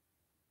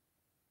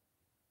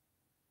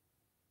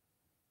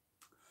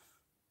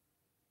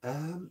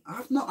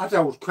 I've not had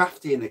Old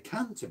Crafty in a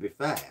can, to be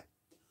fair.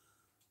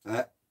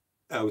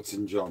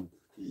 Elton John.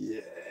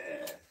 Yeah.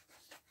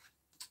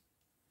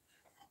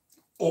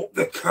 Up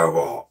the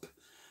co-op.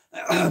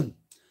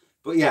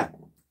 But yeah.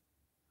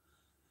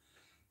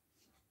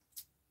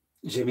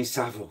 Jimmy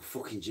Savile,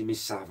 fucking Jimmy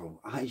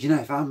Savile. You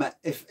know,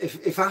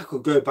 if I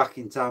could go back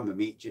in time and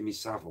meet Jimmy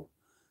Savile,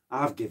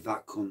 I'd give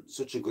that cunt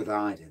such a good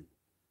hiding.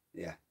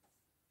 Yeah.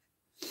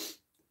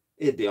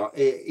 He'd be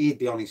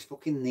on his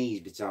fucking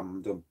knees by the time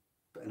I'm done.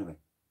 But anyway.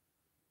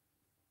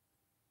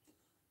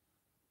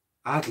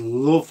 I'd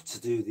love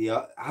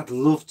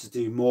to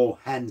do more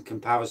hen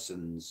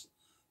comparisons.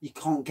 You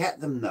can't get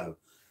them though.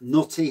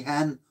 Nutty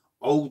hen,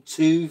 old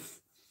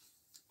tooth,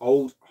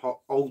 old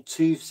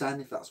tooth hen,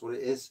 if that's what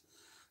it is.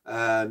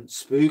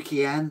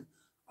 Spooky hen.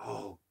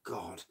 Oh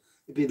God,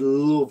 it'd be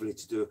lovely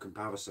to do a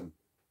comparison.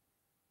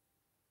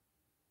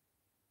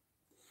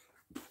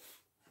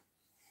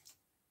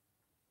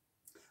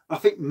 I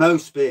think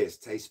most beers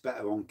taste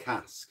better on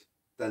cask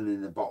than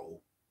in a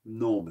bottle,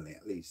 normally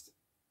at least.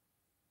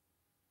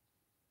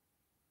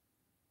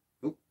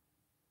 Ooh.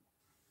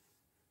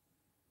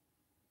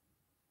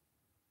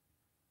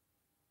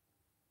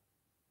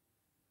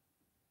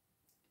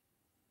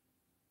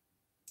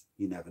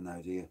 You never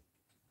know, do you?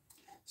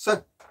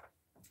 So,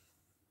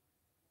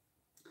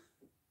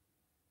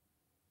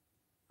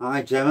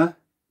 hi Gemma.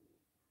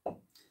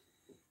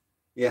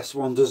 Yes,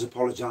 one does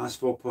apologise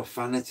for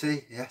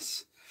profanity,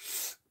 yes.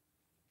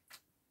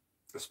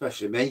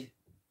 Especially me.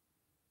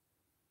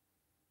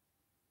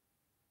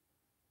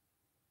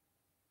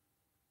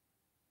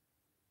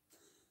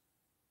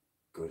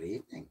 Good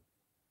evening.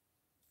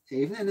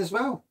 Evening as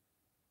well.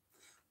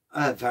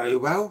 Very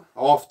well.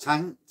 Half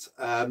tanked.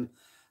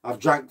 I've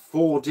drank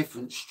 4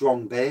 different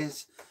strong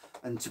beers.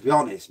 And to be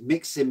honest,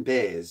 mixing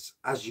beers,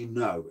 as you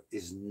know,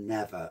 is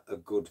never a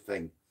good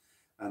thing.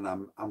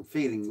 And I'm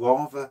feeling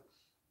rather...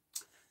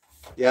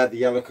 Yeah, the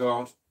yellow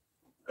card.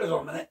 Hold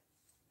on a minute.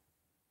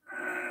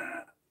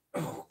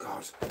 Oh,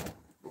 God.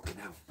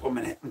 Looking out. 1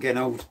 minute. I'm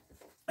getting old.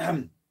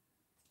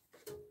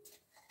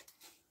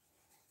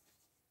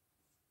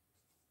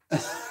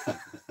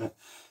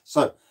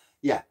 So,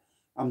 yeah.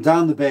 I'm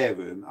down the beer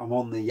room. I'm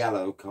on the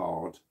yellow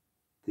card.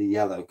 The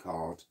yellow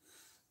card.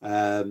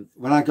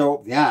 When I go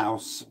up the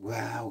house,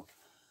 well,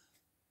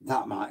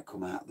 that might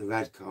come out, the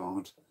red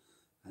card.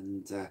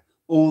 And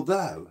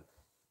although...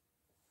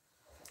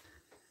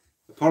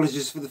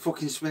 Apologies for the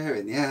fucking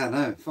swearing. Yeah, I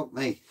know. Fuck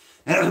me.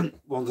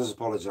 One does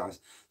apologise.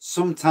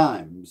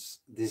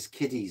 Sometimes there's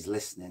kiddies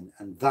listening,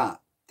 and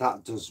that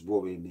does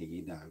worry me,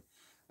 you know.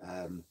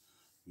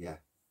 Yeah.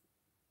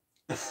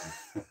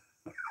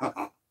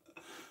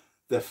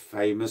 The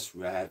famous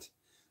red,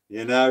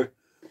 you know.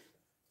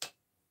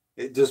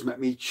 It does make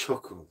me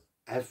chuckle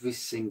every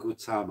single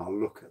time I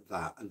look at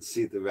that and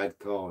see the red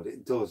card.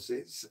 It does.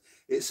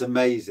 It's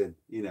amazing,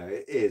 you know.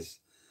 It is.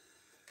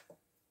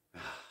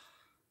 And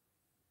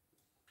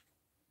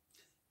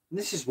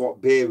this is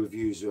what beer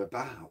reviews are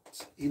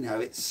about. You know,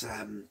 it's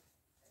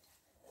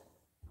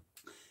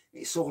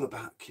all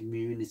about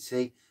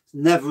community. It's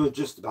never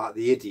just about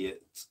the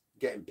idiot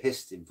getting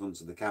pissed in front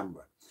of the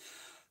camera.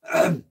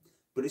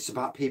 But it's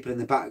about people in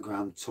the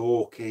background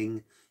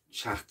talking,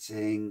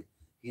 chatting.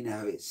 You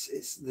know,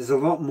 there's a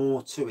lot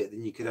more to it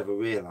than you could ever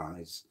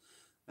realise.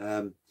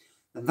 And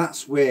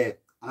that's where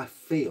I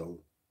feel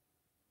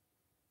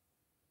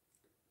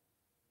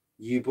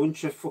you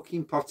bunch of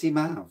fucking potty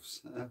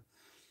mouths.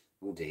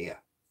 Oh dear.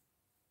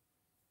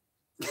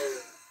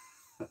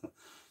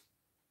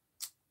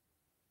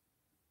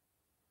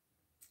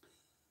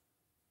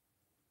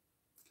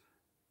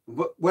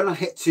 But when I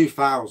hit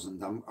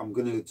 2000, I'm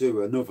going to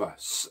do another,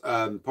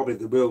 probably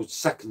the world's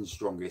 2nd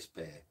strongest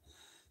beer.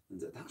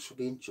 And that should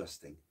be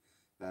interesting.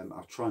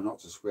 I'll try not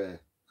to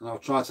swear. And I'll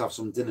try to have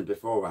some dinner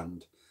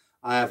beforehand.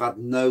 I have had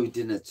no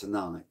dinner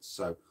tonight,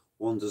 so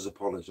one does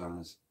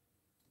apologise.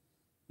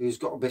 Who's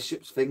got a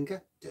bishop's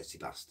finger? Dirty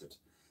bastard.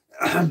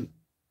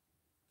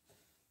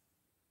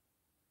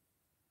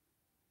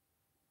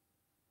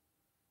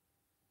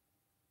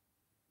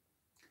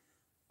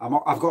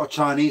 I've got a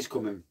Chinese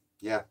coming.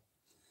 Yeah.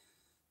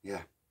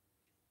 Yeah.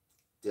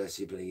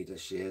 Dirty bleeder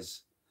she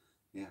is.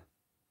 Yeah.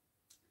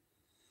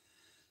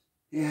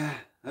 Yeah.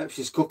 I hope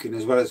she's cooking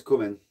as well as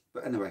coming.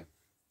 But anyway.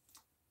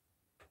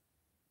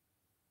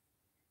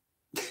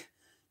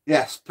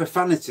 Yes,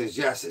 profanities.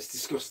 Yes, it's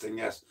disgusting.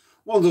 Yes.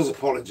 One does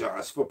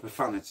apologise for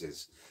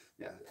profanities.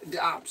 Yeah.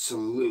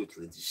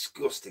 Absolutely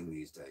disgusting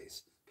these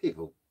days.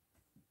 People.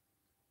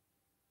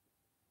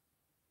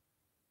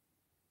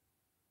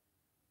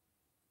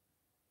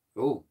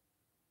 Oh.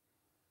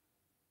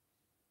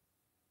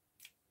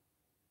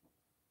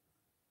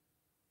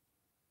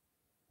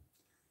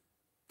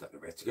 Don't know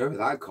where to go with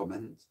that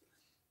comment.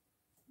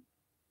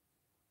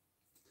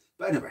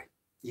 But anyway,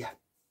 yeah.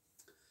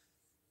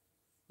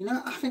 You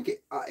know, I think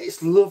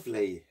it's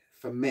lovely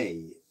for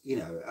me, you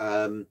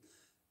know.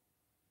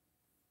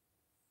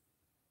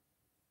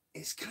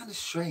 It's kind of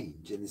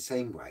strange in the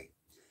same way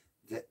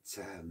that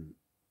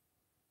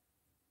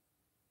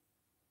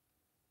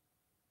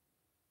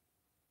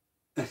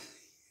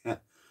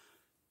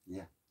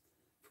yeah,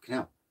 fucking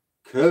hell,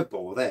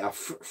 curveball there. I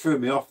threw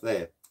me off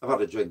there. I've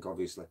had a drink,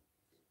 obviously.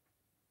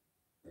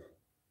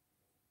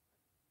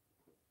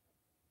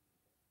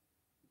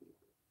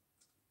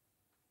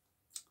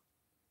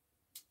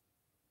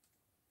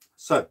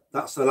 So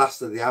that's the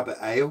last of the Abbot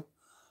ale.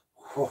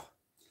 Whew.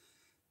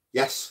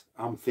 Yes,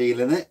 I'm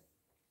feeling it.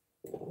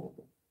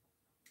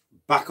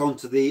 Back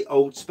onto the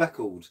old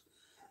speckled,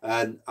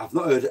 and I've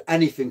not heard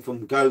anything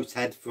from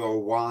Goathead for a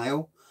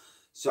while,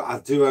 so I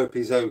do hope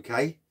he's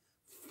okay.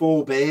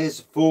 4 beers,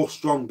 4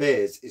 strong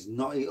beers is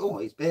not. Oh,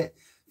 it's beer.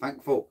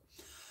 Thankful.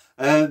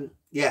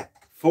 Yeah,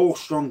 4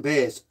 strong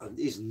beers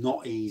is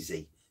not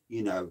easy,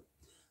 you know,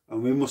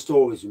 and we must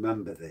always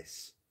remember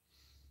this.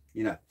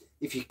 You know,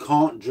 if you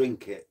can't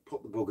drink it,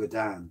 put the bugger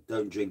down.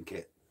 Don't drink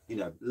it. You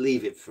know,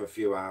 leave it for a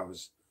few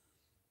hours.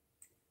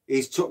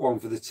 He's took one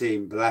for the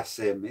team, bless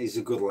him. He's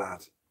a good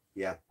lad.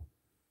 Yeah.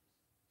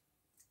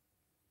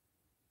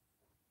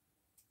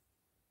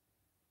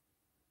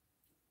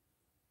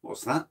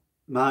 What's that?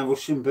 My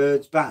Russian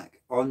bird's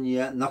back on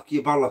you. Knock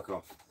your bollock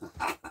off.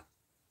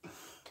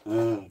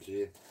 Oh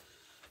dear.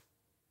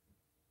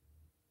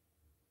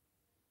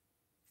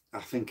 I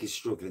think he's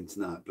struggling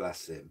tonight,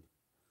 bless him.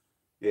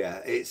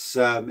 Yeah,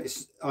 I mean,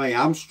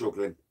 I'm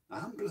struggling.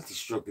 I'm bloody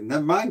struggling.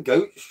 Never mind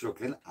Goat's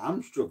struggling.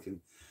 I'm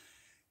struggling.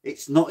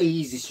 It's not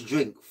easy to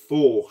drink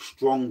 4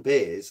 strong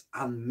beers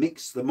and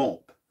mix them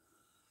up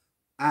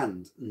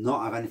and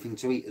not have anything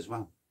to eat as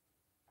well.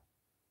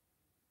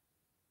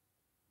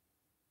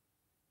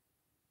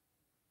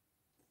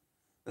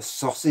 A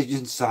sausage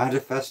and cider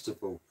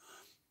festival.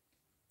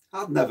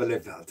 I'd never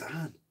live that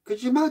down.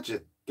 Could you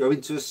imagine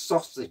going to a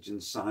sausage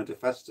and cider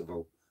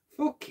festival?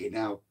 Fucking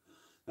hell.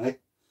 Eh?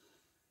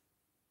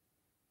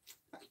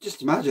 I could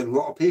just imagine a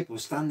lot of people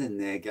standing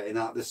there getting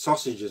out the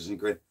sausages and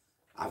going,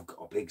 I've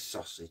got a big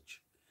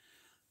sausage.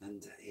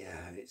 And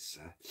yeah, it's,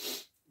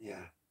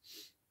 yeah,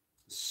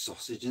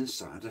 sausage and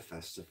cider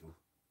festival.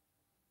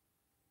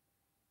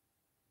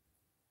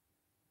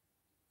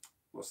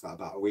 What's that,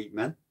 about a week,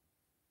 men?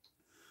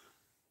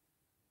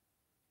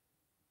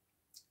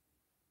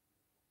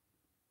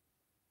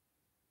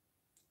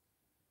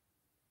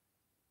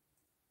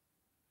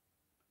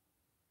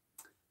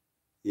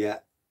 Yeah.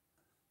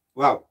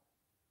 Well,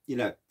 you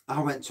know,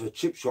 I went to a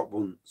chip shop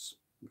once.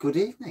 Good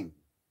evening.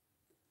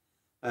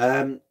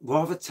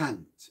 Rather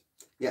tanked.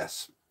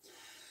 Yes.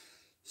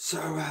 So,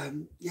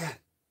 yeah,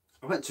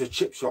 I went to a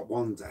chip shop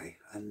one day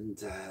and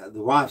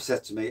the wife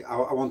said to me,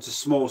 I want a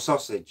small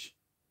sausage.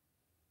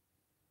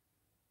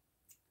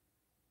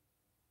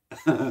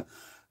 And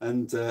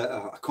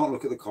I can't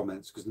look at the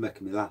comments because they're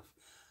making me laugh.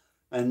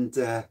 And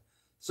so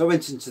I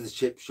went into the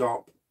chip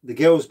shop. The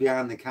girls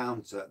behind the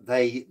counter,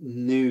 they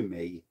knew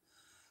me,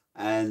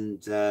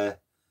 and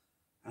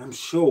I'm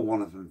sure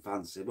one of them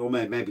fancied, or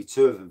maybe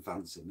 2 of them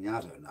fancied me.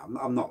 I don't know.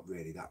 I'm not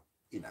really that,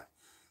 you know,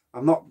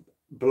 I'm not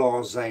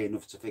blasé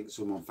enough to think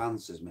someone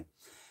fancies me.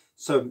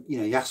 So, you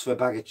know, you ask for a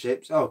bag of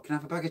chips. Oh, can I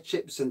have a bag of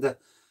chips and a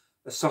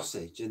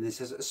sausage? And they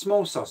says, a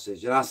small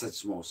sausage. And I said,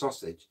 small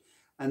sausage.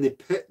 And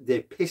they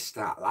pissed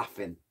out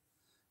laughing.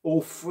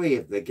 All 3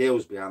 of the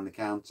girls behind the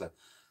counter.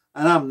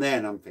 And I'm there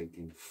and I'm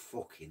thinking,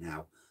 fucking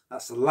hell.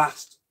 That's the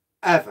last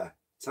ever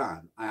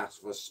time I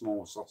asked for a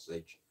small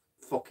sausage.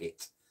 Fuck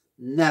it.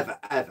 Never,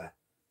 ever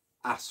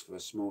ask for a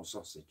small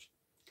sausage.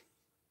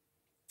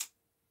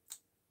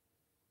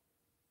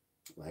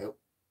 Well.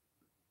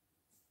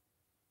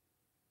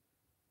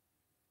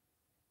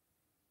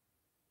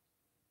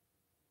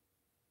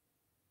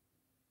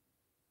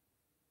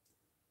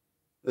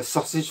 The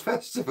sausage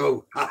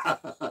festival.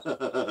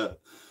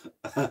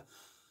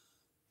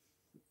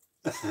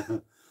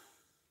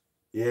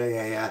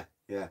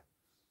 Yeah.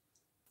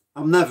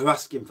 I'm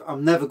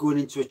never going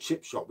into a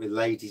chip shop with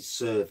ladies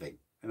serving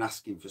and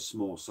asking for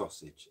small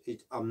sausage.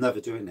 I'm never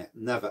doing it.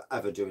 Never,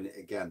 ever doing it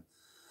again.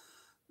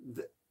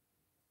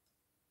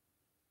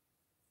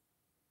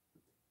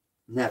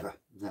 Never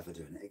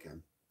doing it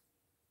again.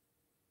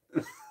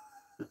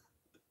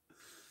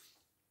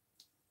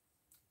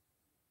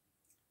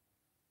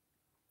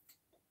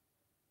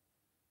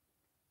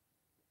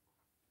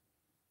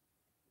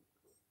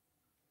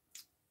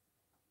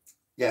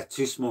 Yeah,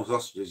 2 small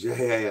sausages.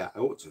 Yeah. I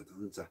ought to have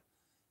done that.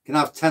 Can I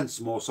have 10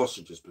 small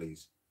sausages,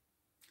 please?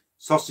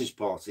 Sausage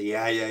party.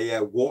 Yeah.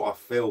 What a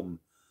film.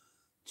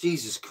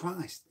 Jesus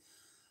Christ.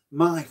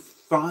 My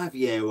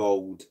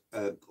 5-year-old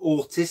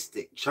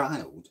autistic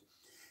child,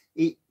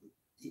 he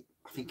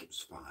think it was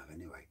 5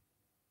 anyway.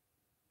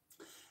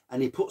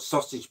 And he put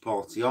Sausage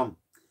Party on.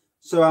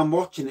 So I'm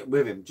watching it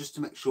with him just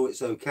to make sure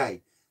it's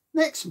okay.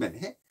 Next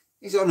minute,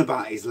 he's on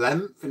about his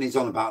length and he's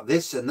on about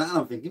this and that. And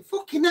I'm thinking,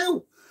 fucking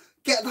hell,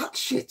 get that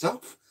shit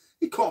off.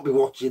 You can't be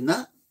watching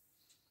that.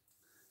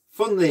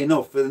 Funnily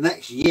enough, for the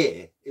next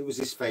year, it was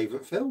his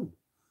favourite film.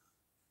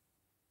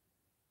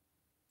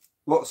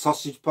 What,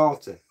 Sausage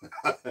Party?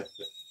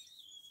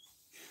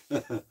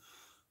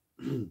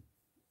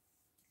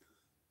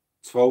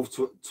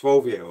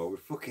 12-year-old,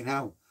 fucking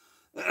hell.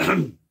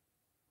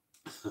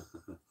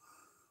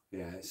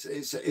 Yeah,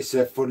 it's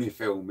a funny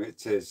film.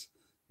 It is.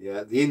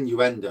 Yeah, the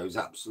innuendo is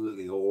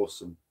absolutely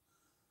awesome.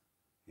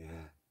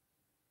 Yeah.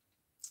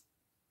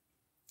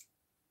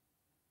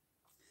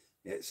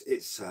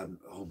 It's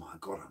oh my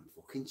god, I'm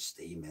fucking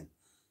steaming.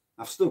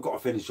 I've still got to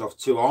finish off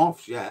 2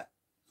 halves yet.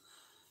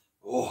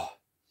 Oh,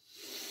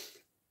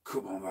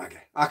 come on, Wraggy,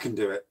 I can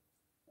do it.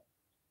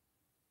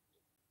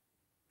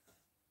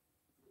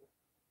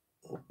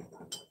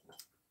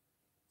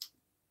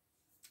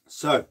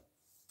 So,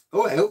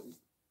 oh well,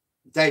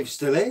 Dave's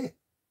still here.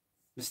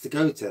 Mr.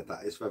 Goathead,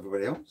 that is, for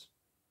everybody else.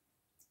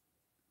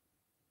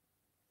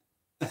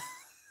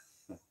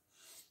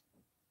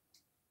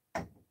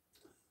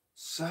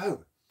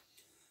 So,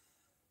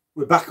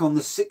 we're back on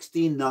the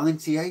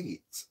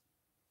 1698.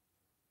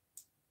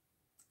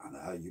 I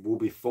know, you will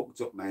be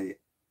fucked up, mate.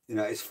 You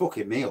know, it's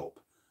fucking me up.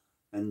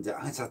 And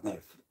I ain't had no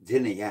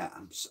dinner yet.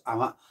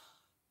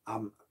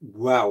 I'm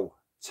well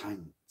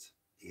tanked.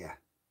 Yeah.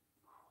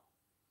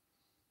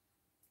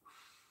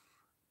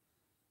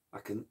 I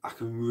can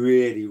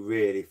really,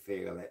 really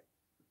feel it.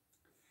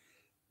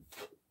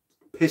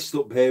 Pissed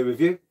up here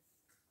with you.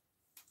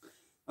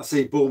 I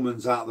see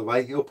Bullman's out of the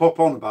way. He'll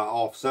pop on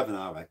about 7:30,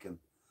 I reckon.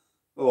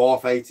 Or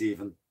 8:30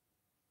 even.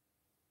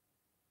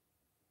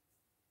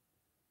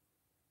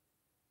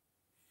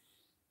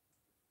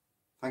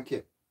 Thank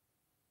you.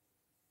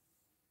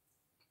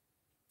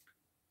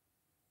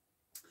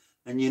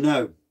 And you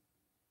know,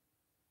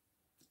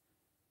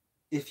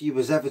 if you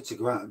was ever to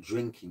go out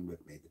drinking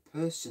with me, the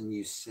person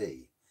you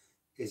see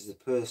is the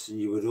person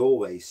you would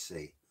always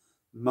see.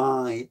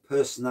 My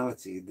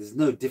personality, there's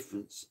no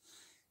difference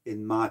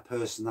in my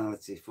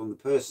personality from the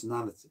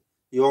personality.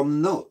 You're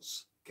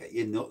nuts. Get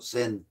your nuts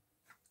in.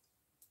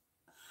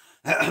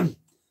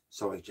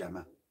 Sorry,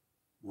 Gemma.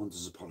 One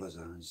does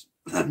apologise.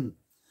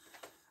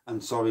 I'm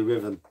sorry,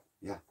 Riven.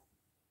 Yeah.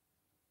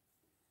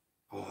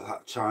 Oh,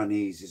 that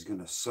Chinese is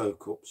going to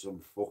soak up some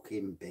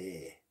fucking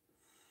beer.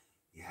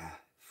 Yeah,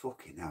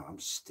 fucking hell, I'm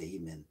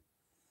steaming.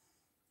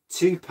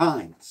 2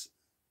 pints.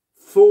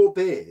 4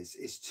 beers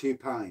is 2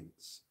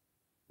 pints.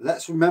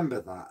 Let's remember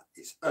that.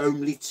 It's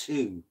only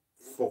 2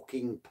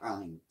 fucking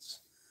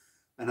pints.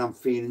 And I'm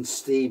feeling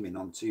steaming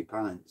on 2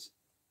 pints.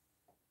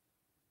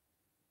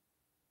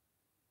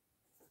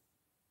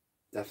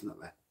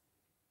 Definitely.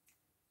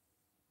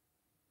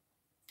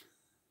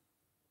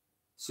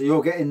 So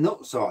you're getting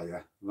nuts, are you?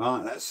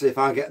 Right, let's see if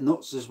I get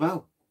nuts as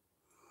well.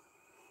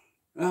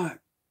 Right.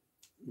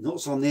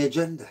 Nuts on the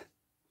agenda.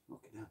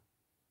 Fucking hell.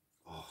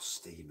 Oh,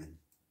 steaming.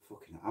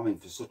 Fucking hell. I'm in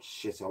for such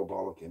shit old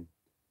bollocking.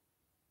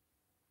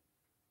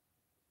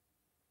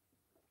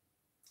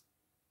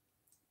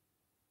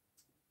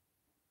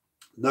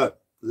 No,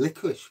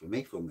 licorice for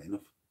me, funnily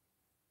enough.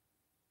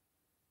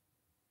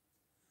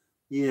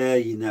 Yeah,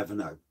 you never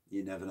know.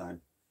 You never know.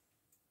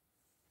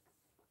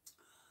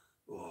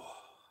 Oh.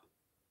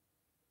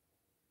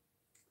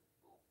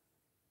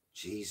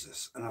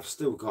 Jesus. And I've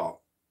still got...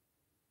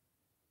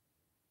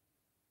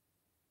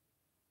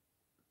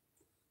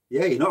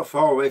 Yeah, you're not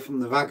far away from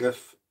the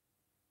Vaggoth.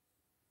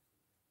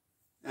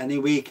 Any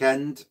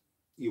weekend,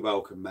 you're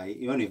welcome, mate.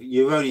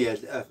 You're only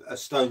a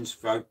stone's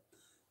throw.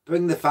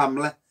 Bring the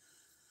family.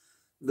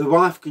 The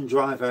wife can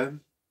drive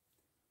home.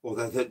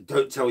 Although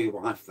don't tell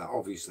your wife that,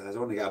 obviously. I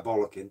don't want to get a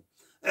bollocking.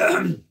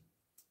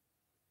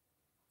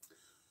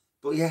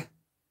 But yeah.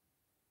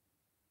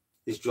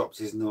 He's dropped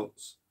his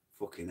nuts.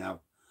 Fucking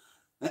hell.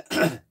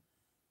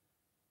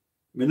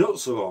 My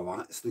nuts are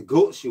alright. It's the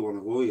guts you want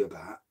to worry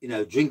about. You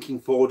know, drinking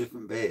 4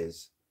 different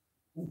beers.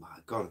 Oh my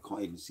God, I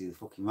can't even see the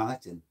fucking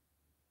writing.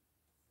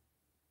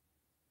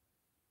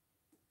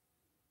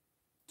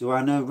 Do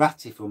I know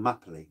Ratty from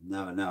Mapley?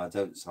 No, I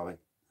don't, sorry.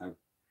 No.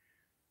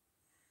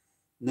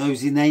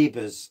 Nosy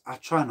neighbours. I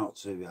try not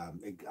to.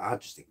 I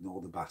just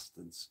ignore the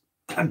bastards.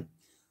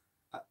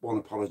 One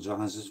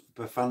apologises for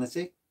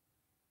profanity.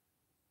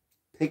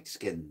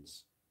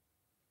 Pigskins.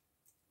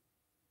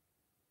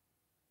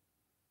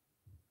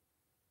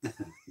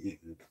 Yeah.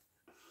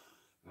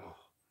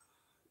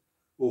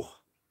 Oh.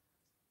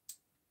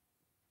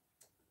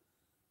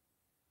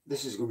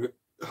 This is going to be...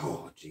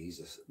 Oh,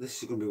 Jesus.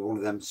 This is going to be one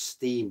of them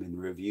steaming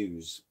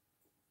reviews.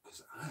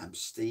 Because I am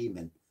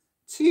steaming.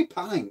 2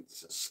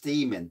 pints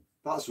steaming.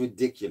 That's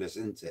ridiculous,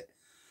 isn't it?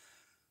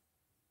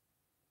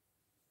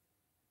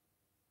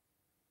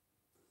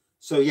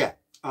 So, yeah.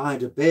 I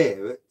had a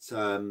beer at...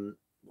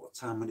 what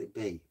time would it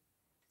be?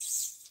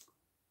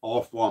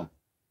 1:30.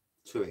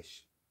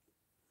 2ish.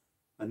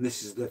 And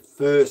this is the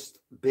first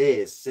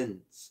beer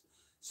since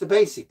So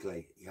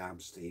basically, yeah, I'm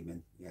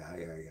steaming. Yeah.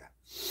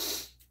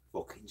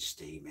 Fucking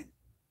steaming.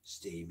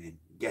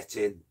 Get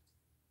in.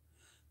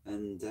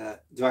 And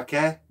do I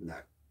care? No.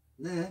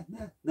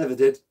 Nah, never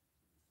did.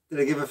 Did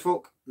I give a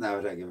fuck? No,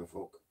 I don't give a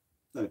fuck.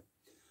 No.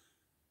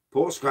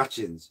 Pork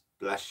scratchings,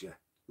 bless you.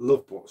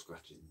 Love pork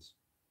scratchings.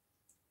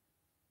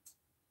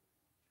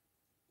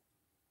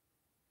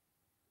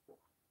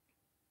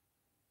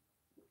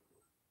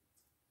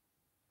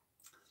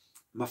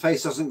 My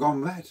face hasn't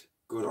gone red.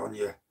 Good on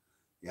you.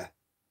 Yeah.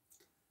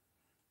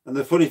 And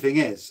the funny thing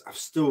is, I've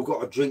still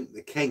got to drink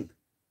the king.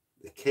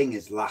 The king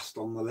is last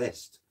on the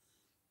list.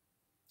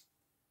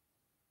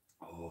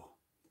 Oh,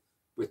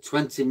 we're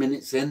 20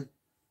 minutes in.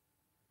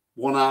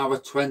 1 hour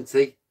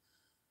 20.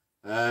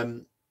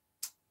 Oh,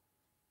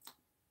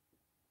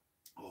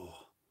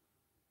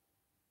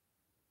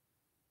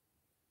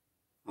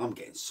 I'm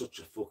getting such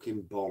a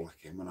fucking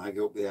bollocking when I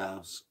go up the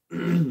house.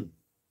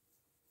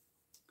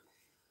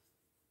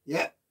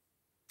 Yeah,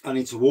 I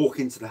need to walk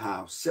into the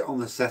house, sit on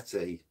the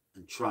settee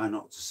and try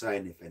not to say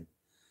anything.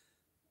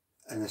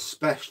 And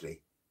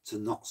especially to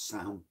not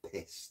sound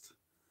pissed.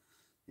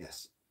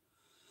 Yes.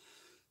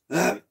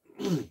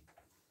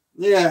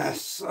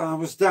 Yes, I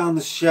was down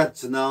the shed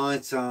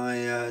tonight.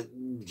 I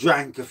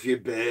drank a few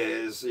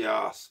beers.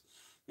 Yes.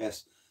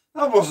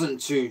 I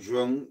wasn't too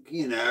drunk,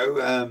 you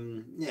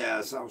know.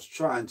 Yes, I was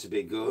trying to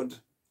be good.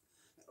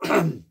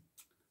 Did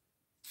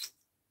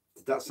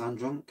that sound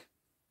drunk?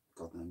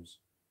 God knows.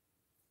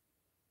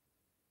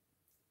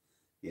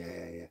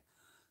 Yeah.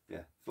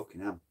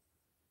 Fucking am.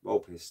 Well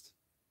pissed.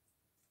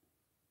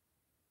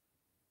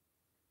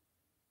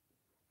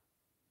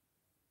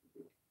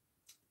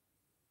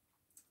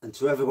 And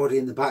to everybody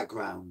in the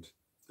background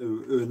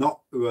who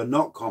are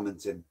not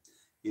commenting,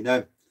 you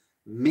know,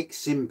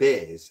 mixing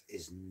beers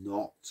is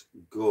not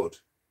good.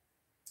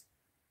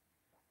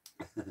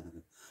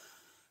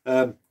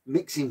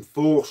 Mixing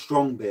 4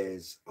 strong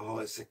beers, oh,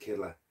 it's a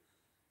killer.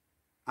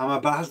 Am I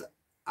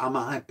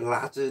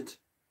bladdered?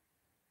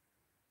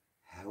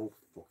 Hell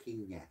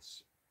fucking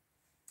yes.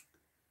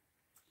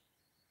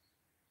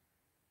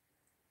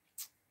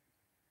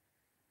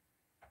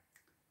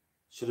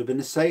 Should have been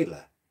a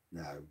sailor.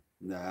 No.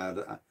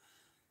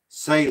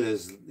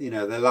 Sailors, you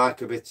know, they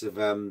like a bit of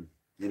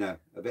you know,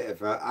 a bit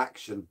of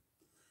action.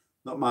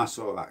 Not my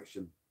sort of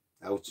action.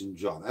 Elton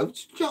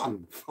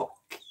John,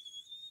 fuck.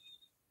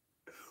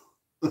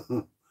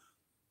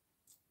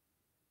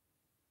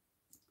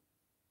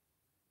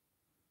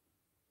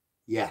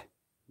 Yeah.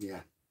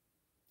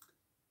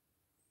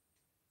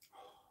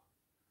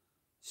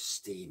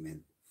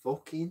 Steaming,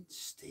 fucking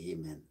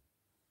steaming.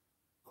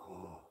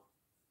 Oh.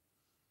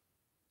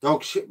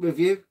 Dog shit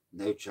review?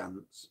 No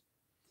chance.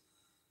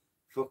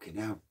 Fucking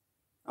hell.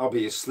 I'll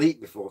be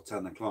asleep before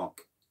 10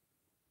 o'clock.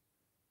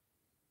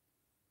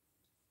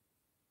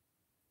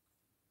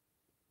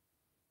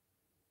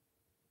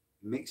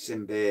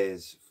 Mixing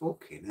beers.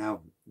 Fucking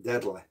hell.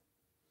 Deadly.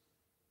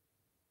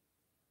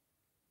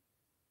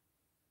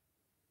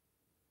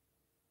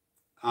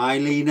 I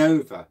lean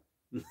over.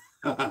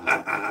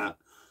 Yeah.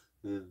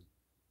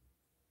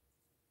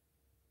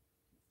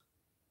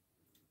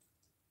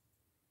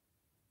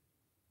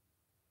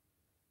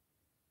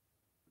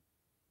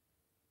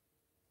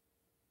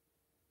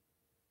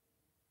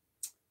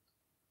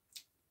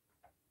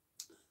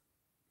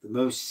 The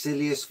most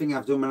silliest thing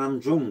I've done when I'm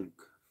drunk.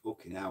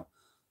 Fucking hell.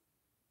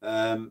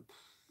 God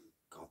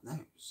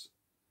knows.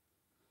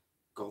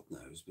 God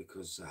knows,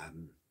 because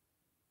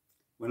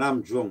when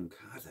I'm drunk,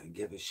 I don't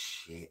give a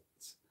shit.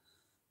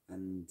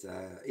 And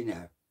you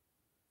know,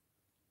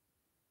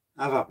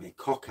 I've had my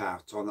cock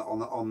out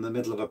on the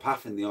middle of a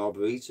path in the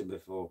Arboretum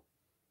before.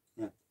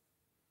 Yeah.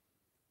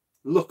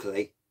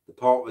 Luckily, the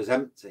part was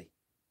empty.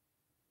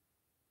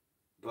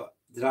 But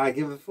did I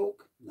give a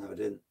fuck? No, I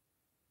didn't.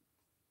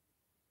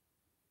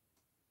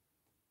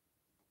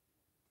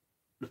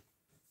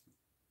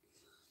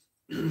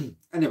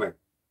 Anyway.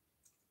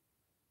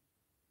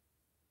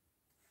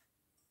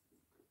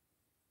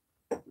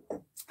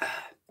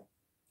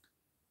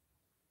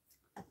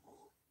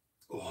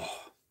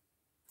 Oh.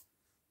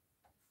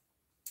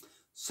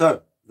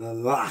 So, the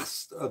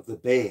last of the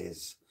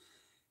beers.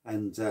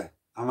 And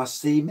am I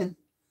steaming?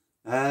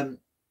 Yeah,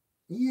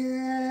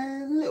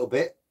 a little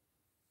bit.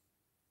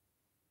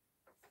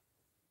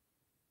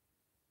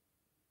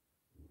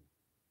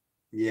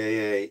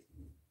 Yeah.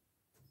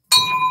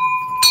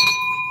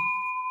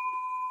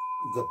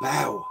 The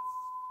bell.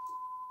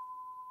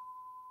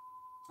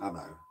 I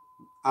know.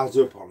 I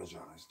do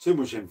apologise. Too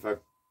much info.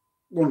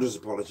 One does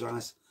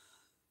apologise.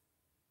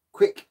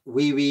 Quick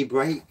wee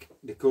break,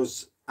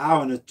 because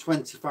hour and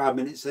 25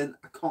 minutes in,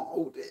 I can't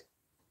hold it.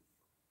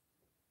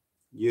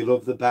 You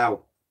love the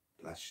bell.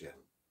 Bless you.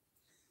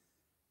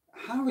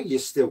 How are you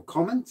still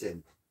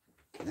commenting?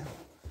 Yeah.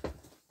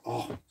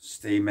 Oh,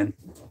 steaming.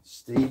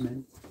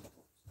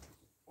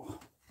 Oh.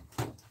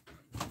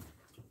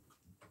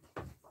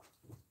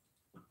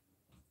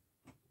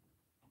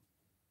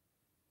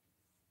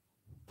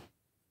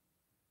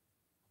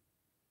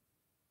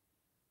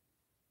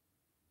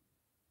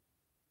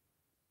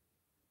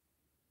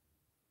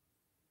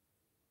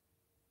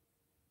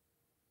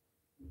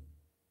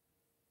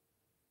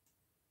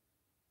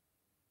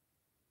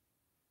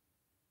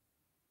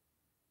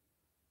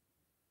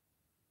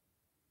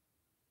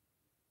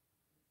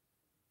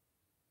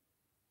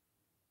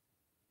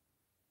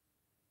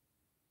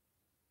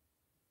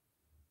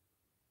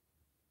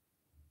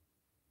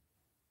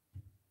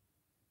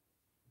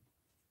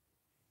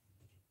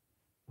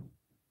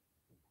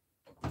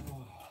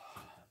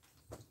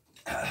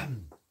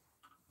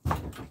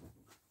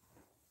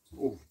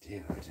 Oh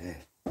dear, oh dear.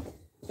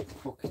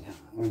 Fucking hell,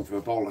 I'm in for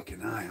a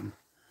bollocking, I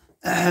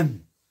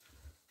am.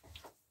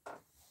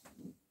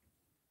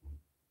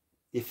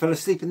 You fell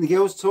asleep in the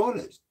girls'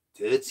 toilet.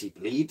 Dirty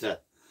bleeder.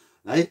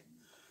 Hey?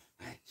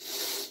 Hey?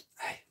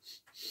 Hey?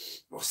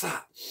 What's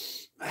that?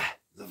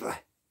 Lovely.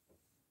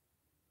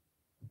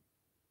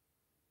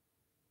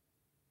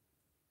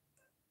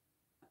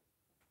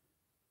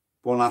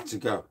 One had to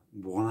go.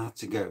 One had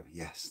to go.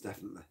 Yes,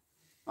 definitely.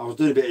 I was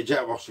doing a bit of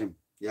jet washing.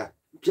 Yeah.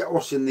 Jet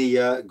washing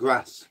the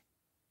grass.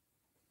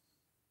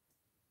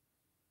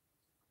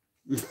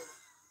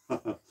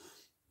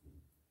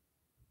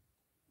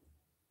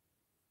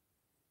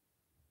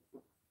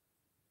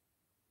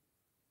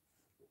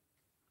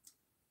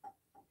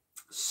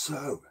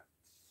 So,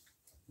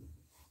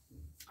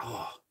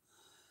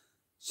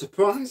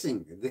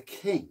 surprising, the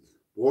king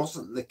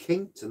wasn't the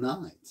king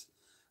tonight.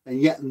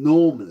 And yet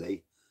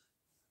normally,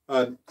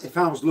 if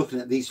I was looking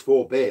at these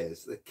 4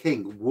 beers, the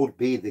king would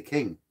be the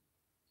king.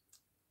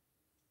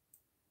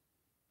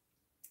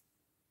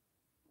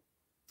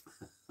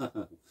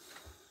 Oh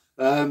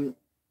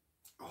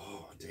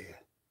dear,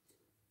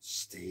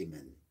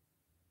 steaming.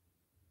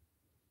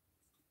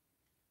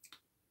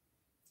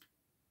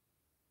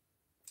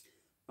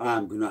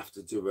 I'm going to have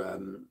to do,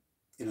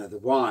 you know, the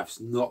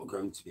wife's not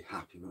going to be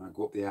happy when I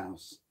go up the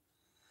house.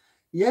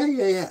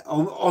 Yeah.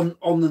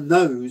 On the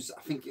nose,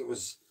 I think it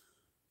was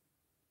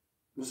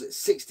it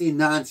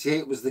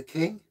 1698 was the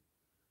king,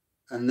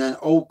 and then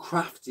Old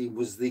Crafty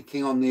was the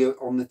king on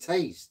the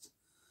taste,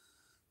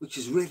 which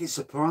is really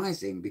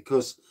surprising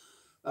because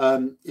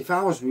if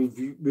I was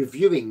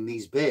reviewing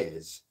these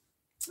beers,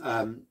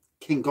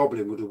 King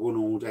Goblin would have won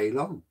all day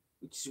long,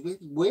 which is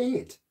really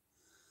weird.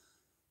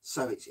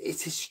 So it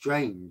is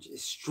strange.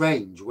 It's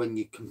strange when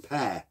you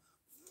compare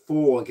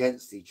 4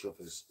 against each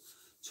other's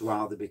to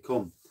how they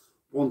become.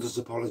 One does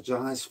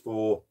apologise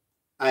for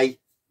A,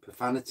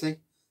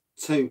 profanity,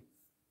 2,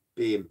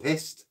 being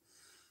pissed.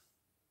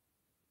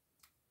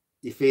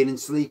 You're feeling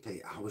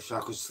sleepy. I wish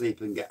I could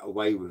sleep and get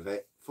away with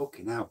it.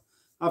 Fucking hell.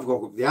 I've got to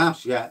go up the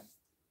house yet.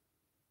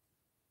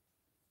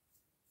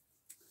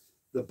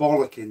 The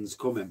bollocking's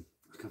coming.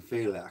 I can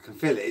feel it. I can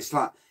feel it. It's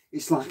like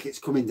it's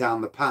coming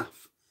down the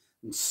path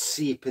and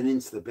seeping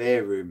into the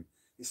beer room.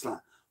 It's like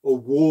a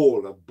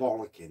wall of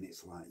bollocking.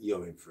 It's like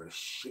you're in for a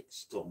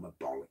shitstorm of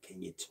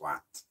bollocking, you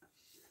twat.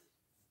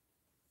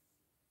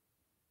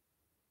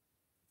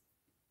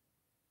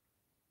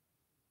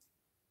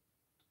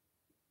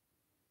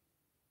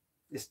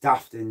 It's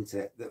daft, isn't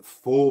it? That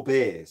 4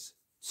 beers,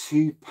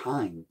 2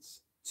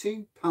 pints,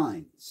 2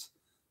 pints.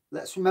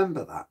 Let's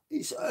remember that.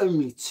 It's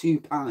only 2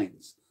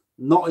 pints,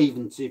 not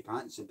even 2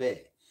 pints of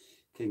beer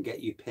can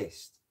get you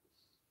pissed.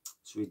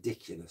 It's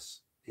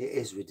ridiculous. It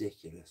is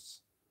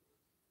ridiculous.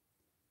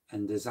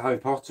 And as Harry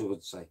Potter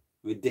would say,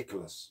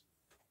 ridiculous.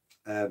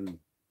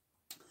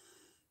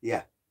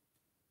 Yeah.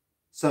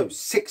 So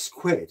 6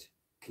 quid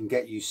can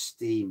get you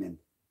steaming.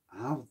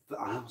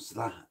 How's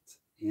that?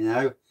 You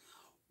know?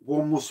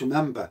 One must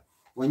remember,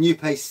 when you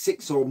pay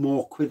 6 or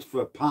more quid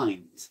for a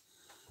pint,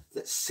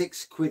 that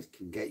 6 quid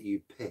can get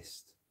you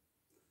pissed.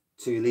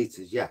 2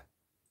 litres, yeah.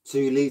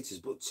 2 litres,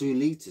 but 2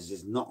 litres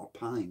is not a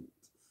pint.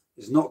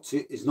 It's not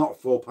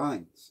 4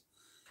 pints.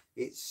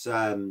 It's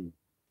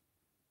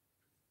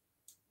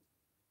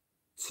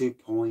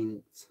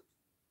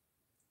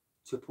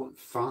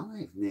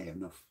 2.5 near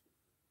enough.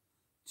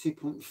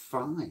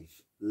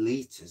 2.5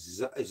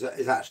 litres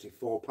is actually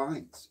 4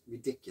 pints.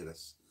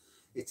 Ridiculous.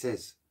 It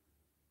is.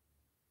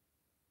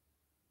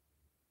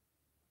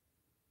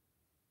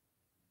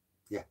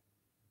 Yeah.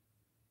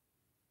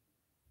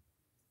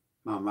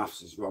 My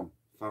maths is wrong.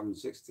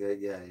 568,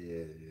 yeah.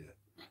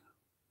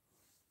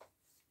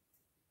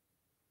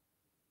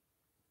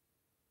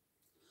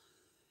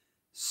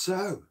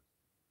 So,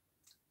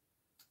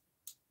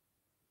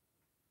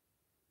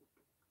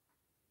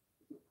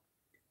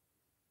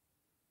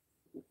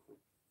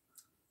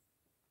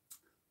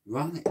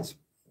 right.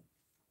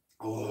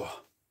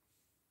 Oh.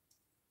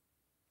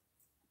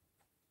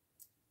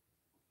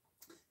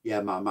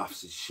 Yeah, my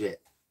maths is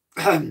shit.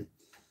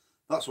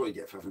 That's what you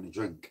get for having a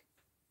drink.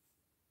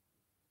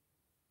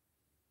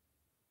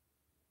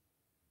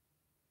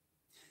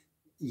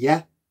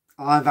 Yeah,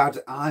 I've had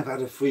a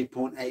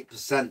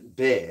 3.8%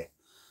 beer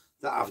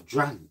that I've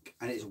drank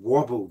and it's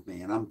wobbled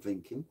me, and I'm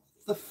thinking,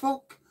 what the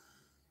fuck?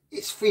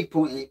 It's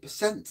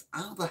 3.8%.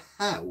 How the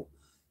hell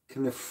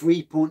can a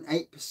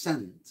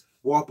 3.8%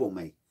 wobble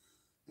me?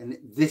 And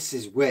this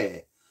is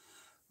where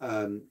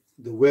the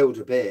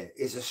Wilder beer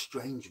is a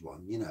strange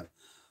one, you know.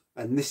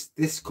 And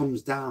this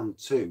comes down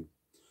to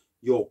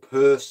your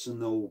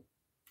personal,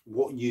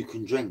 what you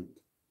can drink.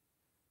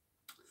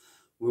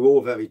 We're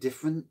all very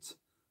different.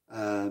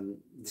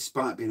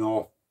 Despite being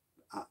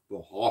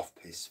half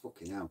pissed,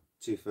 fucking hell,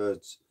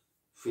 2/3,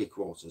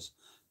 3/4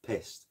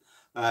 pissed.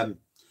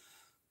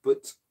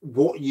 But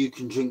what you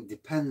can drink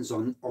depends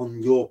on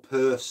your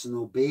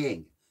personal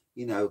being.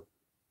 You know,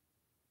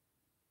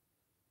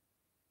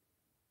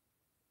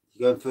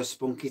 you're going for a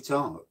spunky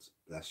tart,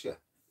 bless you.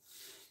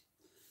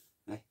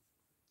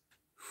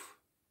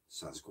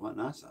 Sounds quite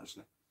nice,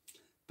 actually.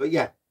 But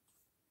yeah,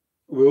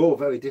 we're all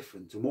very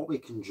different, and what we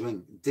can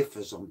drink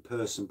differs on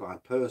person by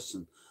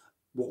person.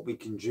 What we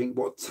can drink,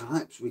 what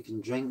types we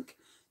can drink,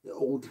 it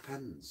all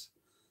depends.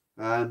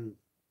 For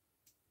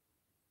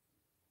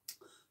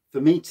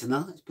me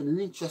tonight, it's been an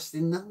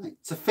interesting night.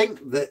 To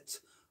think that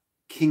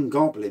King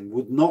Goblin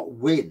would not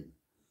win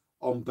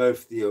on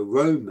both the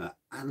aroma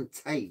and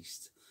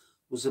taste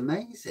was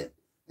amazing.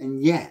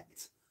 And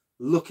yet,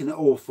 looking at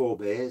all 4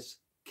 beers,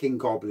 King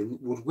Goblin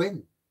would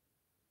win.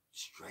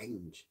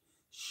 Strange,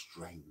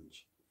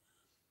 strange.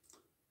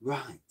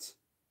 Right.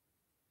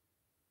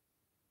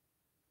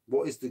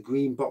 What is the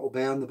green bottle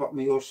bear on the bottom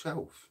of your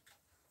shelf?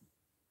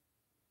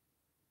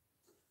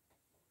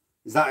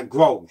 Is that a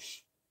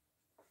Grolsch?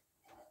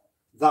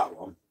 That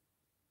one?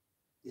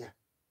 Yeah.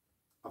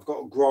 I've got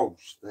a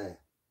Grolsch there.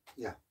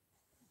 Yeah.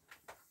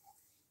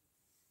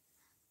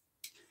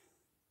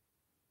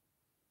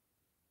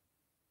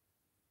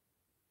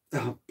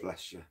 Oh,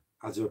 bless you.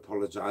 I do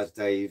apologise,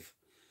 Dave.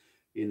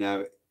 You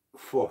know,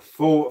 for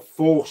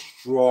four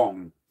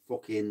strong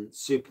fucking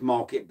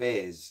supermarket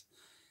beers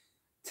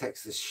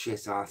takes the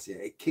shit out of you.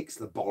 It kicks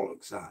the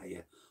bollocks out of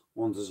you.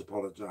 One does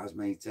apologise,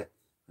 matey.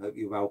 Hope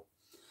you're well.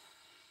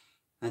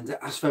 And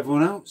as for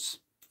everyone else,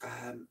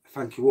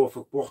 thank you all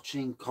for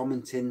watching,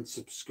 commenting,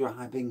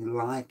 subscribing,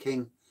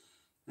 liking.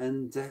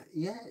 And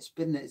yeah, it's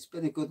been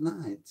a good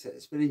night.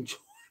 It's been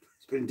enjoyable.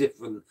 It's been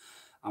different.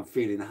 I'm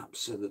feeling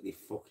absolutely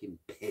fucking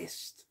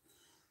pissed.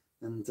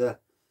 And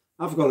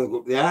I've got to go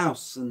up the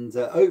house and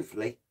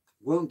hopefully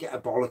won't get a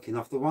bollocking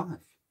off the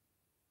wife.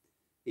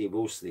 He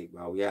will sleep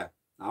well, yeah.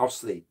 I'll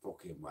sleep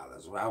fucking well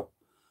as well.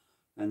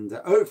 And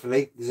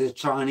hopefully there's a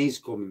Chinese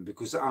coming,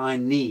 because I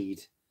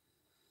need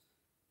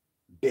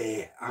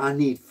beer. I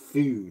need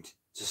food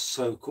to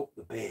soak up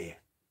the beer.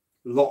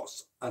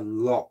 Lots and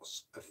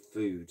lots of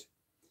food.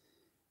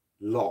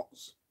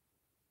 Lots.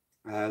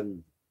 Yeah,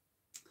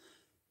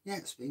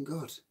 it's been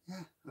good.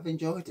 Yeah, I've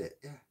enjoyed it.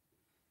 Yeah.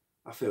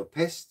 I feel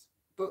pissed,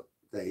 but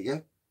there you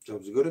go.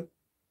 Job's a good one.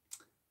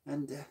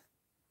 And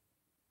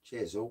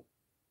cheers all.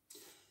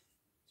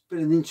 It's been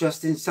an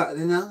interesting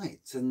Saturday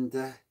night, and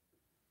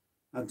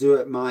I do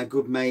it. My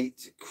good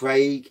mate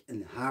Craig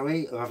and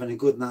Harry are having a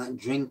good night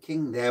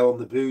drinking. They're on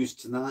the booze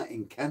tonight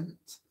in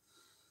Kent,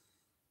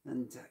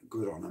 and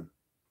good on them.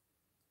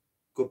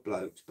 Good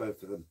blokes,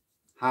 both of them.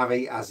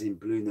 Harry as in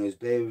Blue Nose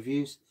Beer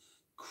Reviews,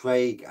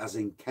 Craig as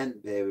in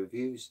Kent Beer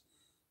Reviews.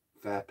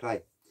 Fair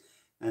play.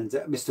 And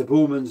Mr.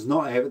 Bullman's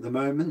not here at the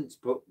moment,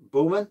 but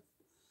Bullman,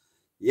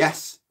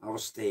 yes, I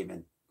was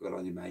steaming. Good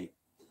on you, mate.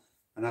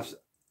 And as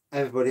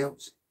everybody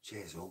else,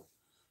 cheers all.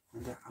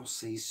 And I'll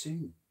see you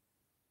soon.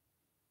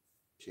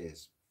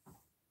 Cheers.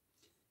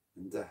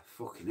 And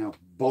fucking hell,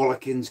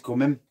 bollocking's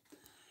coming.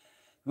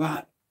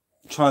 Right,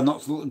 try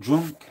not to look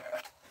drunk.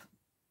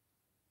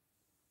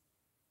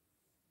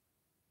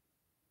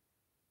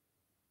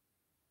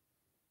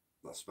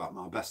 That's about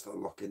my best at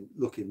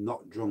looking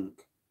not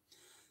drunk.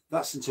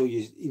 That's until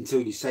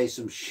you say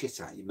some shit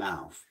out your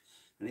mouth,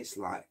 and it's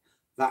like,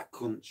 that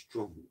cunt's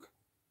drunk.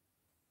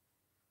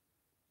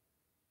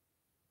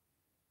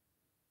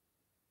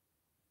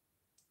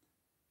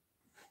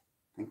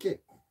 Thank you.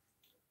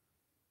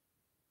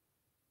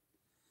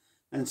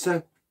 And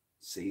so,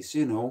 see you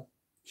soon all.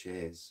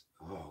 Cheers.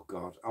 Oh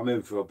God, I'm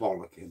in for a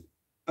bollocking.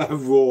 A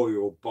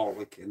royal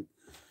bollocking.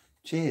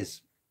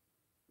 Cheers.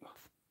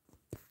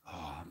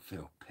 Oh, I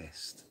feel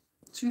pissed.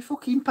 2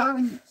 fucking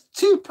pints.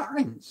 2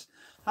 pints.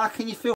 How can you feel